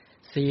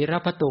ศีล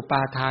ปฏิป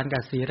ทานกั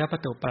บศีลป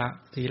ฏิ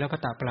ศีลป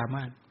ตปราม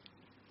าส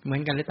เหมือ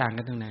นกันหรือต่าง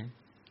กันตรงไหน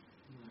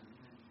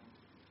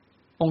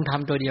องค์ธรร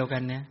มตัวเดียวกั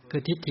นเนี่ยคื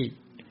อทิฏ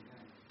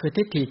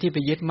ฐิที่ไป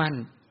ยึดมั่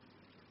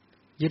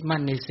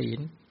นในศีล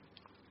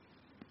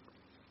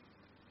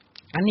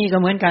อันนี้ก็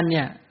เหมือนกันเ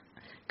นี่ย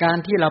การ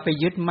ที่เราไป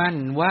ยึดมั่น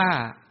ว่า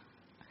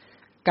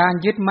การ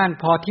ยึดมั่น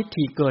พอทิฏ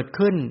ฐิเกิด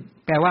ขึ้น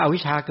แปลว่าอวิ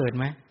ชชาเกิด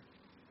ไหม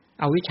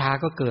อวิชชา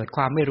ก็เกิดค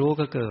วามไม่รู้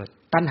ก็เกิด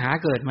ตัณหา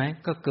เกิดไหม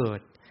ก็เกิด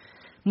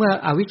เมื่อ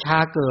อวิชชา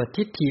เกิด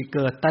ทิฏฐิเ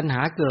กิดตัณห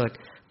าเกิด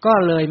ก็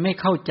เลยไม่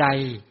เข้าใจ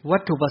วั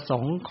ตถุประส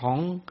งค์ของ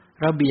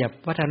ระเบียบ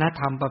วัฒน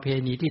ธรรมประเพ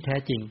ณีที่แท้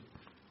จริง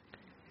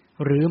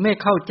หรือไม่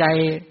เข้าใจ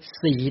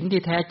ศีล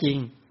ที่แท้จริง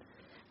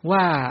ว่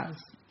า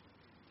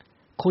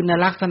คุณ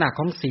ลักษณะข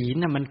องศีล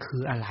น่ะมันคื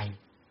ออะไร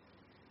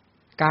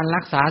การ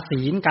รักษา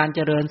ศีลการเจ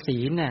ริญศี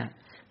ลน่ะ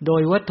โด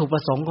ยวัตถุปร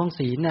ะสงค์ของ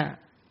ศีลน่ะ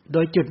โด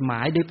ยจุดหมา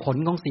ยโดยผล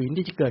ของศีล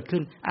ที่จะเกิดขึ้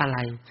นอะไร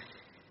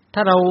ถ้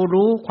าเรา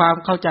รู้ความ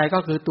เข้าใจก็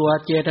คือตัว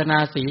เจตนา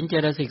ศีลเจ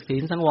ตสิกศี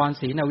ลสังวร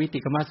ศีลอวิติ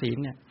กรรมศีล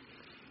เนี่ย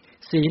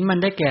ศีลมัน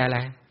ได้แก่อะไร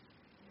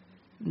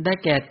ได้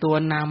แก่ตัว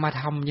นาม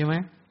ธรรมใช่ไหม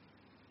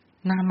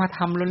นามธ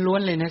รรมล้ว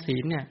นๆเลยนะศี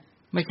ลเนี่ย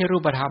ไม่ใช่รู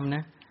ปธรรมน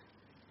ะ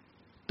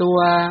ตัว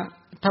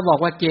ถ้าบอก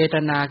ว่าเจต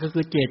นาก็คื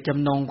อเจตจ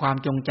ำนงความ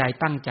จงใจ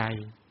ตั้งใจ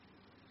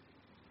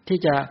ที่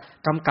จะ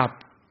กำกับ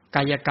ก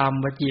ายกรรม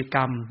วจีก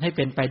รรมให้เ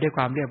ป็นไปด้วยค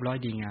วามเรียบร้อย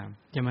ดีงาม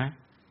ใช่ไหม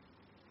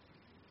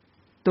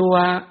ตัว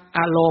อ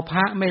โลภ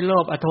ะไม่โล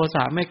ภอโทส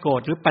ะไม่โกร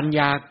ธหรือปัญญ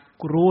า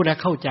รู้และ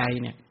เข้าใจ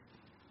เนี่ย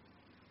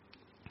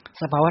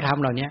สภาวธรรม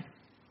เหล่านี้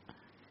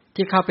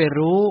ที่เข้าไป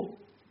รู้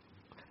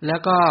แล้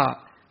วก็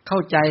เข้า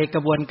ใจกร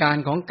ะบวนการ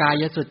ของกา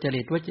ยสุจ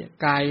ริตว่า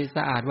กายส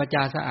ะอาดวาจ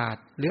าสะอาด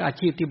หรืออา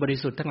ชีพที่บริ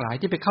สุทธิ์ทั้งหลาย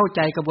ที่ไปเข้าใ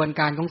จกระบวน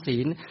การของศี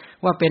ล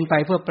ว่าเป็นไป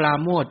เพื่อปรา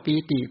โมทย์ปี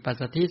ติปัส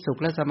สัทธิสุข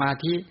และสมา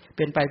ธิเ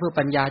ป็นไปเพื่อ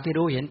ปัญญาที่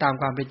รู้เห็นตาม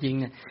ความเป็นจริง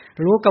เนี่ย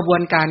รู้กระบว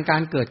นการกา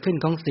รเกิดขึ้น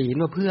ของศีล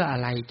ว่าเพื่ออะ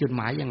ไรจุดห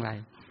มายอย่างไร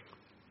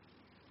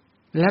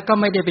แล้วก็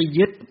ไม่ได้ไป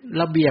ยึด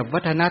ระเบียบ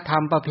วัฒนธรร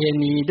มประเพ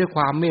ณีด้วยค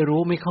วามไม่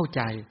รู้ไม่เข้าใ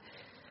จ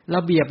ร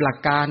ะเบียบหลัก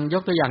การย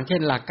กตัวอย่างเช่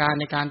นหลักการ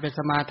ในการไปส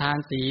มาทาน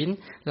ศีล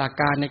หลัก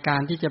การในกา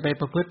รที่จะไป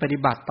ประพฤติปฏิ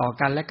บัติต่อ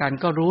กันและกัน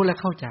ก็รู้และ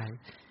เข้าใจ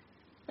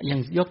อย่า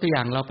งยกตัวอย่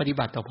างเราปฏิ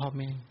บัติต่อพ่อแ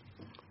ม่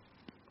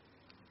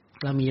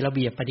เรามีระเ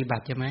บียบปฏิบั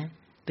ติใช่ไหม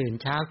ตื่น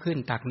เช้าขึ้น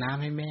ตักน้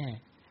ำให้แม่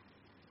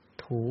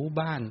ถู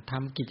บ้านท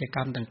ำกิจกร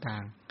รมต่า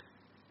ง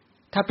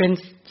ๆถ้าเป็น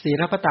ศี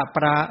ลปตป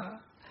รา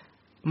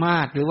มา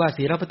สหรือว่า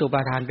ศีลปฏิป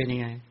ทานเป็นยั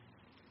งไง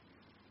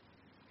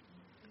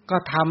ก็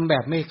ทำแบ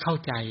บไม่เข้า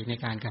ใจใน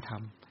การกระท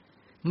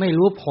ำไม่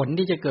รู้ผล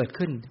ที่จะเกิด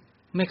ขึ้น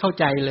ไม่เข้า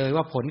ใจเลย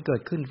ว่าผลเกิ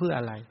ดขึ้นเพื่อ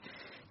อะไร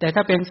แต่ถ้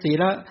าเป็นศี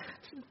ล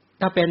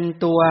ถ้าเป็น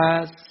ตัว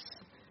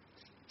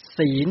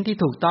ศีลที่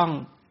ถูกต้อง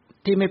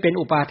ที่ไม่เป็น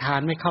อุปาทาน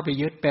ไม่เข้าไป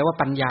ยึดแปลว่า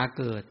ปัญญา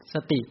เกิดส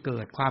ติเกิ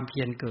ดความเ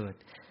พียรเกิด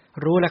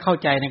รู้และเข้า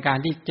ใจในการ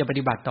ที่จะป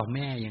ฏิบัติต่อแ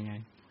ม่ยังไง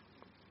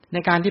ใน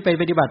การที่ไป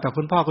ปฏิบัติต่อ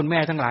คุณพ่อคุณแม่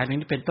ทั้งหลาย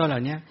นี้เป็นต้นเหล่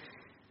านี้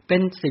เป็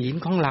นศีล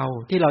ของเรา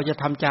ที่เราจะ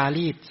ทำจา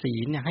รีตศี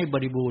ลเนี่ยให้บ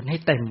ริบูรณ์ให้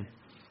เต็ม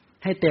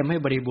ให้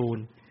บริบูร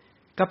ณ์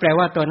ก็แปล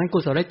ว่าตัวนั้นกุ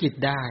ศลจิต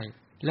ได้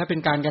และเป็น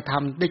การกระท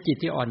ำด้วยจิต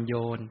ที่อ่อนโย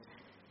น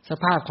ส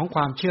ภาพของค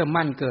วามเชื่อ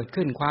มั่นเกิด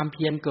ขึ้นความเ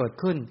พียรเกิด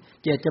ขึ้น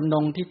เจตจำน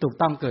งที่ถูก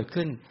ต้องเกิด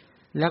ขึ้น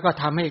แล้วก็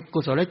ทำให้กุ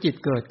ศลจิต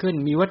เกิดขึ้น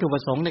มีวัตถุปร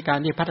ะสงค์ในการ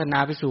ที่พัฒนา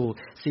ไปสู่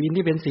ศีล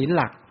ที่เป็นศีลห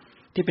ลัก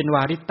ที่เป็นว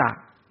าริตะ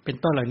เป็น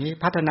ต้นเหล่านี้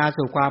พัฒนา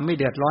สู่ความไม่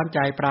เดือดร้อนใจ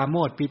ปราโม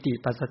ทย์ปิติ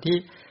ปัสสัทธิ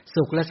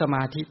สุขและสม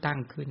าธิตั้ง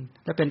ขึ้น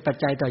และเป็นปัจ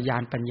จัยต่อญา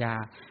ณปัญญา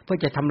เพื่อ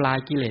จะทำลาย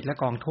กิเลสและ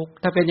กองทุกข์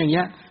ถ้าเป็นอย่างเ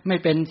งี้ยไม่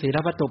เป็นศีล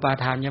ปฏิป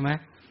ทานใช่ไหม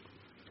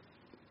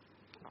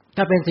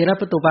ถ้าเป็นศีล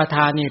ปฏิปท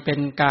านนี่เป็น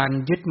การ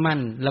ยึดมั่น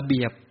ระเ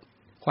บียบ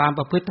ความป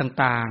ระพฤติ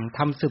ต่างๆท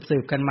ำสื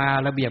บๆกันมา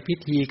ระเบียบพิ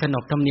ธีขน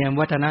บธรรมเนียม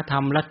วัฒนธร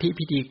รมลัทธิ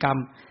พิธีกรรม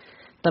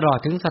ตลอด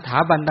ถึงสถา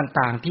บัน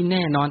ต่างๆที่แ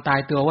น่นอนตา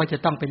ยตัวว่าจะ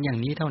ต้องเป็นอย่าง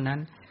นี้เท่านั้น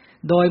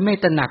โดยไม่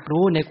ตระหนัก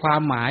รู้ในควา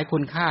มหมายคุ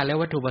ณค่าและ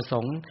วัตถุประส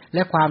งค์แล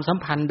ะความสัม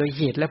พันธ์โดยเ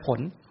หตุและผล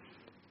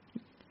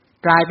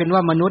กลายเป็นว่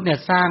ามนุษย์เนี่ย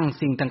สร้าง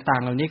สิ่งต่า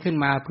งๆเหล่านี้ขึ้น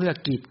มาเพื่อ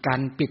กีดกัน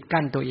ปิด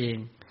กั้นตัวเอง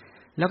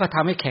แล้วก็ท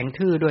ำให้แข็ง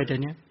ทื่อด้วยตัว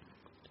เนี้ย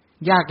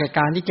ยากแก่ก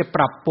ารที่จะป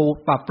รับ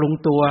ปรุง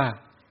ตัว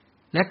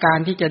และการ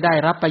ที่จะได้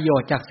รับประโย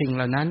ชน์จากสิ่งเ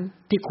หล่านั้น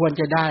ที่ควร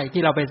จะได้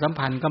ที่เราไปสัม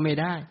พันธ์ก็ไม่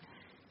ได้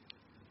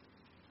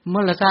เ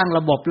มื่อเราสร้างร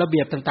ะบบระเบี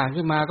ยบต่างๆ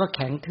ขึ้นมาก็แ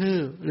ข็งทื่อ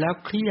แล้ว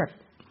เครียด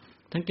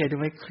สังเกตดู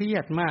ไหมเครีย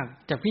ดมาก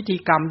จากพิธี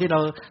กรรมที่เ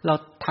รา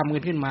ทำกั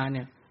นขึ้นมาเ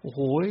นี่ยโอ้โห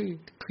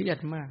เครียด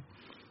มาก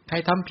ใคร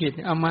ทำผิด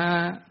เอามา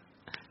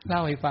เล่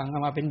าให้ฟังเอ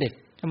ามาเป็นเด็ก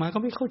เอามาก็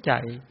ไม่เข้าใจ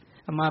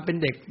เอามาเป็น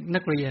เด็กนั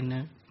กเรียนน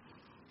ะ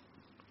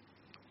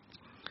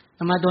เอ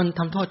ามาโดนท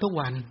ำโทษทุก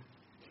วัน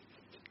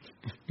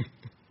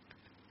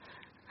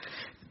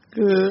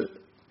คือ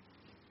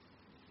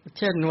เ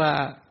ช่นว่า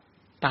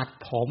ตัด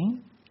ผม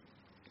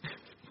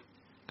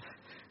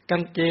กา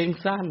งเกง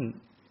สั้น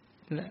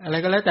อะไร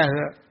ก็แล้วแต่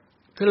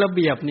คือระเ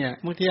บียบเนี่ย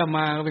บางทีเอาม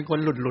าก็เป็นคน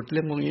หลุดเ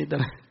รื่องพวกนี้แต่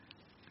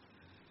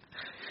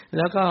แ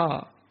ล้วก็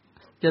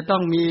จะต้อ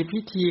งมีพิ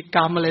ธีก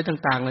รรมอะไร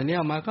ต่างๆเหล่านี้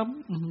ออกมาก็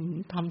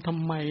ท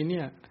ำไมเ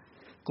นี่ย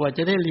กว่าจ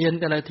ะได้เรียน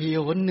แต่ละทีโ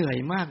อ้โหเหนื่อย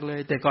มากเลย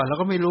แต่ก่อนเรา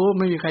ก็ไม่รู้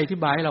ไม่มีใครอธิ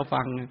บายให้เรา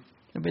ฟัง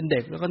เป็นเด็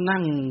กแล้วก็นั่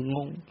งง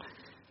ง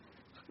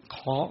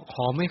ข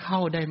อไม่เข้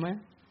าได้ไหม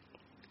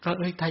ก็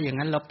ถ้าอย่าง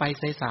นั้นเราไป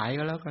สายๆ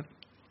ก็แล้วกัน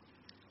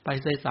ไป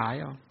สาย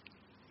ๆเอา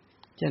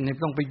เช่นไม่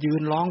ต้องไปยื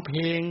นร้องเพ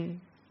ลง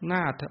หน้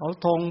าเอา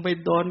ธงไป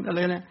โดนอะไร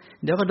นะ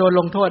เดี๋ยวก็โดน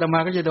ลงโทษออกม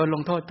าก็จะโดนล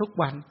งโทษทุก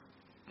วัน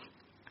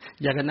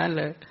อย่างนั้น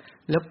เลย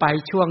แล้วไป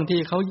ช่วงที่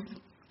เขา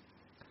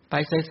ไป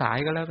สาย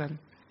ๆก็แล้วกัน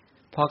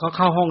พอเขาเ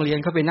ข้าห้องเรียน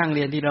เขาไปนั่งเ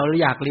รียนที่เรา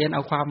อยากเรียนเอ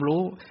าความ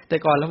รู้แต่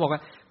ก่อนเราบอกว่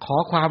าขอ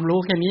ความรู้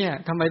แค่นี้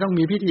ทำไมต้อง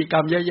มีพิธีกร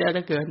รมเยอะแยะเห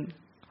ลือเกิน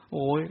โ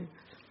อ้ย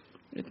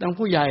ตั้ง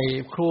ผู้ใหญ่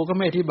ครูก็ไ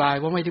ม่อธิบาย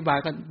เพราะไม่อธิบาย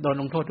ก็โดน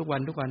ลงโทษทุกวั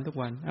น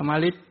อามา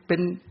ลิศเ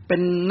ป็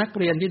นนัก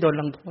เรียนที่โดน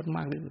ลงโทษม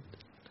ากที่สุด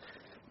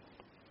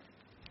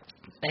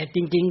แต่จ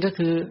ริงๆก็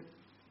คือ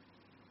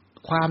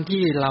ความ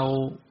ที่เรา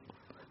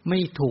ไม่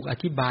ถูกอ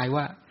ธิบาย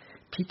ว่า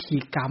พิธี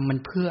กรรมมัน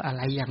เพื่ออะไ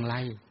รอย่างไร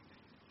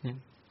เนี่ย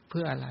เ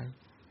พื่ออะไร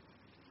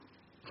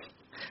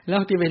แล้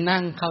วที่ไปนั่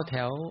งเข้าแถ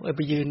วไ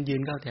ปยืน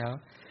เข้าแถว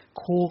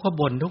ครูก็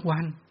บ่นทุกวั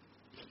น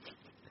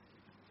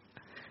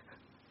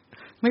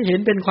ไม่เห็น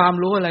เป็นความ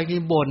รู้อะไรที่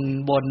บ่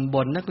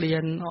นนักเรีย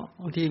น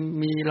บางที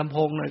มีลำโพ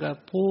งหน่อยก็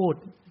พูด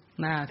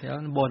หน้าแถว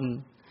บ่น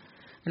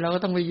เราก็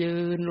ต้องไปยื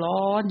นร้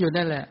อนอยู่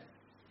นั่นแหละ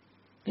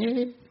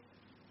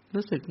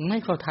รู้สึกไม่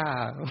เข้าท่า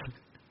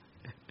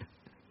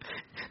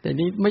แต่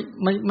นี่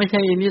ไม่ใช่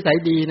นิสัย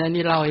ดีนะ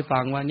นี่เล่าให้ฟั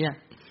งว่าเนี่ย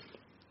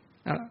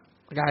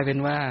กลายเป็น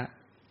ว่า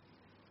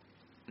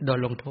โดน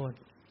ลงโทษ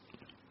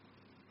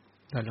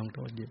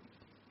อยู่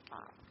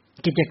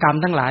กิจกรรม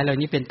ทั้งหลายเหล่า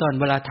นี้เป็นต้น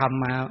เวลาท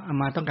ำ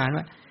มาต้องการ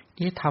ว่า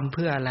นี่ทำเ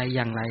พื่ออะไรอ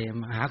ย่างไร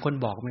หาคน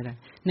บอกไม่ได้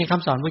ในค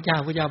ำสอนพระเ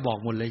จ้าบอก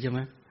หมดเลยใช่ไหม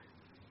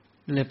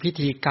เลยพิ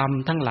ธีกรรม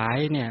ทั้งหลาย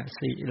เนี่ย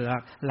สี่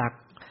หลัก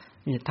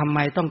นี่ทำไม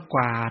ต้องก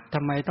วาดท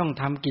ำไมต้อง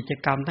ทำกิจ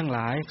กรรมทั้งหล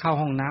ายเข้า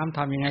ห้องน้ำท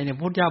ำยังไงเนี่ย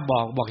พระเจ้า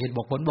บอกเหตุบ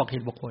อกผล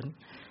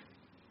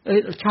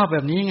ชอบแบ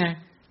บนี้ไง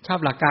ชอบ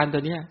หลักการตั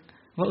วเนี้ย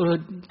ว่า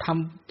ท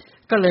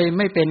ำก็เลยไ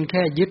ม่เป็นแ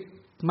ค่ยึด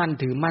มั่น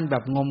ถือมั่นแบ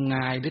บงมง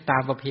ายหรือตา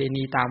มประเพ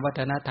ณีตามวั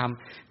ฒนธรรม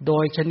โด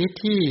ยชนิด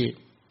ที่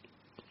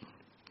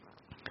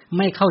ไ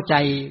ม่เข้าใจ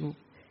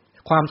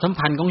ความสัม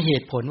พันธ์ของเห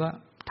ตุผลว่า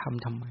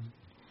ทำไม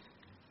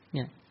เ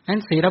นี่ยงั้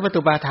นศีลป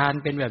ฏิปทาน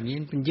เป็นแบบนี้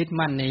เป็นยึด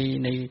มั่น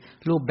ใน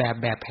รูปแบ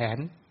บแผน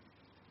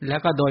แล้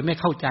วก็โดยไม่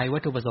เข้าใจวั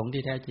ตถุประสงค์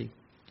ที่แท้จริง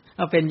เอ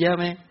าเป็นเยอะ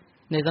ไหม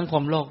ในสังค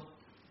มโลก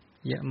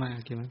เยอะมาก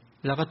ใช่ไหม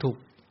แล้วก็ถู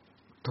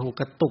ก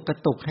กระ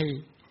ตุกให้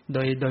โ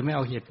ดยไม่เอ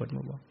าเหตุผลม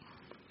าบอก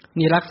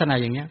นี่ลักษณะ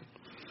อย่างเนี้ย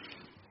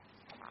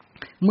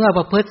เมื่อป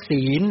ระพฤติ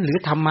ศีลหรือ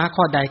ธรรมะ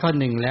ข้อใดข้อ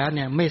หนึ่งแล้วเ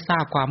นี่ยไม่ทรา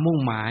บความมุ่ง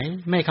หมาย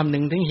ไม่คำนึ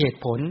งถึงเหตุ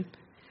ผล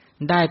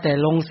ได้แต่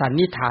ลงสัน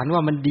นิษฐานว่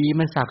ามันดี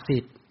มันศักดิ์สิ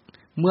ทธิ์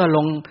เมื่อล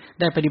ง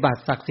ได้ปฏิบัติ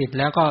ศักดิ์สิทธิ์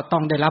แล้วก็ต้อ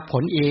งได้รับผ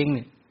ลเอง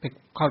ไป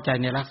เข้าใจ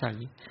ในลักษณะ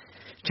นี้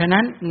ฉะ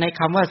นั้นใน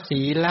คำว่า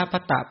ศีลและป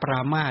ตปร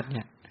ามาสเ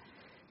นี่ย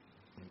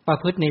ประ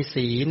พฤติใน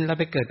ศีลแล้ว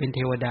ไปเกิดเป็นเท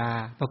วดา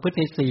ประพฤติใ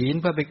นศีล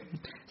เพื่อไป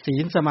ศี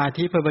ลสมา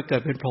ธิเพื่อไปเกิ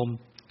ดเป็นพรหม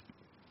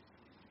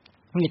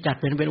นี่จัด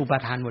เป็นอุปา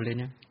ทานหมดเลย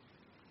เนี่ย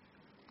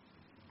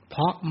เพ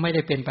ราะไม่ไ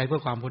ด้เป็นไปเพื่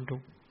อความพ้นทุ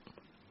กข์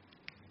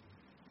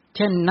เ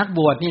ช่นนักบ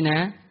วชนี่นะ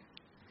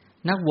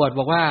นักบวชบ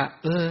อกว่า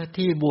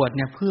ที่บวชเ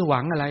นี่ยเพื่อหวั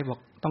งอะไรบอก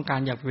ต้องการ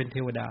อยากเป็นเท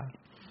วดา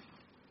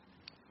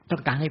ต้อ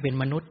งการให้เป็น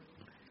มนุษย์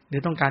หรื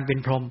อต้องการเป็น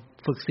พรหม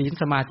ฝึกศีล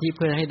สมาธิเ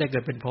พื่อให้ได้เกิ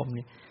ดเป็นพรหม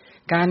นี่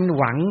การ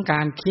หวังก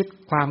ารคิด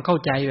ความเข้า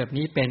ใจแบบ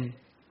นี้เป็น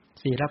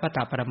ศีลปต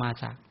ปรามา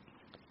ส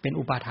เป็น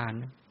อุปาทาน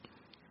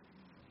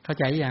เข้า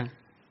ใจยัง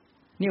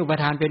นี่อุปา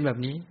ทานเป็นแบบ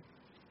นี้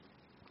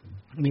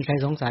มีใคร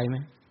สงสัยไหม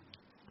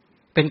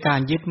เป็นการ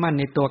ยึดมั่น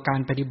ในตัวกา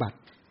รปฏิบัติ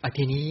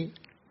ทีนี้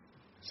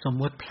สม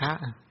มติพร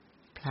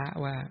ะ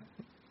ว่า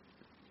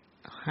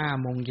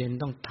5 โมงเย็น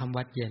ต้องทำ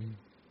วัดเย็น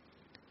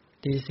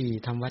ตี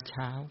 4ทำวัดเ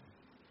ช้า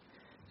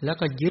แล้ว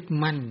ก็ยึด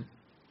มั่น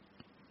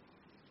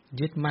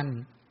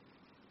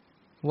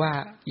ว่า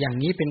อย่าง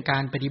นี้เป็นกา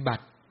รปฏิบั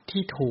ติ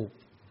ที่ถูก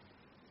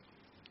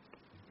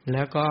แ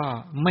ล้วก็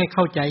ไม่เ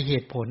ข้าใจเห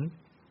ตุผล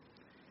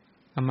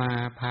มา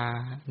พา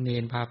เน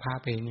นพาพระ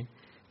ไปเนี่ย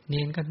เน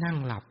นก็นั่ง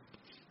หลับ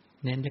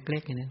เนนเล็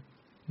กๆเนี่ย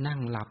นั่ง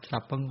หลับสั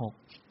บประงก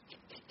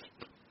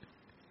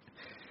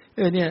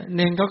เนี่ยเ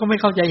นนก็ไม่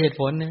เข้าใจเหตุ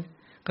ผลเนี่ย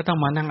ก็ต้อง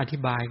มานั่งอธิ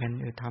บายกัน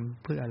ท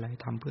ำเพื่ออะ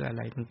ไ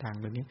รต่าง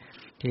ๆแบบนี้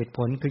เหตุผ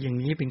ลคืออย่าง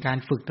นี้เป็นการ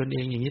ฝึกตนเอ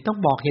งอย่างนี้ต้อง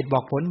บอกเหตุบ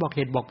อกผ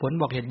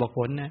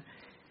ลนะ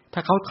ถ้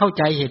าเขาเข้า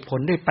ใจเหตุผล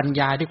ด้วยปัญ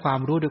ญาด้วยความ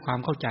รู้ด้วยความ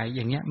เข้าใจอ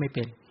ย่างเงี้ยไม่เ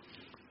ป็น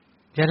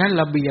ฉะนั้น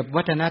ระเบียบ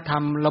วัฒนธร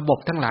รมระบบ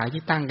ทั้งหลาย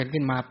ที่ตั้งกัน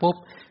ขึ้นมาปุ๊บ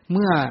เ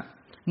มื่อ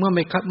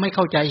ไม่เ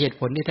ข้าใจเหตุ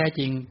ผลที่แท้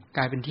จริงก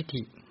ลายเป็นทิฏ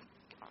ฐิ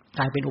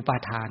กลายเป็นอุปา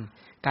ทาน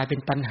กลายเป็น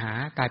ตัณหา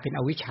กลายเป็น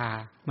อวิชชา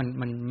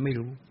มันไม่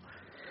รู้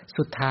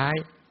สุดท้าย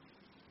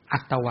อั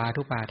ตตวา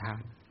ทุปาทาน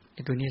ไ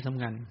อ้ตัวนี้ส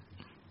ำคัญ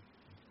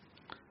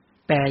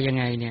แปลยัง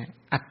ไงเนี่ย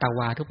อัตตว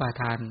าทุปา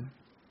ทาน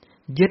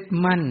ยึด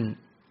มั่น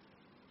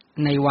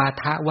ในวา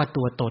ทะว่า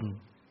ตัวตน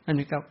อัน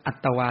นี้ก็อัต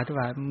ตวาทุป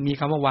ามี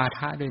คำว่าวา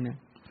ทะด้วยนะ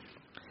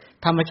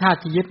ธรรมชาติ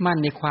ที่ยึดมั่น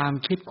ในความ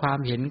คิดความ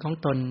เห็นของ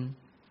ตน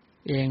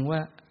เอง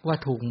ว่า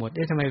ถูกหมด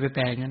ทำไมไปแป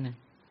ลงั้นน่ะ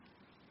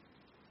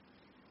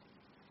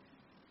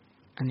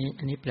อัน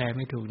นี้แปลไ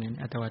ม่ถูกเนี่ย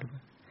อัตตวาทุป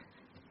า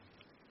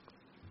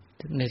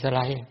ในสไล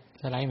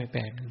ด์ไม่แป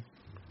ล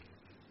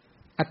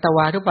อัตตว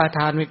าทุปาท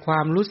านมีควา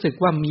มรู้สึก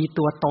ว่ามี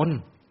ตัวตน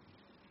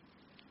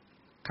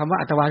คำว่า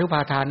อัตตวาทุป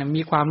าทาน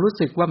มีความรู้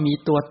สึกว่ามี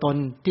ตัวตน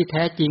ที่แ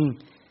ท้จริง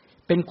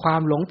เป็นควา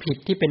มหลงผิด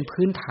ที่เป็น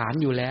พื้นฐาน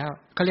อยู่แล้ว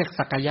เขาเรียก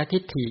สักกายทิ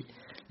ฏฐิ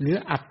หรือ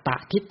อัตต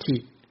ทิฏฐิ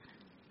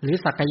หรือ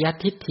สักกาย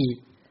ทิฏฐิ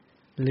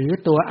หรือ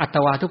ตัวอัตต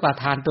วาทุปา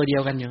ทานตัวเดีย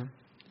วกันอยู่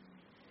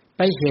ไ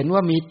ปเห็นว่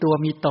ามีตัว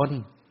มีตน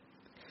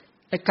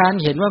ไอ้การ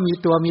เห็นว่ามี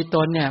ตัวมีต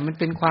นเนี่ยมัน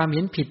เป็นความเ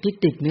ห็นผิดที่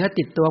ติดเนื้อ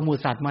ติดตัวหมู่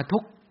สัตว์มาทุ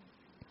ก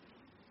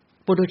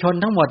ปุถุชน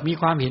ทั้งหมดมี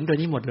ความเห็นตัว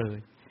นี้หมดเลย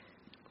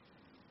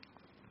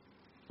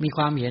มีค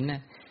วามเห็นน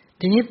ะ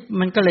ทีนี้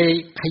มันก็เลย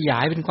ขยา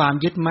ยเป็นความ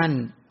ยึดมั่น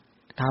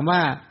ถามว่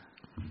า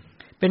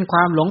เป็นคว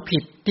ามหลงผิ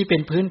ดที่เป็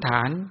นพื้นฐ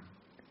าน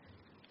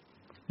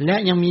และ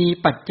ยังมี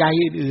ปัจจัย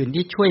อื่นๆ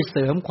ที่ช่วยเส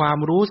ริมความ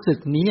รู้สึก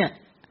นี้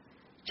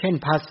เช่น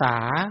ภาษา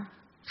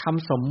ค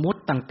ำสมมุติ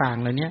ต่าง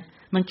ๆเหล่านี้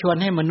มันชวน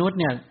ให้มนุษย์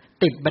เนี่ย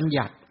ติดบัญ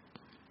ญัติ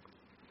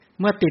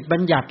เมื่อติดบั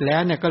ญญัติแล้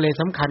วเนี่ยก็เลย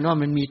สำคัญว่า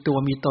มันมีตัว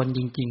มีตนจ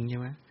ริงๆใช่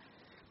ไหม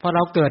พอเร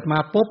าเกิดมา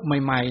ปุ๊บใ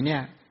หม่ๆเนี่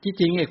ยที่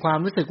จริงไอ้ความ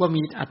รู้สึกว่า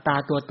มีอัตตา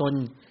ตัวตน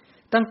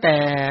ตั้งแต่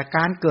ก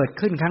ารเกิด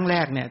ขึ้นครั้งแร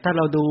กเนี่ยถ้าเ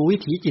ราดูวิ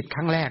ถีจิตค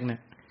รั้งแรกเนี่ย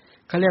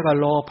เขาเรียกว่า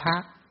โลภะ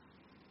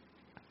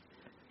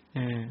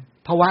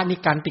ภวนิ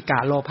กันติกะ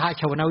โลภะ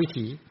ชวนาวิ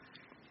ถี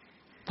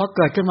พอเ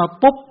กิดขึ้นมา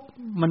ปุ๊บ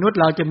มนุษย์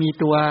เราจะมี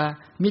ตัว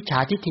มิจฉา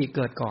ทิฏฐิเ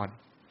กิดก่อน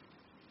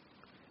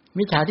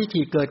มิจฉาทิฏ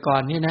ฐิเกิดก่อ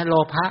นนี่นะโล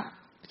ภะ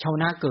ชว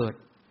นะเกิด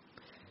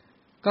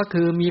ก็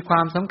คือมีคว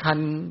ามสำคัญ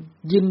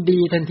ยินดี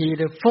ทันที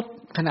เลยฟุบ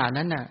ขนาด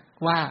นั้นน่ะ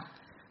ว่า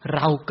เร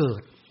าเกิ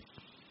ด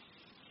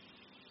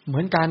เหมื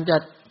อนการจะ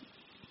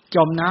จ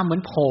มน้ำเหมือ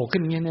นโผล่ขึ้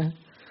นเงี้ยนะ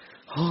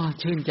โอ้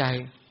ชื่นใจ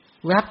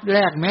แวบแร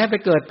กแม้ไป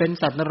เกิดเป็น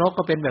สัตว์นรก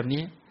ก็เป็นแบบ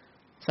นี้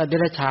สัตว์เด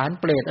รัจฉาน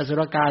เปรตอสุ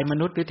รกายม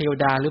นุษย์หรือเทว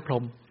ดาหรือพร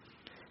หม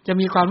จะ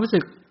มีความรู้สึ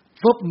ก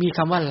ฟุบมีค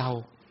ำว่าเรา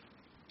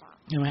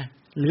ใช่ไหม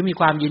หรือมี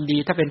ความยินดี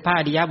ถ้าเป็นพระ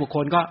อริยบุคค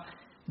ลก็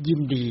ยิ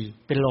นดี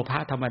เป็นโลภะ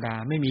ธรรมดา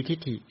ไม่มีทิฏ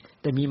ฐิ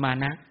แต่มีมา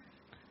นะ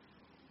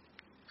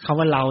คำ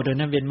ว่าเราเดี๋ยว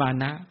นั้นเป็นมา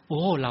นะโ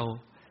อ้เรา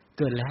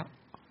เกิดแล้ว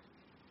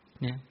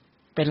เนี่ย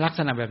เป็นลักษ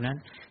ณะแบบนั้น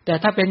แต่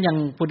ถ้าเป็นอย่าง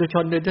ปุถุช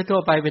นโดยทั่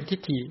วไปเป็นทิฏ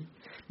ฐิ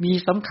มี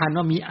สำคัญ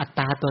ว่ามีอัต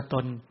ตาตัวต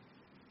น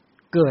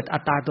เกิดอั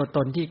ตตาตัวต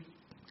นที่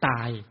ต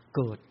ายเ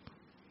กิด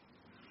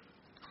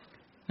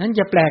นั้น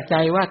จะแปลกใจ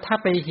ว่าถ้า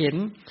ไปเห็น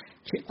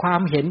ควา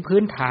มเห็นพื้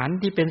นฐาน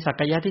ที่เป็นสัก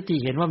กายทิฏฐิ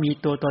เห็นว่ามี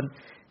ตัวตน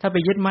ถ้าไป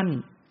ยึดมั่น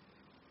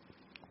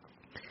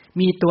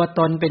มีตัวต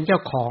นเป็นเจ้า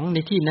ของใน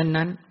ที่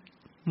นั้น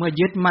ๆเมื่อ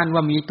ยึดมั่น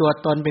ว่ามีตัว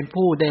ตนเป็น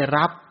ผู้ได้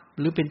รับ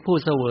หรือเป็นผู้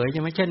เสวยใ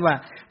ช่ไหมเช่นว่า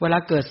เวลา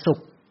เกิดสุข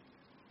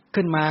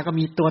ขึ้นมาก็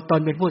มีตัวตน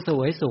เป็นผู้เส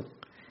วยสุข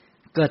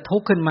เกิดทุ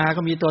กข์ขึ้นมา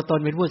ก็มีตัวตน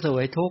เป็นผู้เสว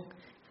ยทุกข์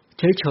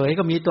เฉยๆ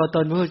ก็มีตัวต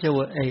นเป็นผู้เสว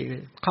ย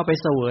เข้าไป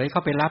เสวยเข้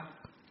าไปรับ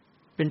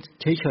เป็น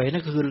เฉยๆนั่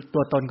นคือตั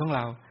วตนของเ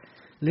รา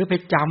หรือไป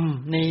จ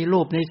ำในรู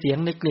ปในเสียง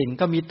ในกลิ่น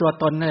ก็มีตัว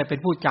ตนนั่นแหละเป็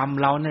นผู้จ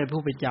ำเรานั่นแหละ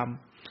ผู้ไปจ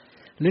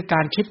ำหรือก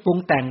ารคิดปรุง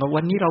แต่ง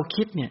วันนี้เรา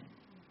คิดเนี่ย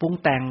ปรุง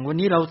แต่งวัน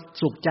นี้เรา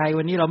สุขใจ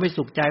วันนี้เราไม่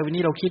สุขใจวัน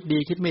นี้เราคิดดี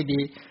คิดไม่ดี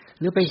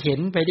หรือไปเห็น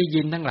ไปได้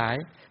ยินทั้งหลาย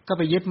ก็ไ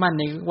ปยึดมั่น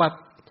ในว่า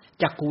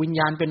จักขวิญ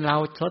ญาณเป็นเรา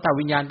โสต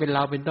วิญญาณเป็นเร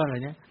าเป็นต้นอะไร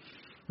เนี้ย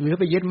หรือ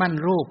ไปยึดมั่น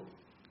รูป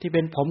ที่เ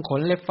ป็นผมข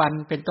นเล็บฟัน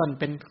เป็นต้น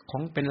เป็นขอ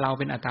งเป็นเรา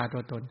เป็นอัตตาตั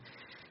วตน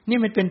นี่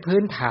มันเป็นพื้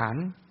นฐาน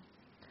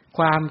ค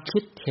วามคิ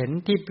ดเห็น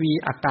ที่มี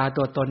อัตตา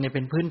ตัวตนเนี่ยเ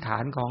ป็นพื้นฐา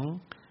นของ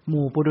ห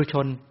มู่ปุถุช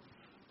น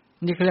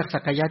นี่เขาเรียกสั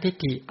กกายทิฏ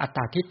ฐิอัตต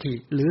าทิฏฐิ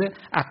หรือ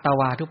อัตต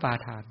วาทุปา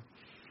ทาน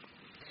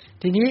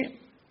ทีนี้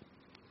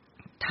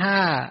ถ้า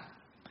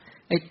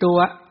ไอตัว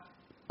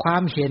ควา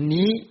มเห็น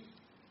นี้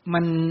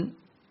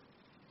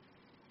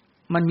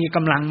มันมีก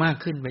ำลังมาก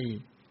ขึ้นไปอี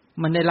ก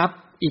มันได้รับ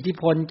อิทธิ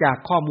พลจาก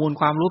ข้อมูล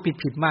ความรู้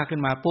ผิดๆมากขึ้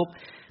นมาปุ๊บ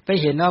ไป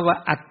เห็นว่า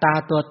อัตตา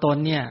ตัวตน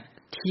เนี่ย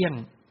เที่ยง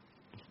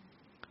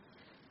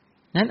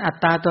นั้นอัต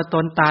ตาตัวต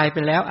นตายไป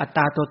แล้วอัตต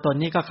าตัวตน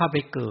นี้ก็เข้าไป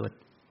เกิด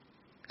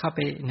เข้าไ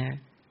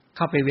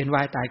ปเวียนว่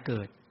ายตายเ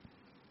กิด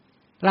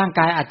ร่าง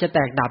กายอาจจะแต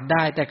กดับไ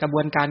ด้แต่กระบ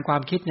วนการควา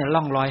มคิดเนี่ยล่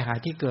องลอยหา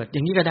ที่เกิดอย่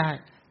างนี้ก็ได้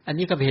อัน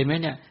นี้ก็เห็นไหม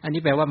เนี่ยอัน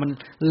นี้แปลว่ามัน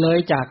เลย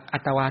จากอั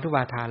ตตวาทุป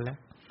าทานแล้ว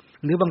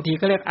หรือบางที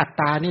ก็เรียกอัต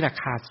ตานี่แหละ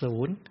ขาดศู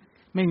นย์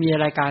ไม่มีอะ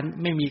ไรการ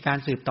ไม่มีการ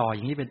สืบต่ออ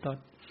ย่างนี้เป็นต้น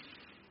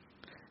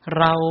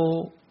เ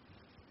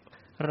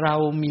รา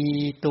มี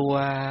ตัว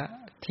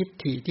ทิฏ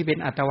ฐิที่เป็น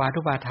อัตตวา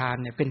ทุปาทาน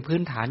เนี่ยเป็นพื้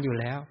นฐานอยู่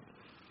แล้ว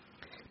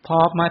พอ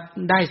มา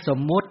ได้สม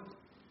มุติ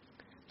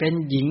เป็น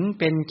หญิง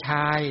เป็นช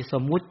ายส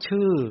มมุติ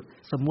ชื่อ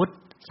สมมุติ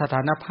สถ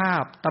านภา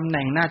พตำแห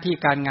น่งหน้าที่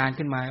การงาน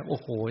ขึ้นมาโอ้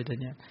โหตัว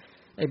เนี้ย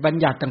ไอ้บัญ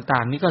ญัติต่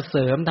างๆนี้ก็เส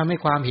ริมทำให้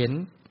ความเห็น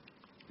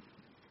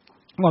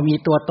ว่ามี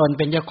ตัวตนเ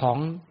ป็นเจ้าของ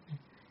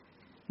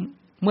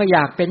เมื่ออย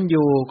ากเป็นอ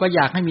ยู่ก็อ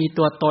ยากให้มี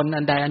ตัวตน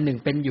อันใดอันหนึ่ง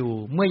เป็นอยู่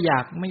เมื่ออยา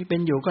กไม่เป็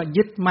นอยู่ก็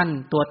ยึดมั่น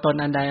ตัวตน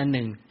อันใดอันห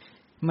นึ่ง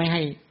ไม่ใ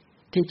ห้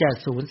ที่จะ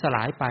สูญสล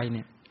ายไปเ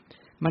นี่ย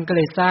มันก็เ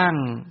ลยสร้าง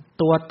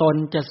ตัวตน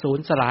จะสูญ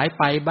สลาย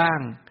ไปบ้าง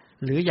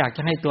หรืออยากจ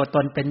ะให้ตัวต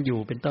นเป็นอยู่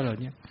เป็นต้นเหล่า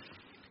นี้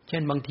เช่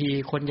นบางที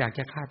คนอยากจ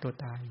ะฆ่าตัว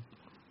ตาย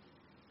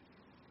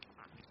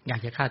อยาก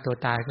จะฆ่าตัว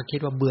ตายก็คิด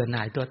ว่าเบื่อห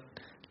น่ายตัว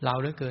เรา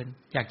เหลือเกิน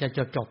อยากจะ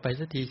จบไป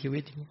สักทีชีวิ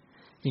ต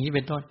อย่างนี้เ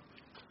ป็นต้น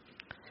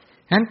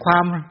ฉะนั้นควา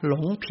มหล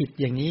งผิด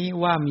อย่างนี้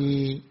ว่ามี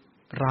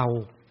เรา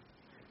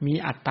มี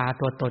อัตตา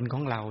ตัวตนข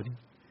องเรา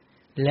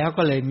แล้ว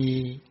ก็เลยมี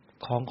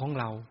ของ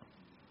เรา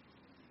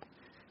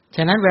ฉ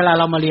ะนั้นเวลา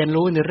เรามาเรียน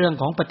รู้ในเรื่อง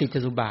ของปฏิจจ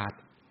สมุปบาท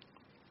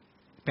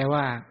แปล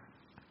ว่า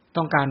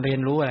ต้องการเรีย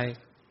นรู้อะไร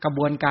กระบ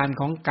วนการ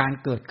ของการ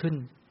เกิดขึ้น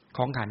ข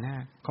องขันธ์ห้า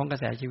ของกระ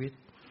แสชีวิต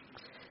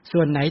ส่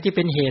วนไหนที่เ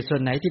ป็นเหตุส่ว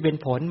นไหนที่เป็น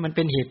ผลมันเ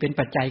ป็นเหตุเป็น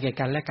ปัจจัยแก่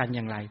กันและกันอ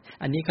ย่างไร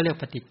อันนี้เขาเรียก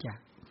ปฏิจ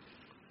จ์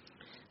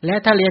และ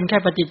ถ้าเรียนแค่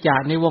ปฏิจ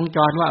จ์ในวงจ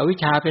รว่าอวิช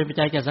ชาเป็นปัจ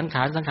จัยแก่สังข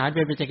ารสังขารเ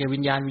ป็นปัจจัยแก่วิ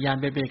ญญาณวิญญาณ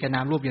เป็นปัจจัยแก่น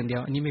ามรูปอย่างเดีย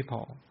วอันนี้ไม่พ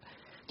อ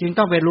จึง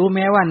ต้องไปรู้แ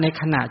ม้ว่าใน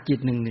ขณะจิต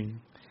หนึ่ง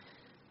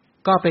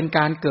ๆก็เป็นก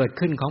ารเกิด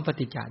ขึ้นของป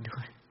ฏิจจ์ด้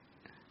วย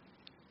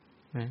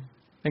นะ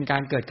เป็นกา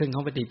รเกิดขึ้นข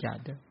องปฏิจ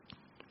จ์ด้วย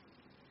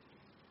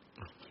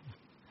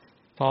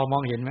พอมอ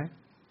งเห็นไหม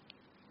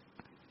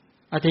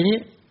ทีนี้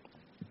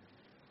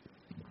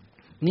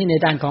นี่ใน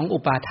ด้านของอุ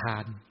ปาทา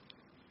น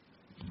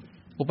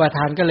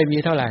ก็เลยมี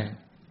เท่าไหร่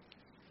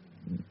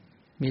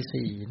มี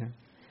4นะ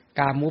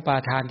กามุปา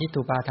ทานทิฏ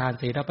ฐุปาทาน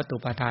สีลปัตตุ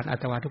ปาทานอั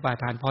ตวาทุปา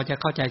ทานพอจะ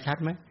เข้าใจชัด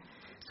ไหม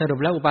สรุป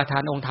แล้วอุปาทา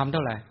นองค์ธรรมเท่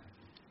าไหร่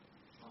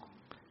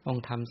อง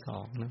ค์ธรรม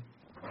2นะ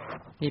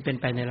นี่เป็น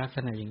ไปในลักษ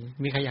ณะอย่างนี้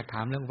มีใครอยากถ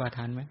ามเรื่องอุปาท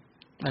านไหม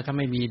ถ้าไ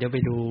ม่มีเดี๋ยวไป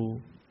ดู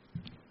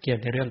เกี่ยว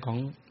กับเรื่องของ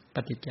ป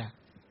ฏิจจ์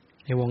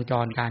ในวงจ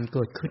รการเ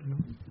กิดขึ้น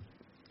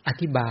อ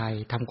ธิบาย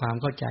ทำความ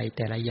เข้าใจแ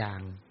ต่ละอย่าง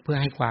เพื่อ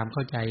ให้ความเ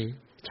ข้าใจ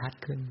ชัด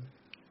ขึ้น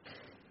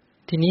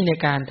ทีนี้ใน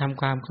การท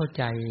ำความเข้า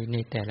ใจใน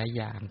แต่ละ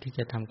อย่างที่จ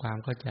ะทำความ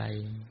เข้าใจ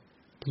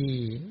ที่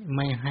ไ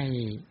ม่ใ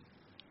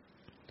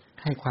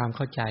ห้ความเ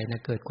ข้าใจน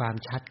ะเกิดความ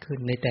ชัดขึ้น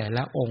ในแต่ล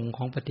ะองค์ข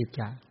องปฏิจ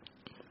จ์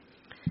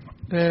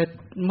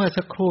เมื่อ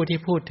สักครู่ที่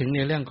พูดถึงใน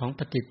เรื่องของ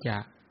ปฏิจ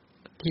จ์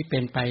ที่เป็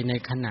นไปใน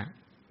ขณะ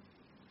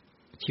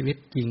ชีวิต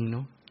จริงเน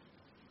าะ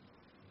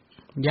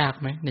ยาก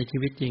ไหมในชี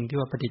วิตจริงที่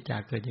ว่าปฏิจ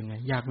จ์เกิดยังไง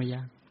ยากไม่ย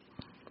าก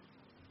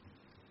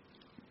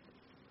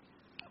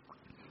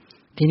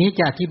ทีนี้จ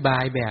ะอธิบา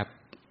ยแบบ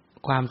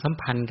ความสัม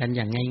พันธ์กันอ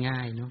ย่างง่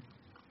ายๆเนาะ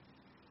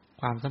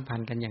ความสัมพัน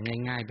ธ์กันอย่าง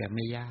ง่ายๆแบบไ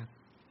ม่ยาก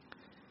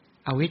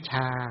อวิชช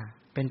า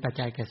เป็นปัจ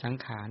จัยแก่สัง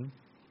ขาร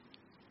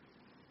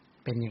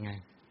เป็นยังไง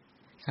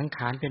สังข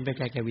ารเป็นปัจ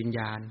จัยแก่วิญญ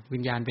าณวิ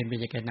ญญาณเป็นปัจ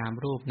จัยแก่นาม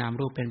รูปนาม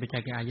รูปเป็นปัจจั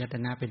ยแก่อายต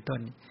นะเป็นต้น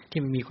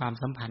ที่มันมีความ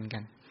สัมพันธ์กั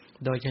น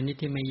โดยชนิด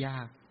ที่ไม่ยา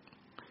ก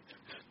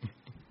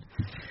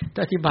ถ้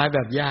าอธิบายแบ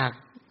บยาก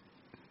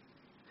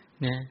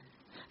นะ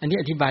อันนี้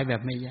อธิบายแบ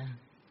บไม่ยาก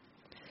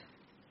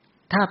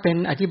ถ้าเป็น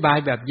อธิบาย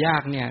แบบยา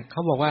กเนี่ยเข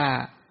าบอกว่า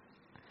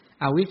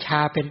อวิชชา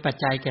เป็นปัจ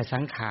จัยแก่สั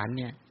งขาร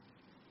เนี่ย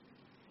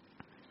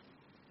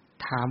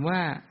ถามว่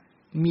า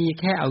มี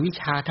แค่อวิช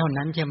ชาเท่า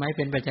นั้นใช่ไหมเ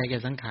ป็นปัจจัยแก่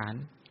สังขาร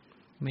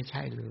ไม่ใ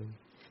ช่เลย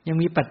ยัง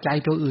มีปัจจัย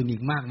ตัวอื่นอี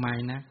กมากมาย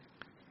นะ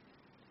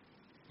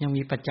ยัง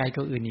มีปัจจัย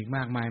ตัวอื่นอีกม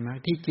ากมายมาก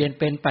ที่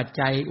เป็นปัจ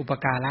จัยอุป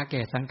การะแ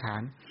ก่สังขา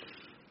ร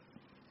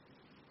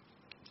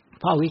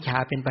เพราะอวิชชา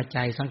เป็นปัจ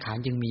จัยสังขาร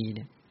จึงมีเ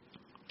นี่ย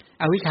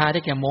อวิชชาได้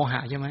แก่โมห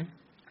ะใช่ไหม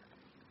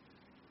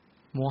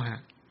โมห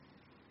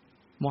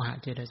ะ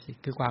เจตสิก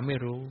คือความไม่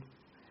รู้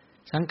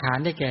สังขาร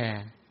ได้แก่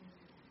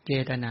เจ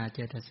ตนาเจ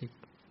ตสิก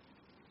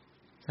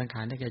สังข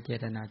ารได้แก่เจ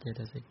ตนาเจต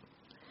สิก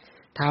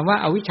ถามว่า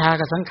อวิชชา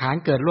กับสังขาร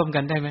เกิดร่วม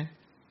กันได้ไหม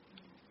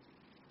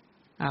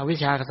อวิช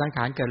ชากับสังข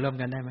ารเกิดร่วม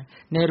กันได้ไหม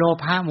ในโล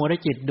ภะโมห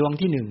จิตดวง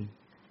ที่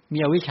1มี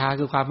อวิชชา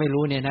คือความไม่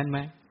รู้ในนั้นไหม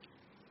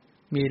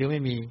มีหรือไ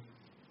ม่มี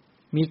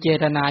มีเจ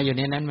ตนาอยู่ใ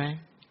นนั้นไหม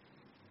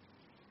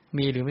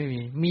มีหรือไม่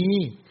มี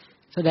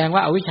แสดงว่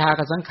าอวิชชา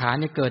กับสังขาร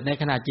เนี่ยเกิดใน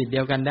ขณะจิตเดี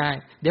ยวกันได้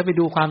เดี๋ยวไป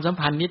ดูความสัม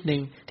พันธ์นิดนึ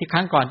งที่ค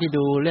รั้งก่อนที่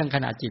ดูเรื่องข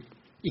ณะจิต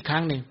อีกครั้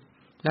งนึง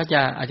แล้วจ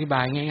ะอธิบ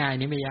ายง่ายๆ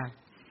นี้ไม่ยาก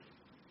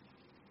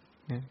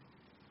นะ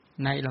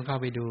ในลองเข้า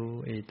ไปดู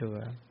ไอ้ตัว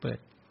เปิ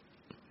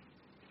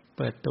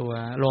ดตัว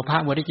โลภะ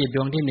โมหจิตด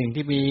วงที่1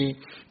ที่มี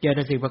เจต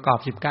สิกประกอบ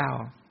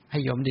19ให้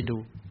โยมได้ดู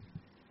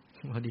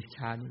พอดี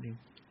ช้านิดนึง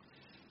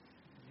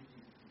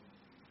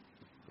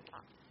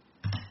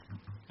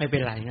ไม่เป็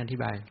นไรอธิ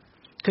บาย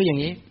คืออย่า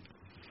งนี้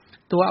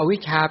ตัวอวิ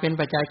ชชาเป็น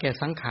ปัจจัยแก่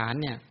สังขาร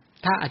เนี่ย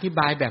ถ้าอธิบ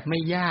ายแบบไม่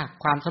ยาก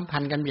ความสัมพั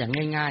นธ์กันอย่าง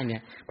ง่ายๆเนี่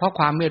ยเพราะ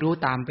ความไม่รู้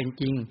ตามเป็น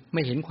จริงไ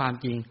ม่เห็นความ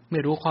จริงไม่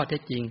รู้ข้อเท็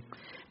จจริง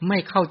ไม่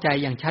เข้าใจ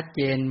อย่างชัดเ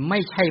จนไม่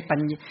ใช้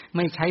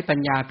ปัญ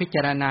ญาพิจ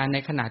ารณาใน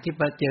ขณะที่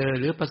เจอ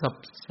หรือประสบ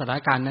สถาน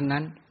การณ์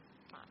นั้น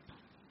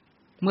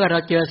ๆเมื่อเรา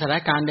เจอสถาน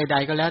การณ์ใด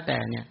ๆก็แล้วแต่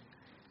เนี่ย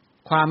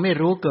ความไม่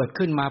รู้เกิด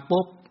ขึ้นมา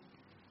ปุ๊บ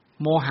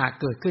โมหะ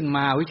เกิดขึ้นม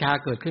าอวิชชา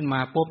เกิดขึ้นมา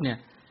ปุ๊บเนี่ย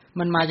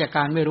มันมาจากก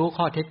ารไม่รู้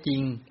ข้อเท็จจริ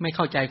งไม่เ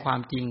ข้าใจควา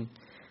มจริง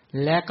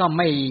และก็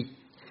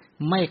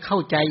ไม่เข้า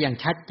ใจอย่าง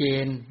ชัดเจ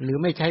นหรือ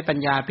ไม่ใช้ปัญ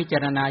ญาพิจา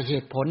รณาเห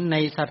ตุผลใน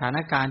สถาน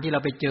การณ์ที่เรา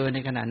ไปเจอใน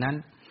ขณะนั้น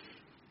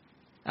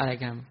อะไร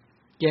กัน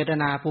เจต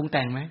นาปรุงแ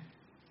ต่งไหม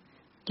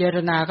เจต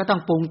นาก็ต้อ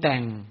งปรุงแต่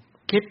ง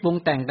คิดปรุง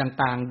แต่ง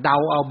ต่างๆเดา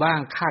เอาบ้าง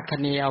คาดคะ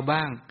เนเอา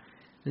บ้าง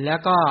แล้ว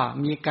ก็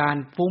มีการ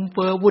ฟุ้งเ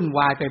ฟ้อวุ่นว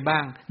ายไปบ้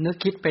างนึก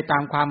คิดไปตา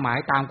มความหมาย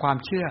ตามความ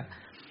เชื่อ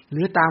ห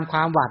รือตามคว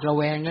ามหวาดระ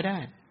แวงก็ได้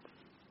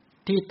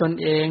ที่ตน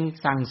เอง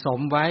สั่งสม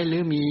ไว้หรื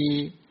อมี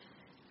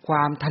คว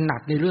ามถนั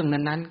ดในเรื่อง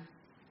นั้น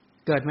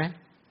ๆเกิดไหม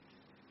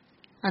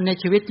อันใน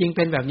ชีวิตจริงเ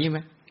ป็นแบบนี้ไหม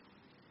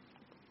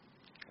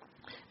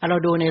เรา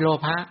ดูในโล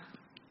ภะ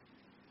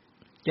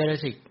เจต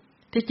สิก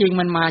ที่จริง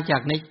มันมาจา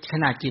กในข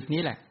ณะจิต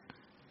นี้แหละ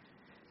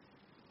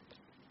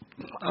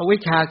อวิช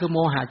ชาคือโม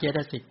หะเจต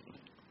สิก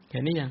เห็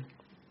นนี่ยัง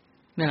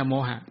นั่นแหละโม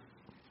หะ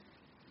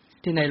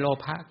ที่ในโล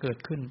ภะเกิด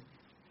ขึ้น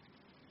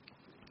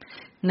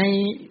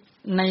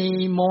ใน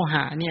โมห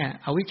ะเนี่ย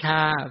อวิชชา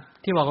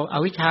ที่บอกว่าอ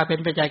วิชชาเป็น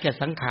ปัจจัยแก่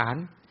สังขาร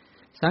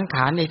สังข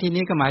ารในที่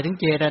นี้ก็หมายถึง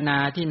เจตนา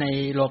ที่ใน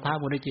โลภะ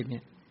มูลจิตเ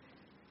นี่ย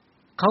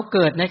เขาเ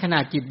กิดในขณะ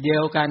จิตเดีย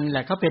วกันแหล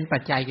ะเขาเป็นปั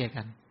จจัยแก่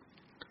กัน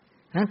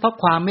นั้นเพราะ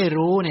ความไม่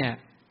รู้เนี่ย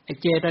ไอ้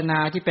เจตนา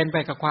ที่เป็นไป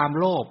กับความ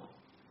โลภ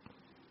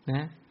น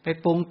ะไป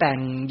ปรุงแต่ง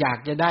อยาก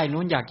จะได้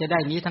นู้นอยากจะได้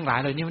นี้ทั้งหลาย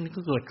เหล่านี้มัน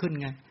ก็เกิดขึ้น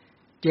ไง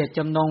เจตจ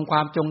ำนงคว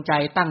ามจงใจ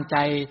ตั้งใจ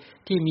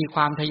ที่มีค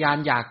วามทะยาน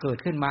อยากเกิด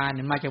ขึ้นมาเ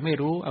นี่ยมาจากไม่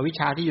รู้อวิช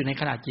ชาที่อยู่ใน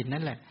ขณะจิต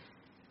นั่นแหละ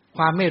ค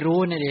วามไม่รู้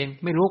นั่นเอง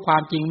ไม่รู้ควา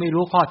มจริงไม่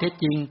รู้ข้อเท็จ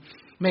จริง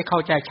ไม่เข้า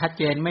ใจชัดเ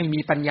จนไม่มี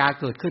ปัญญา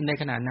เกิดขึ้นใน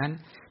ขณะนั้น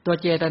ตัว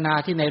เจตนา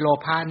ที่ในโล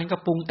ภะนั้นก็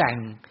ปรุงแต่ง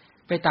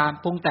ไปตาม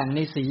ปรุงแต่งใน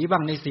สีบ้า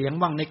งในเสียง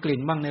บ้างในกลิ่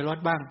นบ้างในรส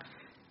บ้าง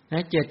น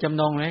ะเจตจำ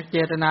นงนะเจ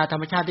ตนาธร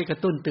รมชาติที่กร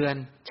ะตุ้นเตือน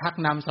ชัก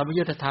นำสัม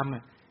ยุทธธรรม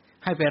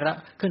ให้ไป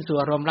ขึ้นสู่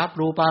อารมณ์รับ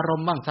รูปาร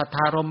มณ์บ้างสัทธ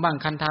ารมณ์บ้าง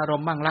คันธาร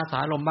มณ์บ้างรสา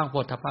รมณ์บ้างโผ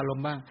ฏฐัพพารม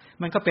ณ์บ้าง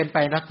มันก็เป็นไป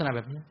ลักษณะแบ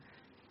บนี้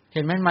เ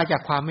ห็นไหมมาจา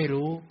กความไม่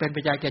รู้เป็น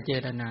ปัจจัยแก่เจ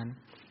ตนา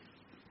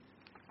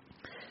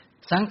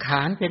สังข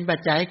ารเป็นปัจ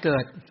จัยเกิ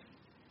ด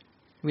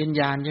วิญ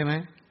ญาณใช่ไหม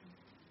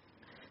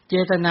เจ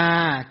ตนา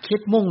คิด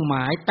มุ่งหม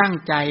ายตั้ง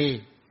ใจ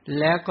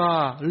แล้วก็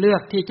เลือ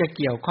กที่จะเ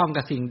กี่ยวข้อง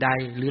กับสิ่งใด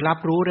หรือรับ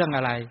รู้เรื่องอ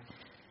ะไร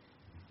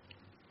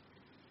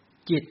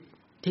จิต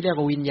ที่เรียก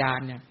ว่าวิญญาณ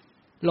เนี่ย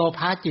โลภ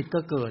ะจิตก็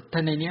เกิดท่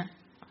านในเนี้ย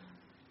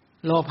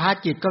โลภะ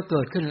จิตก็เ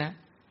กิดขึ้นแล้ว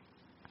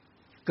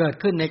เกิด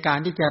ขึ้นในการ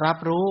ที่จะรับ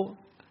รู้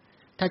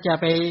ถ้าจะ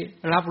ไป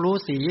รับรู้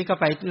สีก็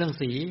ไปเรื่อง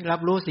สีรั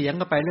บรู้เสียง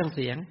ก็ไปเรื่องเ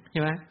สียงใ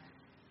ช่ไหม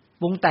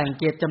ปรุงแต่ง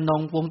เจตจำน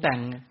งปรุงแต่ง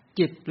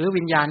จิตหรือ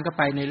วิญญาณก็ไ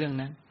ปในเรื่อง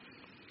นั้น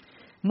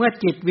เมื่อ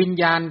จิตวิญ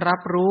ญาณรั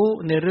บรู้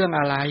ในเรื่อง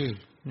อะไร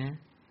นะ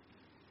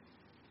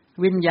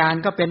วิญญาณ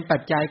ก็เป็นปั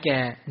จจัยแก่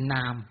น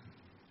า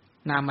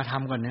มธรร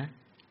มก่อนนะ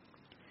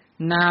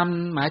นาม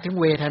หมายถึง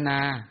เวทนา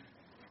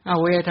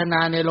เวทนา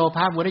ในโลภ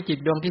ะมูลจิต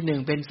ดวงที่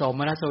1เป็นโส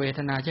มนัสเวท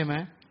นาใช่ไหม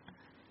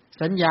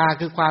สัญญา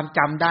คือความจ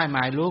ำได้หม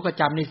ายรู้ก็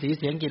จำในสี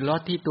เสียงกลิ่นร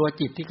สที่ตัว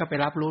จิตที่เข้าไป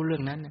รับรู้เรื่อ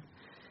งนั้น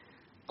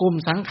กลุ่ม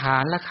สังขา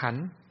รและขัน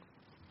ธ์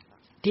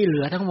ที่เห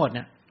ลือทั้งหมดเ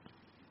นี่ย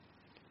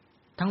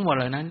ทั้งหมดเ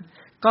หล่านั้น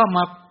ก็ม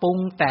าปรุง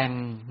แต่ง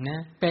น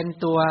ะเป็น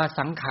ตัว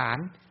สังขาร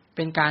เ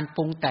ป็นการป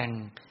รุงแต่ง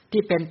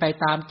ที่เป็นไป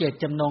ตามเจต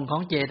จำนงขอ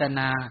งเจตน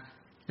า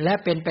และ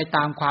เป็นไปต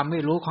ามความไม่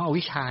รู้ของอ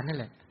วิชชานั่น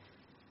แหละ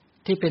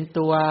ที่เป็น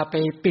ตัวไป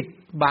ปิด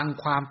บัง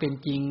ความเป็น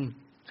จริง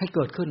ให้เ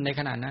กิดขึ้นใน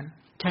ขณะนั้น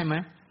ใช่ไหม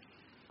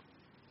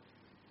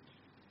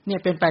เนี่ย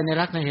เป็นไปใน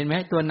ลักษณะเห็นไหม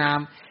ตัวนาม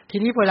ที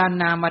นี้เวลา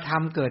นามธรร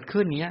มเกิด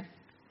ขึ้นเนี้ย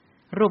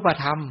รูป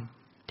ธรรม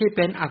ที่เ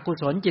ป็นอกุ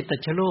ศลจิตต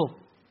ชรูป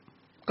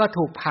ก็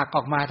ถูกผลักอ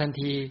อกมาทัน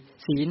ที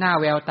สีหน้า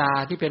แววตา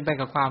ที่เป็นไป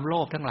กับความโล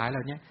ภทั้งหลายเหล่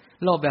านี้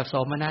โลภแบบโส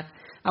มนัส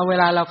เอาเว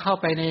ลาเราเข้า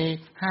ไปใน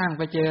ห้างไ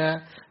ปเ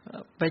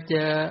จ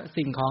อ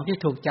สิ่งของที่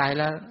ถูกใจ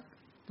แล้ว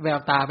แวว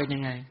ตาเป็นยั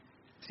งไง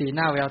สีห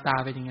น้าแววตา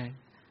เป็นยังไง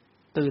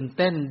ตื่นเ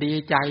ต้นดี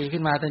ใจขึ้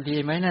นมาทันที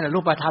ไหมนั่นแหละรู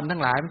ปธรรมทั้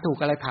งหลายมันถูก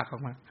อะไรผลักออ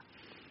กมา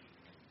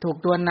ถูก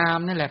ตัวนาม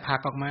นั่นแหละผลัก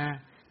ออกมา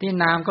ที่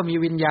นามก็มี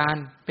วิญญาณ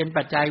เป็น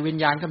ปัจจัยวิญ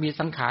ญาณก็มี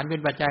สังขารเป็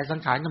นปัจจัยสัง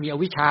ขารก็มีอ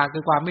วิชชาคื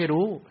อความไม่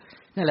รู้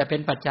นั่นแหละเป็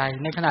นปัจจัย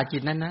ในขณะจิ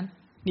ตนั้น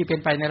นี่เป็น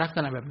ไปในลักษ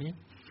ณะแบบนี้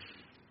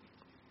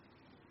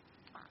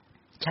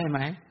ใช่ไหม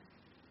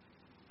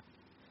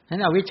นั้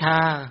นอวิชชา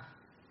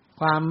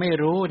ความไม่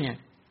รู้เนี่ย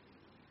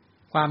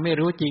ความไม่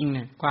รู้จริงเ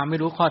นี่ยความไม่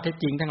รู้ข้อเท็จ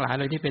จริงทั้งหลาย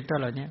เลยที่เป็นต้น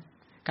เหล่านี้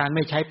การไ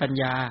ม่ใช้ปัญ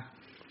ญา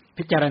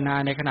พิจารณา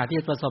ในขณะที่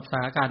ประสบสถ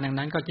านการณ์ดัง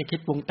นั้นก็จะคิด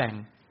ปรุงแต่ง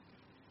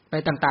ไป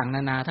ต่างๆน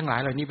านาทั้งหลาย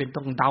เหล่านี้เป็น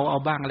ต้องเดาเอา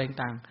บ้างอะไร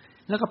ต่าง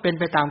แล้วก็เป็น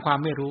ไปตามความ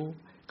ไม่รู้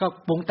ก็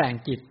ปรุงแต่ง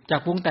จิตจา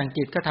กปรุงแต่ง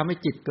จิตก็ทำให้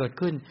จิตเกิด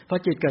ขึ้นพอ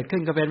จิตเกิดขึ้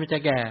นก็เป็นมันจะ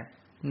แก่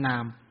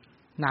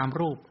นาม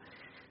รูป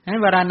นั้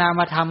นเวลานา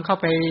มธรรมเข้า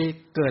ไป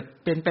เกิด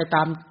เป็นไปต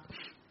าม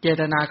เจ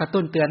ตนากระ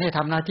ตุ้นเตือนให้ท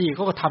ำหน้าที่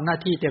ก็ทำหน้า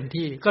ที่เต็ม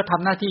ที่ก็ท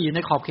ำหน้าที่อยู่ใน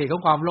ขอบเขตขอ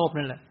งความโลภ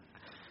นั่นแหละ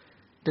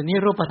แต่นี้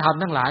รูปธรรม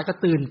ทั้งหลายก็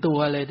ตื่นตัว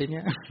เลยทีเ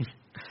นี้ย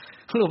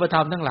รูปธร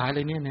รมทั้งหลายเล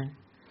ยเนี่ยนะ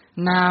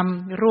นาม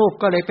รูป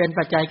ก็เลยเป็น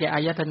ปัจจัยแก่อา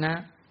ยตนะ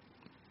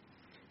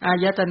อา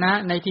ยตนะ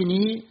ในที่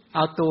นี้เอ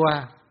าตัว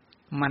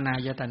มนา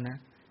ยตนะ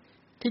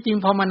ที่จริง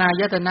พอมนา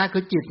ยตนะคื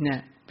อจิตเนี่ย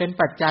เป็น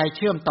ปัจจัยเ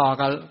ชื่อมต่อ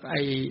กับไ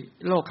อ้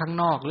โลกข้าง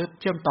นอกหรือ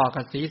เชื่อมต่อ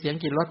กับสีเสียง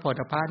กลิ่นรสโผฏ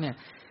ฐัพพะเนี่ย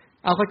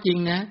เอาก็จริง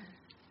นะ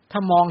ถ้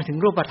ามองถึง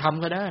รูปธรรม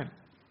ก็ได้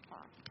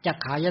จัก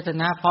ขายต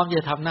นะพร้อมจ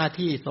ะทำหน้า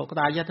ที่โส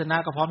ตายตนะ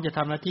ก็พร้อมจะท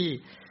ำหน้าที่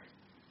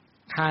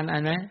คานอั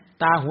นนะ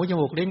ตาหูจ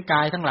มูกลิ้นก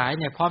ายทั้งหลาย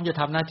เนี่ยพร้อมจะ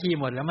ทำหน้าที่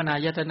หมดแล้วมนา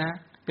ยตนะ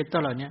เป็นต้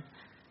นเหล่านี้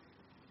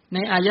ใน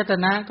อายต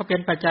นะก็เป็น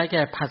ปัจจัยแ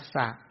ก่ผัสส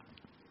ะ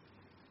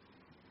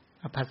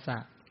ผัสส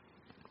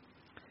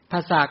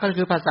ะก็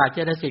คือภาษาเจ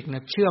ตสิกเนี่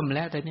ยเชื่อมแ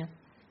ล้วแต่เนี้ย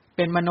เ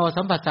ป็นมโน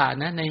สัมผัสสะ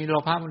นะในโล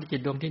ภะมนจิ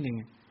ตดวงที่หนึ่ง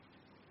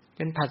เ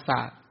ป็นผัสสะ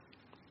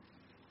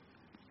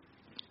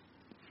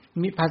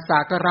มีผัสสะ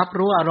ก็รับ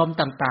รู้อารมณ์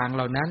ต่างๆเ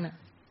หล่านั้น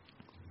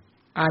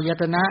อาย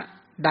ตนะ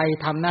ใด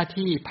ทำหน้า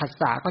ที่ผัส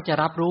สะก็จะ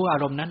รับรู้อา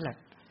รมณ์นั้นแหละ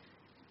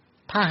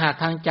ถ้าหาก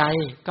ทางใจ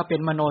ก็เป็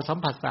นมโนสัม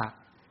ผัสสะ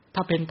ถ้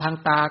าเป็นทาง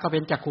ตาก็เป็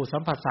นจักขุสั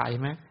มผัสสะเห็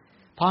นไหม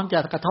พร้อมจะ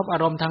กระทบอา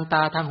รมณ์ทางต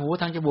าทางหู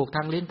ทางจมูกท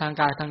างลิ้นทาง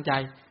กายทางใจ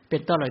เป็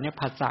นต้นเหล่านี้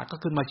ผัสสะก็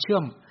คือมาเชื่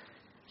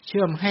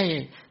อมให้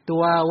ตั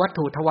ววัต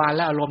ถุทวารแ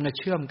ละอารมณ์เนี่ย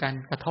เชื่อมกัน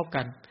กระทบ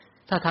กัน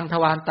ถ้าทางท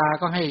วารตา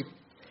ก็ให้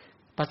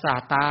ประสา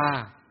ทตา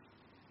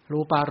รู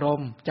ปาร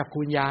มณ์จัก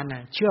ขุญญาณน่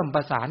ะเชื่อมป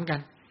ระสานกั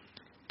น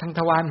ทางท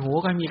วารหู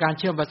ก็มีการ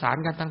เชื่อมประสาน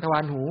กันทางทวา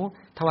รหู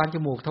ทวารจ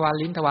มูกทวาร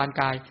ลิ้นทวาร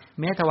กาย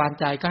แม้ทวาร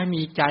ใจก็ให้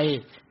มีใจ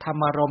ธรร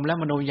มารมณ์และ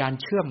มโนญาณ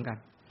เชื่อมกัน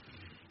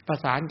ประ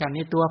สานกัน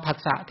นี่ตัวผัส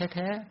สะแ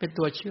ท้ๆเป็น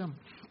ตัวเชื่อม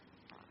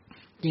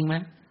จริงไหม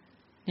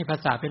นี่ผัส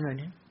สะเป็นแบบ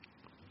นี้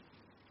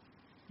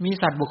มี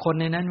สัตว์บุคคล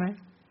ในนั้นไหม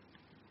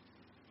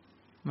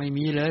ไม่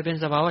มีเลยเป็น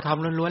สภาวธรรม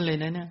ล้วนๆเลย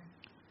นะเนี่ย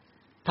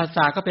ผัสส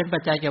ะก็เป็นปั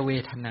จจัยแก่เว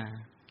ทนา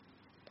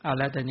เอา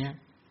แล้วแต่เนี้ย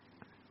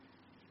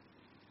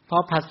พอ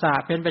ผัสสะ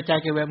เป็นปัจจัย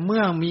แก่เ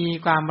มื่อมี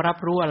ความรับ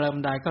รู้อารม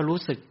ณ์ใดก็รู้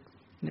สึก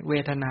เว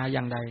ทนาอ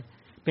ย่างใด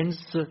เป็น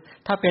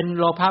ถ้าเป็น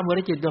โลภะมูล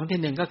จิตดวงที่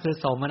หนึ่งก็คือ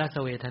โสมนัส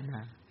เวทนา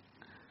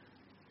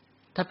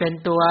ถ้าเป็น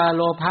ตัวโ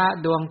ลภะ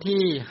ดวง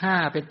ที่ห้า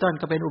เป็นต้น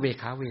ก็เป็นอุเบก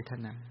ขาเวท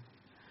นา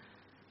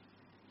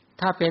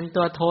ถ้าเป็น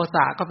ตัวโทส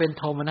ะก็เป็น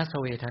โทมนัส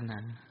เวทนา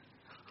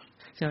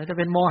ใช่ไหมถ้า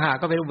เป็นโมหะ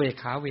ก็เป็นอุเบก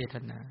ขาเวท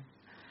นา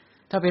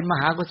ถ้าเป็นม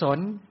หากุศล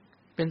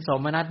เป็นโส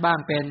มนัสบ้าง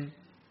เป็น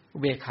อุ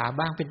เบกขา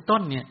บ้างเป็นต้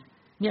นเนี่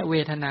ยเว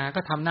ทนาก็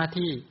ทำหน้า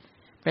ที่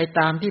ไปต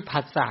ามที่ผั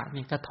สสะ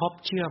นี่กระทบ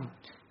เชื่อม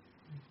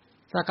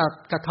ถ้า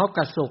กระทบ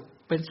กับสุข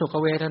เป็นสุข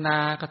เวทนา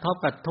กระทบ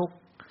กับทุกข์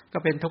ก็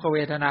เป็นทุกขเว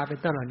ทนาเป็น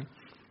ต้นเหล่านี้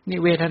นี่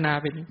เวทนา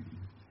เป็น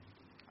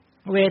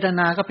เวทน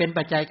าก็เป็น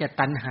ปัจจัยแก่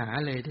ตัณหา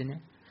เลยทีนี้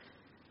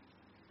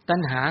ตัณ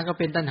หาก็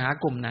เป็นตัณหา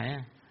กลุ่มไหน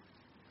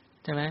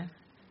ใช่ไหม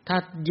ถ้า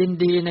ยิน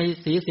ดีใน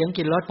สีเสียงก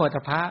ลิ่นรสโผฏ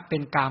ฐัพพะเป็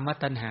นกาม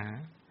ตัณหา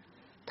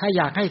ถ้าอ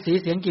ยากให้สี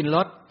เสียงกลิ่นร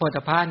สโผฏ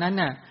ฐัพพะนั้น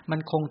น่ะมัน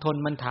คงทน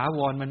มันถาว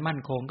รมันมั่น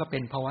คงก็เป็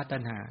นภวตั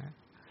ณหา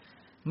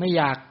ไม่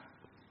อ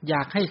ย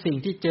ากให้สิ่ง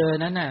ที่เจอ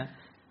นั้นน่ะ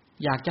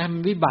อยากจะให้มั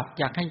นวิบัติ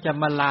อยากให้จะ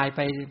มาลายไป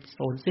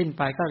สูญสิ้นไ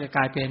ปก็ก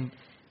ลายเป็น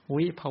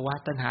วิภว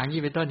ตัณหาอย่าง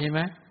นี้เป็นต้นเห็นไห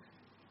ม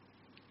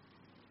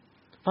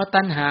เพราะ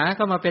ตัณหา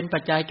ก็มาเป็นปั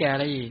จจัยแก่อะ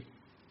ไรอีก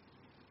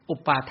อุ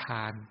ปาท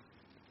าน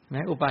น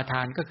ะอุปาท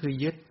านก็คือ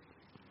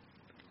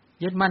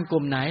ยึดมั่นก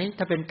ลุ่มไหน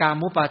ถ้าเป็นกา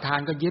มุปาทาน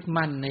ก็ยึด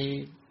มั่นใน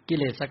กิ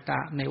เลสกะ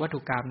ในวัตถุ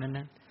กรรมนั้นน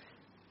ะ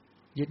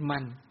ยึด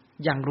มั่น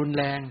อย่างรุน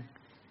แรง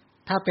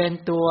ถ้าเป็น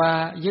ตัว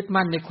ยึด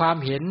มั่นในความ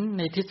เห็นใ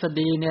นทฤษ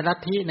ฎีในลัท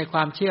ธิในคว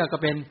ามเชื่อก็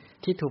เป็น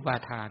ทิฏฐุปา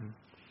ทาน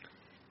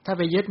ถ้าไ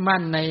ปยึดมั่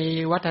นใน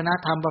วัฒน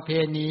ธรรมประเพ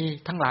ณี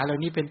ทั้งหลายเหล่า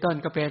นี้เป็นต้น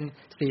ก็เป็น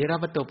ศีล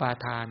ปตุปา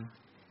ทาน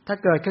ถ้า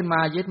เกิดขึ้นมา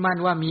ยึดมั่น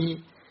ว่ามี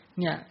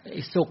เนี่ย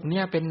สุขเนี่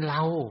ยเป็นเร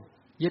า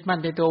ยึดมั่น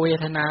ในตัวเว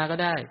ทนาก็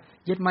ได้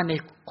ยึดมั่นใน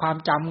ความ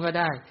จำก็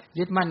ได้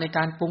ยึดมั่นในก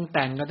ารปรุงแ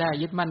ต่งก็ได้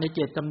ยึดมั่นในเจ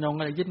ตจำนง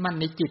อะไรยึดมั่น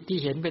ในจิตที่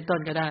เห็นเป็นต้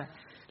นก็ได้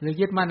หรือ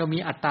ยึดมั่นว่ามี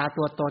อัตตา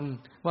ตัวตน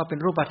ว่าเป็น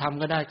รูปธรรม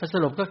ก็ได้ก็ส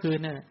รุปก็คือ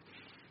เนี่ย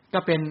ก็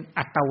เป็น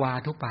อัตตวา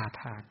ทุปา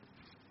ทาน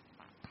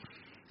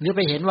หรือไป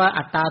เห็นว่า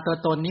อัตตาตัว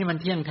ตนนี้มัน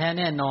เที่ยงแท้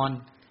แน่นอน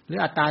หรือ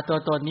อัตตาตัว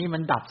ตนนี้มั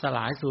นดับสล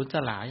ายสูญส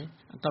ลาย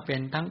ก็เป็น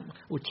ทั้ง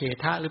อุเฉ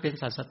ทะหรือเป็น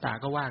สัสสตา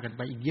ก็ว่ากันไ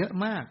ปอีกเยอะ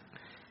มาก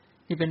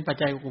ที่เป็นปัจ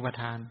จัยอุปา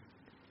ทาน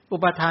อุ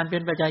ปาทานเป็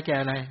นปัจจัยแก่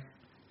อะไร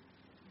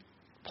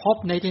พบ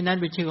ในที่นั้น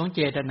เป็นชื่อของเ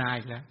จตนา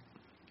อีกแล้ว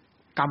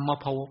กรรม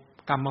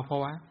ภ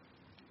วะ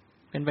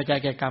เป็นปัจจัย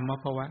แก่กรรม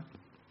ภวะ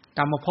ก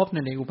รรมภพ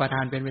นั่นเองอุปาท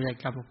านเป็นปัจจัย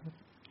กรรมภพ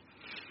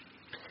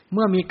เ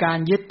มื่อมีการ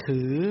ยึด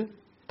ถือ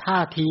ท่า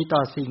ทีต่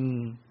อสิ่ง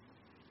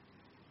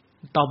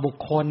ต่อบุค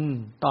คล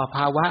ต่อภ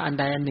าวะอัน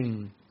ใดอันหนึ่ง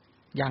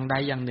อย่างใด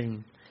อย่างหนึ่ง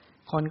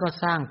คนก็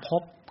สร้างภ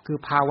พคือ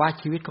ภาวะ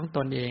ชีวิตของต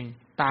นเอง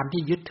ตาม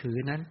ที่ยึดถือ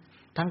นั้น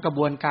ทั้งกระบ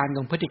วนการข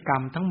องพฤติกรร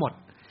มทั้งหมด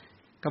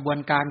กระบวน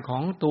การขอ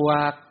งตัว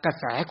กระ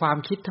แสความ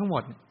คิดทั้งหม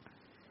ด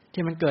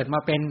ที่มันเกิดมา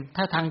เป็น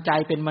ถ้าทางใจ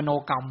เป็นมโน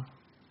กรรม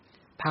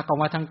ผลักออก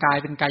มาทางกาย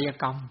เป็นกาย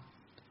กรรม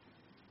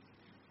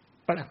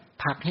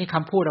ผลักให้ค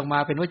ำพูดออกมา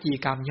เป็นวจี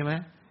กรรมใช่ไหม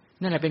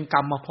นั่นแหละเป็นก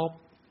รรมภพ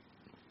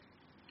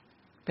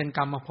เป็นก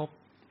รรมภพ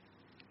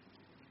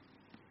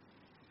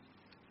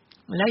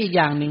แล้วอีกอ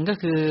ย่างหนึ่งก็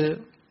คือ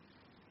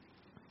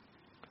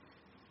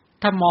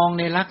ถ้ามอง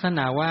ในลักษณ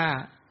ะว่า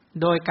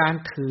โดยการ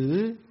ถือ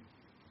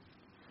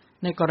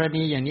ในกร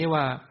ณีอย่างนี้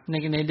ว่า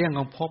ในเรื่องข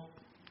องภพ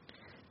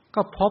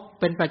ก็ภพ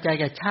เป็นปัจจัย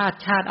แก่ชา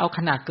ติเอาข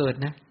ณะเกิด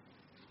นะ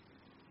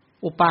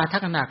อุปาท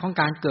ขณะของ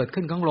การเกิด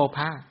ขึ้นของโลภ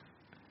ะ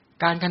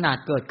การขนาด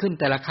เกิดขึ้น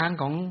แต่ละครั้ง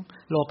ของ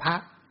โลภะ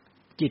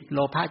จิตโล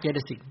ภะเจต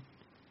สิก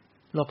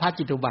โลภะ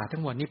จิตตุบาททั้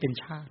งหมดนี้เป็น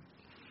ชาติ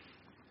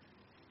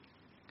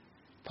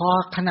พ อ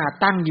ขนาด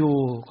ตั้งอยู่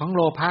ของโ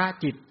ลภะ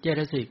จิตเจ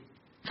ตสิก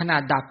ขนา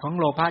ดดับของ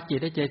โลภะจิต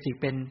และเจตสิก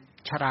เป็น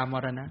ชราม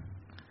รณะ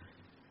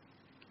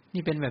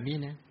นี่เป็นแบบนี้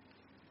นะ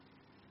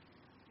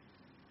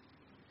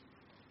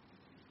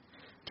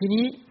ที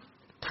นี้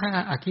ถ้า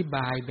อธิบ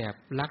ายแบบ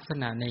ลักษ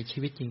ณะในชี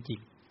วิตจริง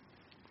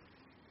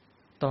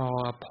ๆต่อ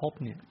พบ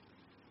เนี่ย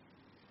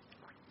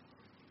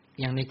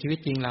อย่างในชีวิต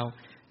จริงเรา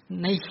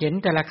ในเห็น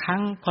แต่ละครั้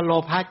งพอโล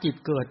ภะจิต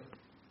เกิด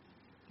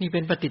นี่เป็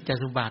นปฏิจจ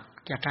สมุปบาท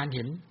จากการเ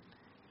ห็น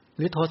ห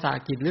รือโทสะ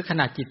จิตหรือข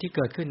ณะจิตที่เ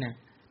กิดขึ้นเนี่ย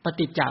ป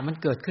ฏิจจามัน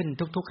เกิดขึ้น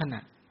ทุกๆขณะ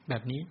แบ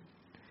บนี้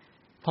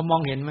พอมอ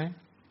งเห็นไหม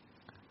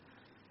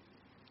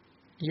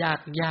ยา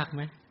กไห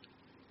ม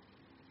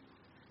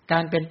กา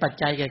รเป็นปัจ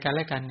จัยแก่กันแ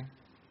ละกัน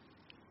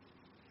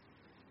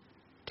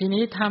ที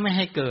นี้ถ้าไม่ใ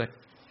ห้เกิด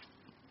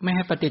ไม่ใ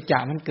ห้ปฏิจจา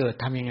มันเกิด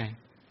ทำยังไง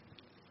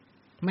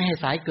ไม่ให้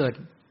สายเกิด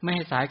ไม่ใ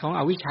ห้สายของ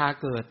อวิชชา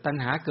เกิดตัณ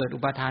หาเกิดอุ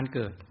ปาทานเ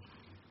กิด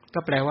ก็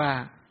แปลว่า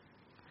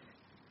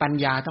ปัญ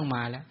ญาต้องม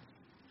าแล้ว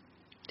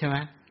ใช่ไหม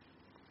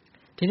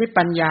ทีนี้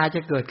ปัญญาจ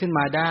ะเกิดขึ้นม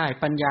าได้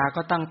ปัญญา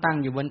ก็ตั้ง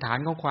อยู่บนฐาน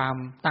ของความ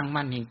ตั้ง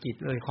มั่นแห่งจิต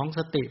เลยของส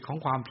ติของ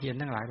ความเพียร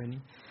ทั้งหลายเหล่า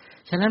นี้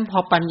ฉะนั้นพอ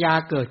ปัญญา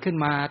เกิดขึ้น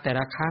มาแต่ล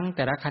ะครั้งแ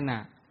ต่ละขณะ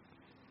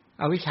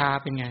อวิชชา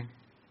เป็นไง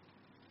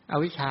อ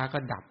วิชชาก็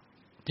ดับ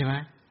ใช่ไหม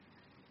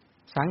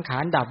สังขา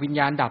รดับวิญ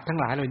ญาณดับทั้ง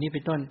หลายเหล่านี้เ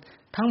ป็นต้น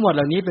ทั้งหมดเห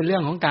ล่านี้เป็นเรื่อ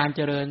งของการเ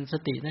จริญส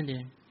ตินั่นเอ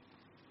ง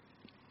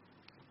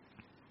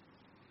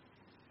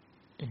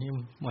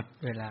หมด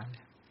เวลา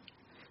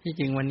ที่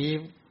จริงวันนี้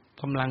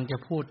กำลังจะ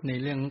พูดใน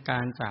เรื่องของกา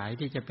รสาย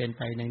ที่จะเป็นไ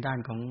ปในด้าน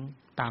ของ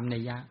ตามนั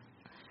ยยะ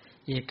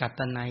เอกัตต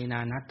นัยนา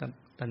นัต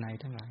ตนัย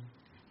ทั้งหลาย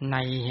ใน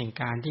แห่ง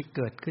การที่เ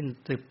กิดขึ้น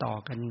สืบต่อ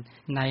กัน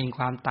ในค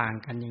วามต่าง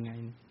กันยังไง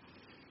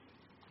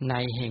ใน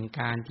แห่ง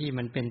การที่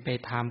มันเป็นไป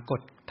ตามก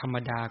ฎธรรม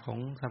ดาของ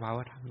สภาว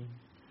ธรรม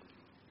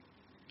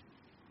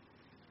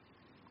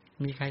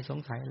มีใครสง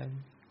สัยอะไร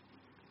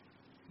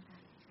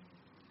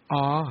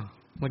อ๋อ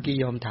เมื่อกี้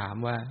โยมถาม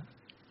ว่า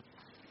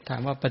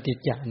ปฏิจ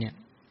จ์เนี่ย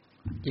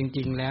จ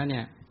ริงๆแล้วเนี่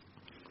ย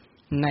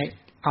ใน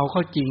เอาเข้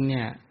าจริงเ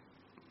นี่ย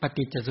ป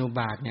ฏิจจสมุป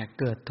บาทเนี่ย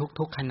เกิด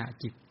ทุกๆขณะ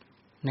จิต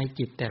ใน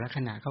จิตแต่ละข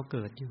ณะเขาเ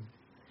กิดอยู่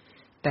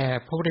แต่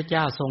พระพุทธเจ้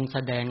าทรงแส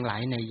ดงหลา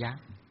ยนัยยะ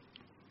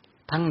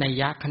ทั้งนัย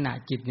ยะขณะ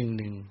จิตห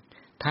นึ่ง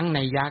ๆทั้ง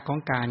นัยยะของ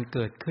การเ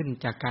กิดขึ้น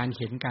จากการเ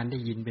ห็นการได้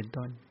ยินเป็น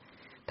ต้น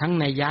ทั้ง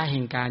นัยยะแ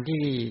ห่งการที่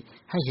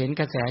ให้เห็น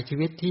กระแสชี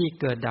วิตที่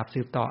เกิดดับ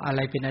สืบต่ออะไร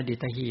เป็นอดี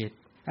ตเหตุ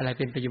อะไรเ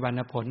ป็นปัจจุบัน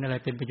ผลอะไร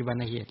เป็นปัจจุบัน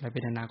เหตุอะไรเ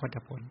ป็นอนาคต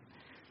ผล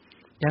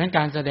ดังนั้นก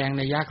ารแสดง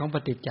นัยยะของป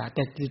ฏิจจ์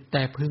แ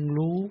ต่พึง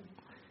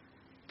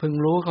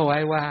รู้เข้าไว้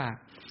ว่า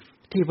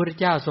ที่พระพุทธ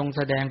เจ้าทรงแ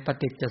สดงป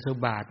ฏิจจสมุป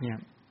บาทเนี่ย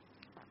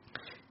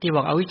ที่บ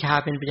อกอวิชชา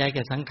เป็นปัจจัยแ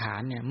ก่สังขา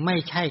รเนี่ยไม่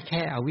ใช่แ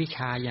ค่อวิชช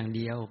าอย่างเ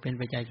ดียวเป็น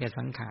ปัจจัยแก่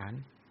สังขาร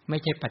ไม่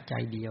ใช่ปัจจั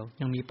ยเดียว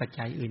ยังมีปัจ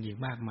จัยอื่นอีก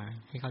มากมาย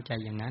ให้เข้าใจ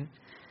อย่างนั้น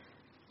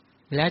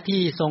และ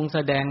ที่ทรงแส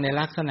ดงใน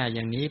ลักษณะอ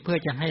ย่างนี้เพื่อ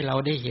จะให้เรา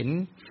ได้เห็น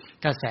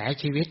กระแส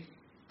ชีวิต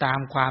ตาม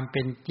ความเ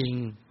ป็นจริง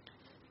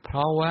เพร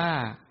าะว่า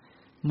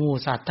หมู่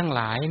สัตว์ทั้งห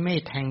ลายไม่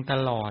แทงต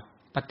ลอด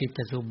ปฏิจจ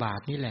สมุปบาท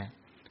นี่แหละ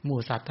หมู่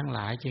สัตว์ทั้งหล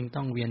ายจึง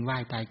ต้องเวียนว่า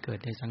ยตายเกิด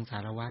ในสังสา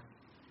รวัฏ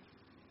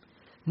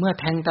เมื่อ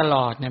แทงตล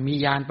อดเนี่ยมี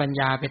ญาณปัญ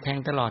ญาไปแทง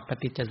ตลอดป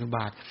ฏิจจสมุปบ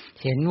าท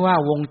เห็นว่า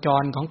วงจ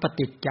รของป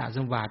ฏิจจส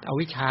มุปบาทอ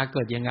วิชชาเ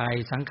กิดอย่างไร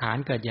สังขาร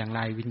เกิดอย่างไ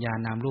รวิญญาณ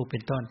นามรูปเป็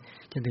นต้น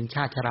จนถึงช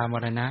าติชราม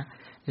รณะ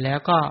แล้ว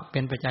ก็เป็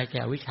นปัจจัยแก่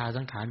อวิชชา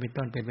สังขารเป็น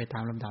ต้นเป็นไปตา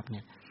มลำดับเ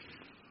นี่ย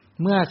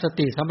เมื่อส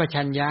ติสัมป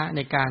ชัญญะใน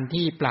การ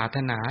ที่ปรารถ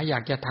นาอยา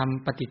กจะท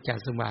ำปฏิจจ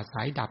สมุปบาทส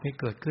ายดับให้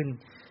เกิดขึ้น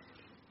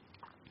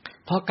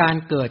เพราะการ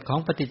เกิดของ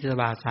ปฏิจจสมุป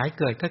บาทสาย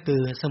เกิดก็คื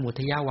อสมุ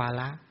ทัยวา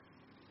ระ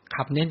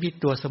ขับเน้นที่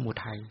ตัวสมุ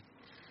ทัย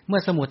เมื่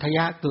อสมุทัย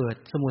เกิด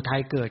สมุทั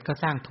ยเกิดก็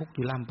สร้างทุกข์อ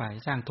ยู่ล่ำไป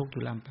สร้างทุกข์อ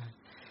ยู่ล่ำไป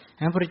ฉ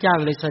ะนั้นพระเจ้า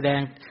เลยแสดง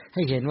ใ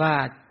ห้เห็นว่า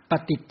ป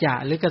ฏิจจ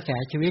หรือกระแส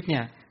ชีวิตเนี่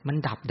ยมัน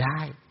ดับได้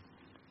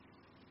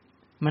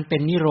มันเป็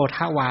นนิโรธ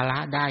าวาระ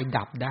ได้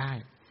ดับได้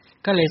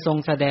ก็เลยทรง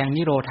แสดง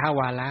นิโรธา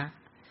วาระ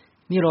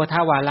นิโรธา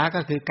วาระ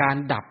ก็คือการ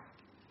ดับ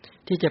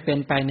ที่จะเป็น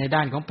ไปในด้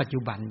านของปัจจุ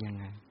บันยัง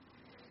ไง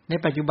ใน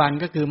ปัจจุบัน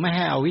ก็คือไม่ใ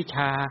ห้อวิชช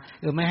า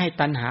ไม่ให้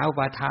ตัณหาอุ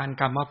ปาทาน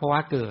กรรมภวะ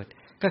เกิด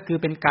ก็คือ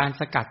เป็นการ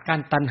สกัดกั้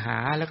นตัณหา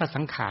แล้วก็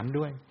สังขาร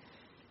ด้วย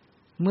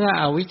เมื่อ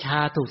อวิชชา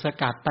ถูกส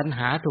กัดตัณห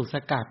าถูกส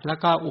กัดแล้ว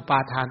ก็อุปา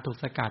ทานถูก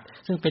สกัด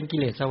ซึ่งเป็นกิ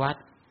เลสวัฏ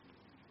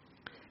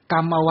กร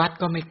รมวัฏ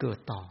ก็ไม่เกิด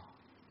ต่อ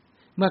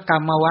เมื่อกร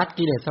รมวัฏ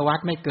กิเลสวัฏ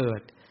ไม่เกิ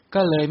ด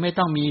ก็เลยไม่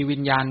ต้องมีวิ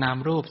ญญาณนาม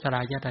รูปสล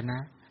ายตนะ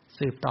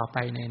สืบต่อไป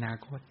ในอนา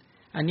คต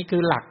อันนี้คื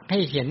อหลักให้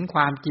เห็นคว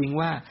ามจริง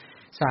ว่า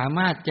สาม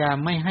ารถจะ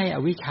ไม่ให้อ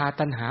วิชชา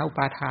ตัณหาอุป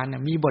าทาน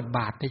มีบทบ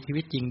าทในชี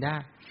วิตจริงได้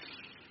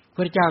พ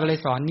ระเจ้าก็เลย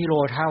สอนนิโร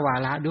ธาวา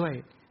ระด้วย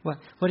ว่า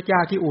พระเจ้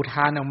าที่อุท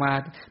านออกมา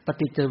ป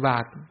ฏิจจสมุปบา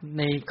ทใ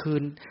นคื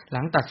นห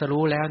ลังตรัส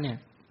รู้แล้วเนี่ย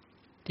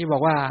ที่บอ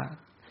กว่า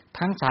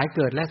ทั้งสายเ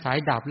กิดและสาย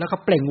ดับแล้วก็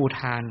เปล่งอุ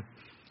ทาน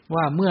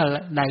ว่าเมื่อ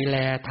ใดแล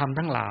ธรรม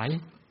ทั้งหลาย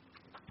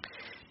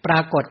ปร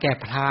ากฏแก่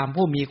พราหมณ์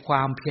ผู้มีคว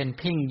ามเพียรเ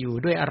พ่งอยู่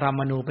ด้วยอารา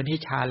มณูปนิช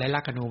ฌานและลั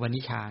กขณูป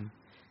นิชฌาน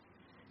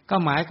ก็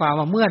หมายความ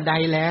ว่าเมื่อใด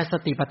แลส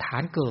ติปัฏฐา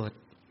นเกิด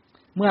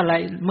เมื่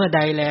อใด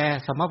แล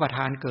สมปัฏฐ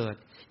านเกิด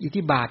อิท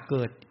ธิบาทเ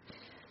กิด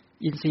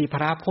อินทรีย์พ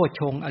ระโพช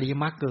ฌงค์อริย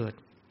มรรคเกิด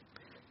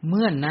เ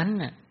มื่อนั้น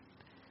น่ะ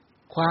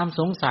ความ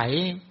สงสัย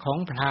ของ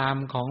พราหม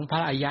ณ์ของพร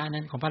ะอริยะ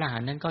นั้นของพระอรหั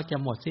นต์นั้นก็จะ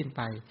หมดสิ้นไ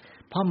ป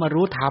เพราะมา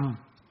รู้ธรรม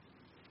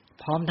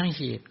พร้อมทั้งเ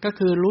หตุก็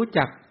คือรู้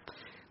จัก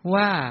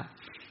ว่า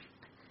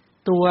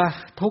ตัว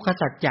ทุกข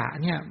สัจจะ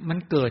เนี่ยมัน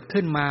เกิด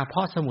ขึ้นมาเพร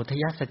าะสมุทั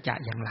ยสัจจะ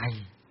อย่างไร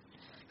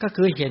ก็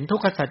คือเห็นทุ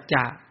กขสัจจ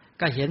ะ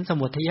ก็เห็นส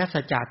มุทัย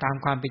สัจจะตาม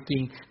ความเป็นจริ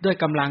งด้วย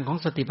กำลังของ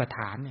สติปัฏฐ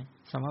านเนี่ย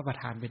สมปัฏ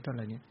ฐานเป็นต้นเห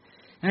ล่านี้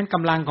นั้นก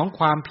ำลังของ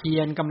ความเพีย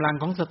รกำลัง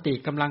ของสติ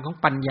กำลังของ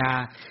ปัญญา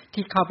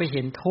ที่เข้าไปเ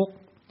ห็นทุกข์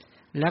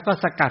แล้วก็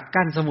สกัด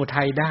กั้นสมุ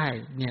ทัยได้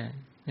เนี่ย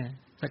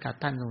สกัด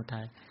กั้นสมุ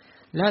ทัย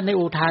แล้วใน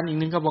อุทานอีก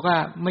นึงก็บอกว่า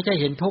ไม่ใช่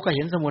เห็นทุกข์ก็เ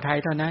ห็นสมุทัย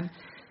เท่านั้น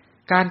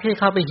การที่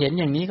เข้าไปเห็น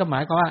อย่างนี้ก็หมา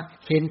ยความว่า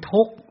เห็น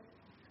ทุกข์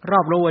รอ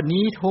บรู้ว่า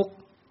นี้ทุกข์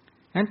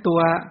นั้น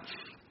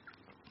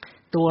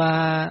ตัว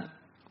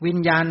วิญ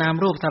ญาณนาม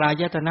รูปสลา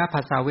ยตนะ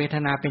ผัสสะเวท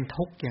นาเป็น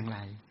ทุกข์อย่างไร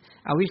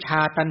อวิชชา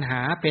ตัณหา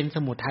เป็นส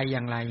มุทัยอย่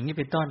างไรอย่างนี้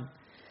เป็นต้น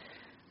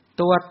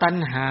ตัวตัณ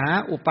หา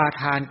อุปา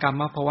ทานกรร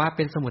มภวะเ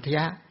ป็นสมุทัย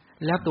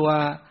แล้วตัว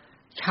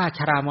ชาติ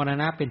ชรามร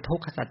ณะเป็นทุก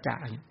ขสัจจะ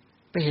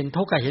ไปเห็น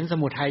ทุกข์กับเห็นส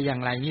มุทัยอย่า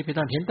งไรนี่เป็น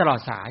ต้นเห็นตลอด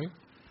สาย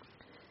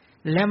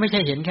แล้วไม่ใช่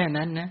เห็นแค่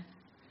นั้นนะ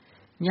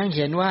ยังเ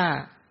ห็นว่า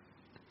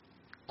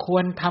คว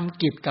รท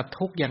ำกิจกับ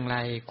ทุกข์อย่างไร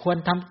ควร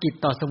ทำกิจ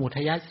ต่อสมุ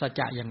ทัยสัจ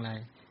จะอย่างไร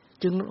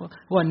จึง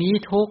วันนี้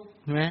ทุกข์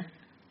ใช่ไหม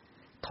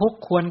ทุกข์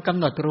ควรกำ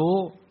หนดรู้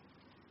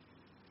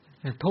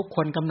ทุกข์ค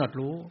วรกำหนด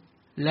รู้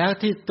แล้ว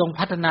ที่ตรง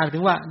พัฒนาถึ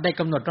งว่าได้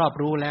กำหนดรอบ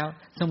รู้แล้ว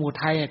สมุ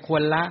ทัยคว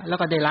รละแล้ว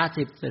ก็ได้ละ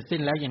สิทธิ์เสร็จสิ้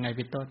นแล้วยังไงเ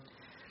ป็นต้น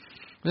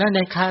และใน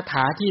คาถ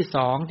าที่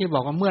2ที่บ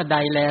อกว่าเมื่อใด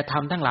แลธรร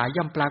มทั้งหลาย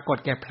ย่อมปรากฏ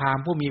แก่พราหม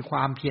ณ์ผู้มีคว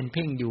ามเพียรเ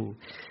พ่งอยู่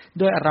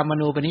ด้วยอารม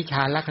ณูปนิชฌ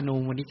านลักขณู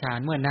ปนิชฌาน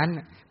เมื่อนั้น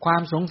ควา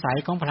มสงสัย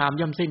ของพราหมณ์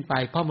ย่อมสิ้นไป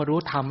เพราะมารู้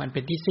ธรรมอันเ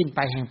ป็นที่สิ้นไป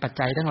แห่งปัจ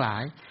จัยทั้งหลา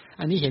ย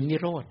อันนี้เห็นนิ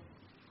โรธ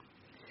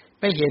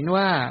ไปเห็น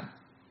ว่า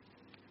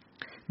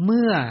เ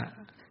มื่อ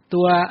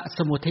ตัวส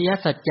มุทัย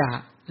สัจจะ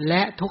แล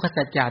ะทุกข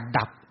สัจจะ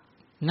ดับ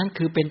นั่น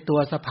คือเป็นตัว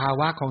สภา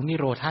วะของนิ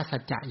โรธาสั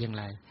จจะอย่าง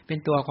ไรเป็น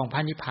ตัวของพร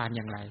ะนิพพานอ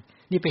ย่างไร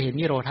นี่ไปเห็น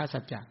นิโรธา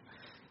สัจจะ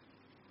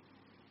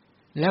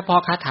แล้วพอ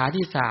คาถา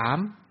ที่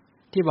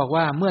3ที่บอก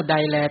ว่าเมื่อใด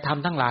แลธรรม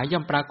ทั้งหลายย่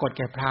อมปรากฏแ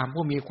ก่พราหมณ์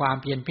ผู้มีความ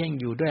เพียรเพ่ง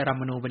อยู่ด้วยอาร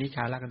มณูปนิชฌ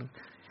านลักขณู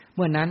เ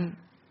มื่อนั้น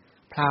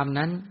พราหมณ์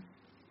นั้น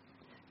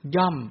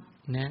ย่อม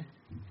นะ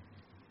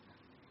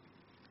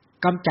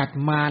กำจัด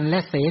มารและ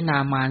เสนา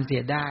มารเสี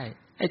ยได้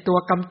ไอ้ตัว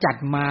กำจัด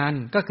มาร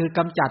ก็คือก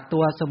ำจัดตั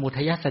วสมุ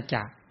ทัยสัจจ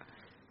ะ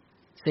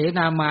เสน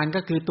ามาร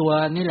ก็คือตัว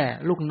นี่แหละ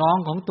ลูกน้อง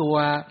ของตัว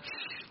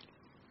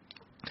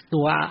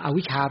อ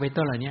วิชชาเป็น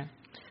ต้นเหล่านี้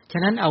ฉ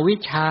ะนั้นอวิช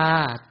ชา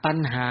ตัณ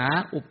หา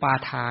อุปา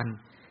ทาน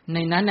ใน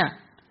นั้นน่ะ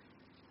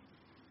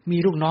มี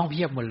ลูกน้องเ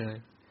พียบหมดเลย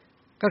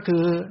ก็คื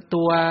อ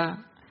ตัว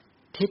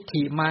ทิฏ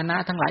ฐิมานะ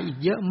ทั้งหลายอีก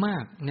เยอะมา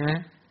กนะ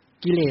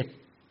กิเลส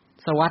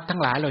สวัฏทั้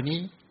งหลายเหล่านี้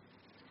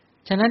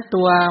ฉะนั้น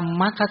ตัว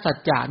มรรคสัจ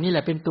จะนี่แหล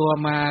ะเป็นตัว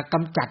มาก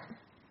ำจัด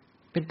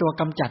เป็นตัว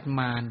กำจัด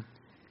มาร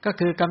ก็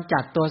คือกำจั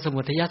ดตัวสมุ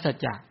ทัยสัจ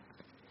จะ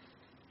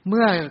เ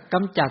มื่อก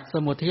ำจัดส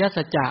มุทัย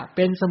สัจจะเ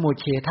ป็นสมุ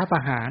เฉทปร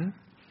ะหาร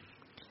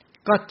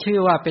ก็ชื่อ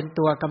ว่าเป็น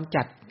ตัวกำ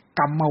จัด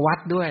กรรมวัฏ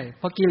ด้วยเ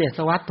พราะกิเลส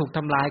วัฏถูกท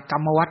ำลายกร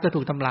รมวัฏก็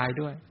ถูกทำลาย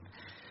ด้วย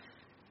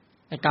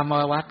ไอ้กรรม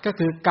วัฏก็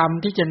คือกรรม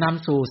ที่จะน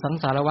ำสู่สัง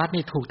สารวัฏ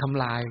นี่ถูกท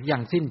ำลายอย่า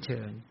งสิ้นเ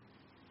ชิง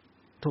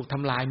ถูกท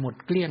ำลายหมด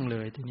เกลี้ยงเล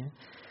ยทีนี้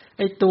ไ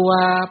อ้ตัว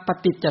ป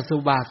ฏิจจสมุ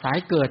ปบาทสาย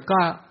เกิดก็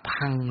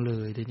พังเล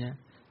ยทีนี้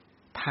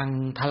พัง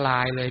ทลา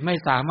ยเลยไม่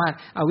สามารถ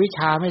อวิชช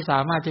าไม่สา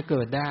มารถจะเ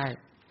กิดได้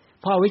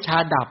เพราะอวิชชา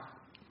ดับ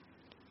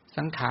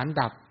สังขาร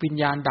ดับวิญ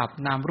ญาณดับ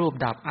นามรูป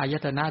ดับอาย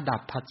ตนะดั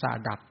บผัสสะ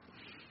ดับ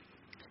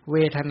เว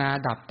ทนา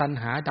ดับตัณ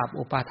หาดับ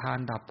อุปาทาน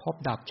ดับภพ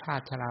ดับชา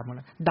ติชรามร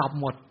ณะดับ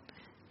หมด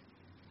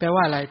แปลว่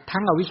าอะไร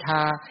ทั้งอวิชชา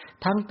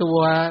ทั้งตัว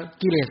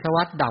กิเลส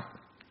วัฏดับ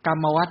กร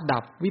รมวัฏดั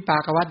บวิปา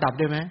กวัฏดับ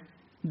ได้ไหม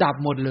ดับ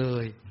หมดเล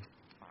ย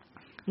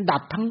ดั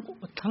บ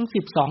ทั้ง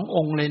12อ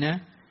งค์เลยนะ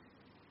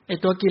ไอ้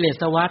ตัวกิเล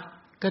สวัฏ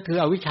ก็คือ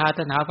อวิชชา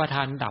ตัณหาอุปาท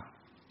านดับ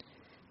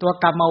ตัว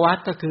กรรมวัฏ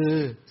ก็คือ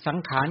สัง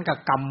ขารกับ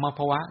กรรมภ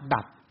วะ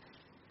ดับ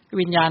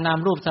วิญญาณนาม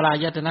รูปสลา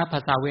ยตนะผั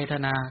สสะเวท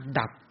นา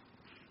ดับ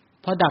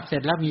พอดับเสร็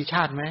จแล้วมีช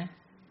าติไหม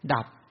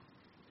ดับ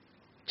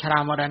ชรา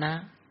มรณะ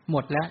หม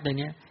ดแล้วเดี๋ยว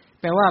นี้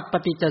แปลว่าป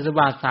ฏิจจสมุป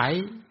บาทสาย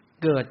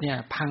เกิดเนี่ย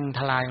พังท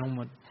ลายลงห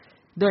มด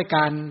ด้วยก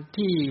าร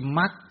ที่ม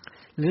รรค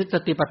หรือส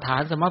ติปัฏฐา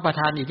นสมปัฏ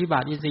ฐานอิทธิบา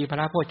ทอินทรีย์พ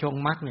ระโพชฌง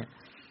ค์มรรคเนี่ย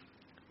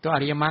ตัวอ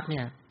ริยมรรคเ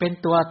นี่ยเป็น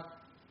ตัว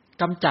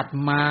กำจัด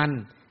มาร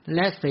แล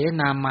ะเส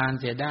นามาร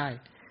เสียได้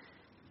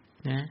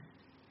นะ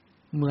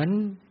เหมือน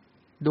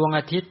ดวงอ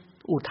าทิตย์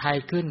อุทัย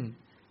ขึ้น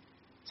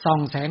ส่อง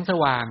แสงส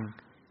ว่าง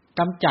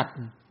กำจัด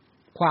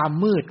ความ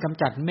มืดก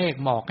ำจัดเมฆ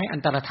หมอกให้อั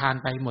นตรธาน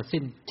ไปหมด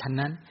สิ้นฉะ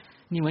นั้น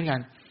นี่เหมือนกั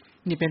น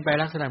นี่เป็นไป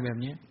ลักษณะแบบ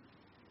นี้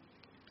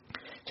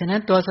ฉะนั้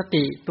นตัวส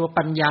ติตัว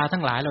ปัญญาทั้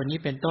งหลายเหล่านี้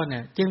เป็นต้นเ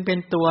นี่ยจึงเป็น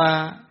ตัว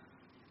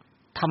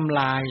ทำ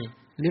ลาย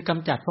หรือก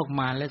ำจัดพวก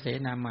มารและเส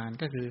นามาร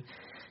ก็คือ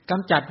ก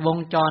ำจัดวง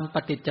จรป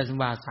ฏิจจสมุป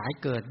บาทสาย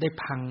เกิดได้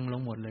พังล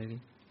งหมดเลย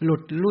หลุ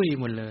ดลุ่ย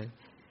หมดเลย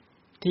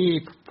ที่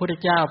พระพุทธ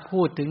เจ้าพู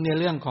ดถึงใน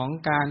เรื่องของ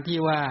การที่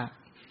ว่า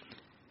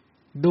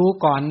ดู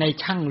ก่อนใน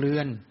ช่างเรื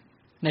อน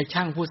ใน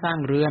ช่างผู้สร้าง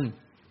เรือน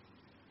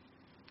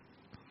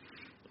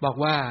บอก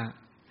ว่า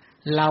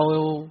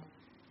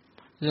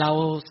เรา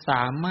ส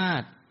ามาร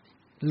ถ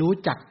รู้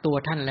จักตัว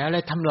ท่านแล้วแล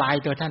ะทำลาย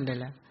ตัวท่านได้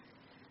แล้ว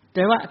แ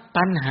ต่ว่า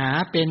ตัณหา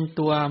เป็น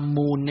ตัว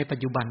มูลในปัจ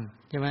จุบัน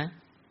ใช่ไหม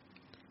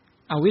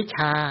อวิชช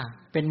า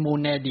เป็นมูล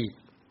ในอดีต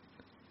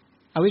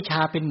อวิชชา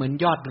เป็นเหมือน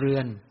ยอดเรือ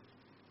น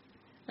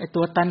ไอ้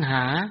ตัวตัณห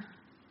า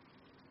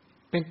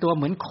เป็นตัวเ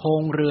หมือนโคร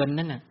งเรือน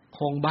นั่นน่ะโค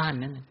รงบ้าน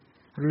นั่นน่ะ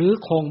หรือ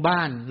โครงบ้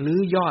านหรือ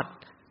ยอด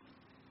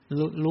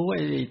รู้ไ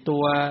อ้ตั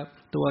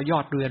วยอ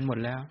ดเรือนหมด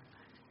แล้ว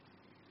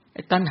ไ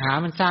อ้ตัณหา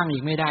มันสร้างอี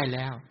กไม่ได้แ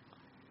ล้ว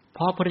เพ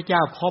ราะพระพุทธเจ้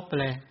าพบ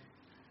เลย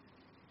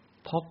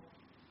พบ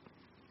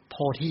โพ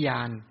ธิญ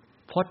าณ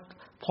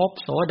พบ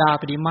โสดา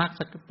ปัตติมรรค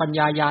ปัญญ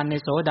าญาณใน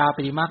โสดา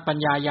ปัตติมรรคปัญ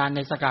ญาญาณใน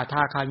สกท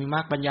าคามิมร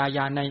รคปัญญาญ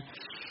าณใน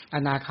อ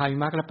นาคามิ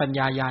มรรคและปัญญ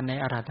าญาณใน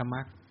อรหัตมร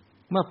รค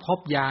เมื่อพบ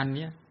ญาณ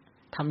นี้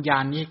ทำญา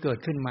ณนี้เกิด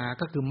ขึ้นมา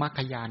ก็คือมรรค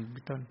ญาณเป็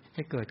นต้นใ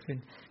ห้เกิดขึ้น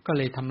ก็เ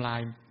ลยทำลาย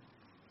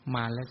ม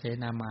ารและเส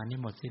นามารนี่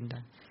หมดสิ้นได้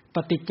ป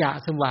ฏิจจ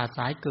สมุปบาทส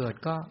ายเกิด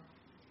ก็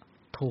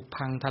ถูก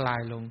พังทลา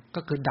ยลง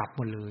ก็คือดับห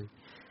มดเลย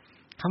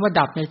คำว่า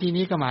ดับในที่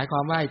นี้ก็หมายคว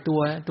ามว่า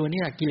ตัว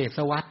นี้กิเลส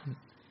วัฏ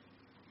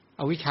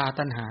อวิชชา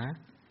ตัณหา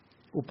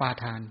อุปา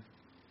ทาน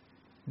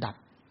ดับ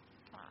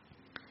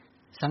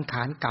สังข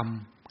ารก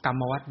รร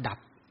มวัฏดับ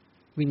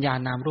วิญญาณ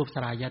นามรูปส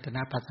ลายตน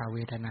ะภาษาเว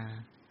ทนา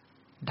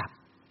ดับ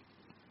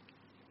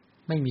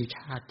ไม่มีช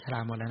าติชรา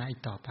มรณะอี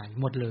กต่อไป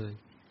หมดเลย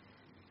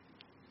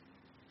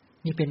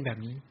นี่เป็นแบบ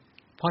นี้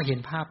พอเห็น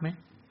ภาพไหม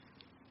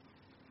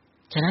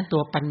ฉะนั้นตั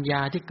วปัญญ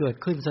าที่เกิด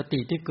ขึ้นสติ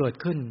ที่เกิด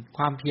ขึ้นค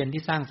วามเพียร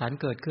ที่สร้างสรรค์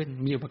เกิดขึ้น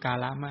มีอุปกา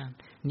ระมาก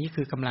นี่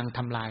คือกำลังท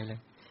ำลายเลย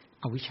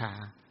อวิชชา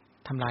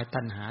ทำลาย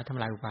ตัณหาท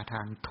ำลายอุปาท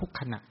านทุก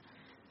ข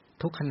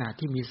ณะ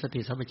ที่มีสติ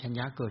สัมปชัญญ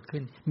ะเกิดขึ้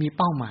นมี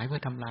เป้าหมายเพื่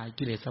อทำลาย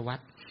กิเลสวัฏ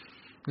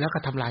แล้วก็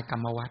ทำลายกร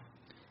รมวัฏ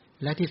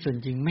และที่สุดจ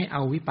ริงไม่เอ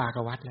าวิปาก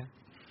วัฏแล้ว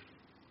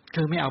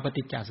คือไม่เอาป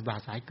ฏิจจสมุปบาท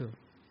สายเกิด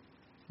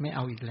ไม่เอ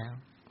าอีกแล้ว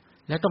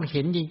แล้วต้องเ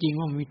ห็นจริงๆ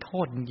ว่ามันมีโท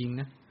ษจริงๆ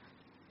นะ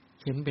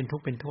เห็นเป็นทุก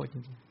ข์เป็นโทษจ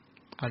ริง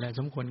ๆเอาละ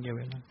สมควรแก่เ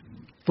วลา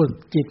ฝึก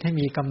จิตให้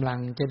มีกำลัง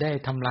จะได้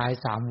ทำลาย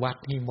3วัฏ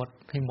ให้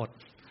หมด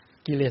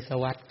กิเลส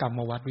วัฏกรรม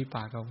วัฏวิป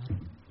ากวัฏ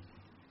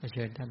เ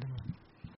ชิญท่านทั้งหลาย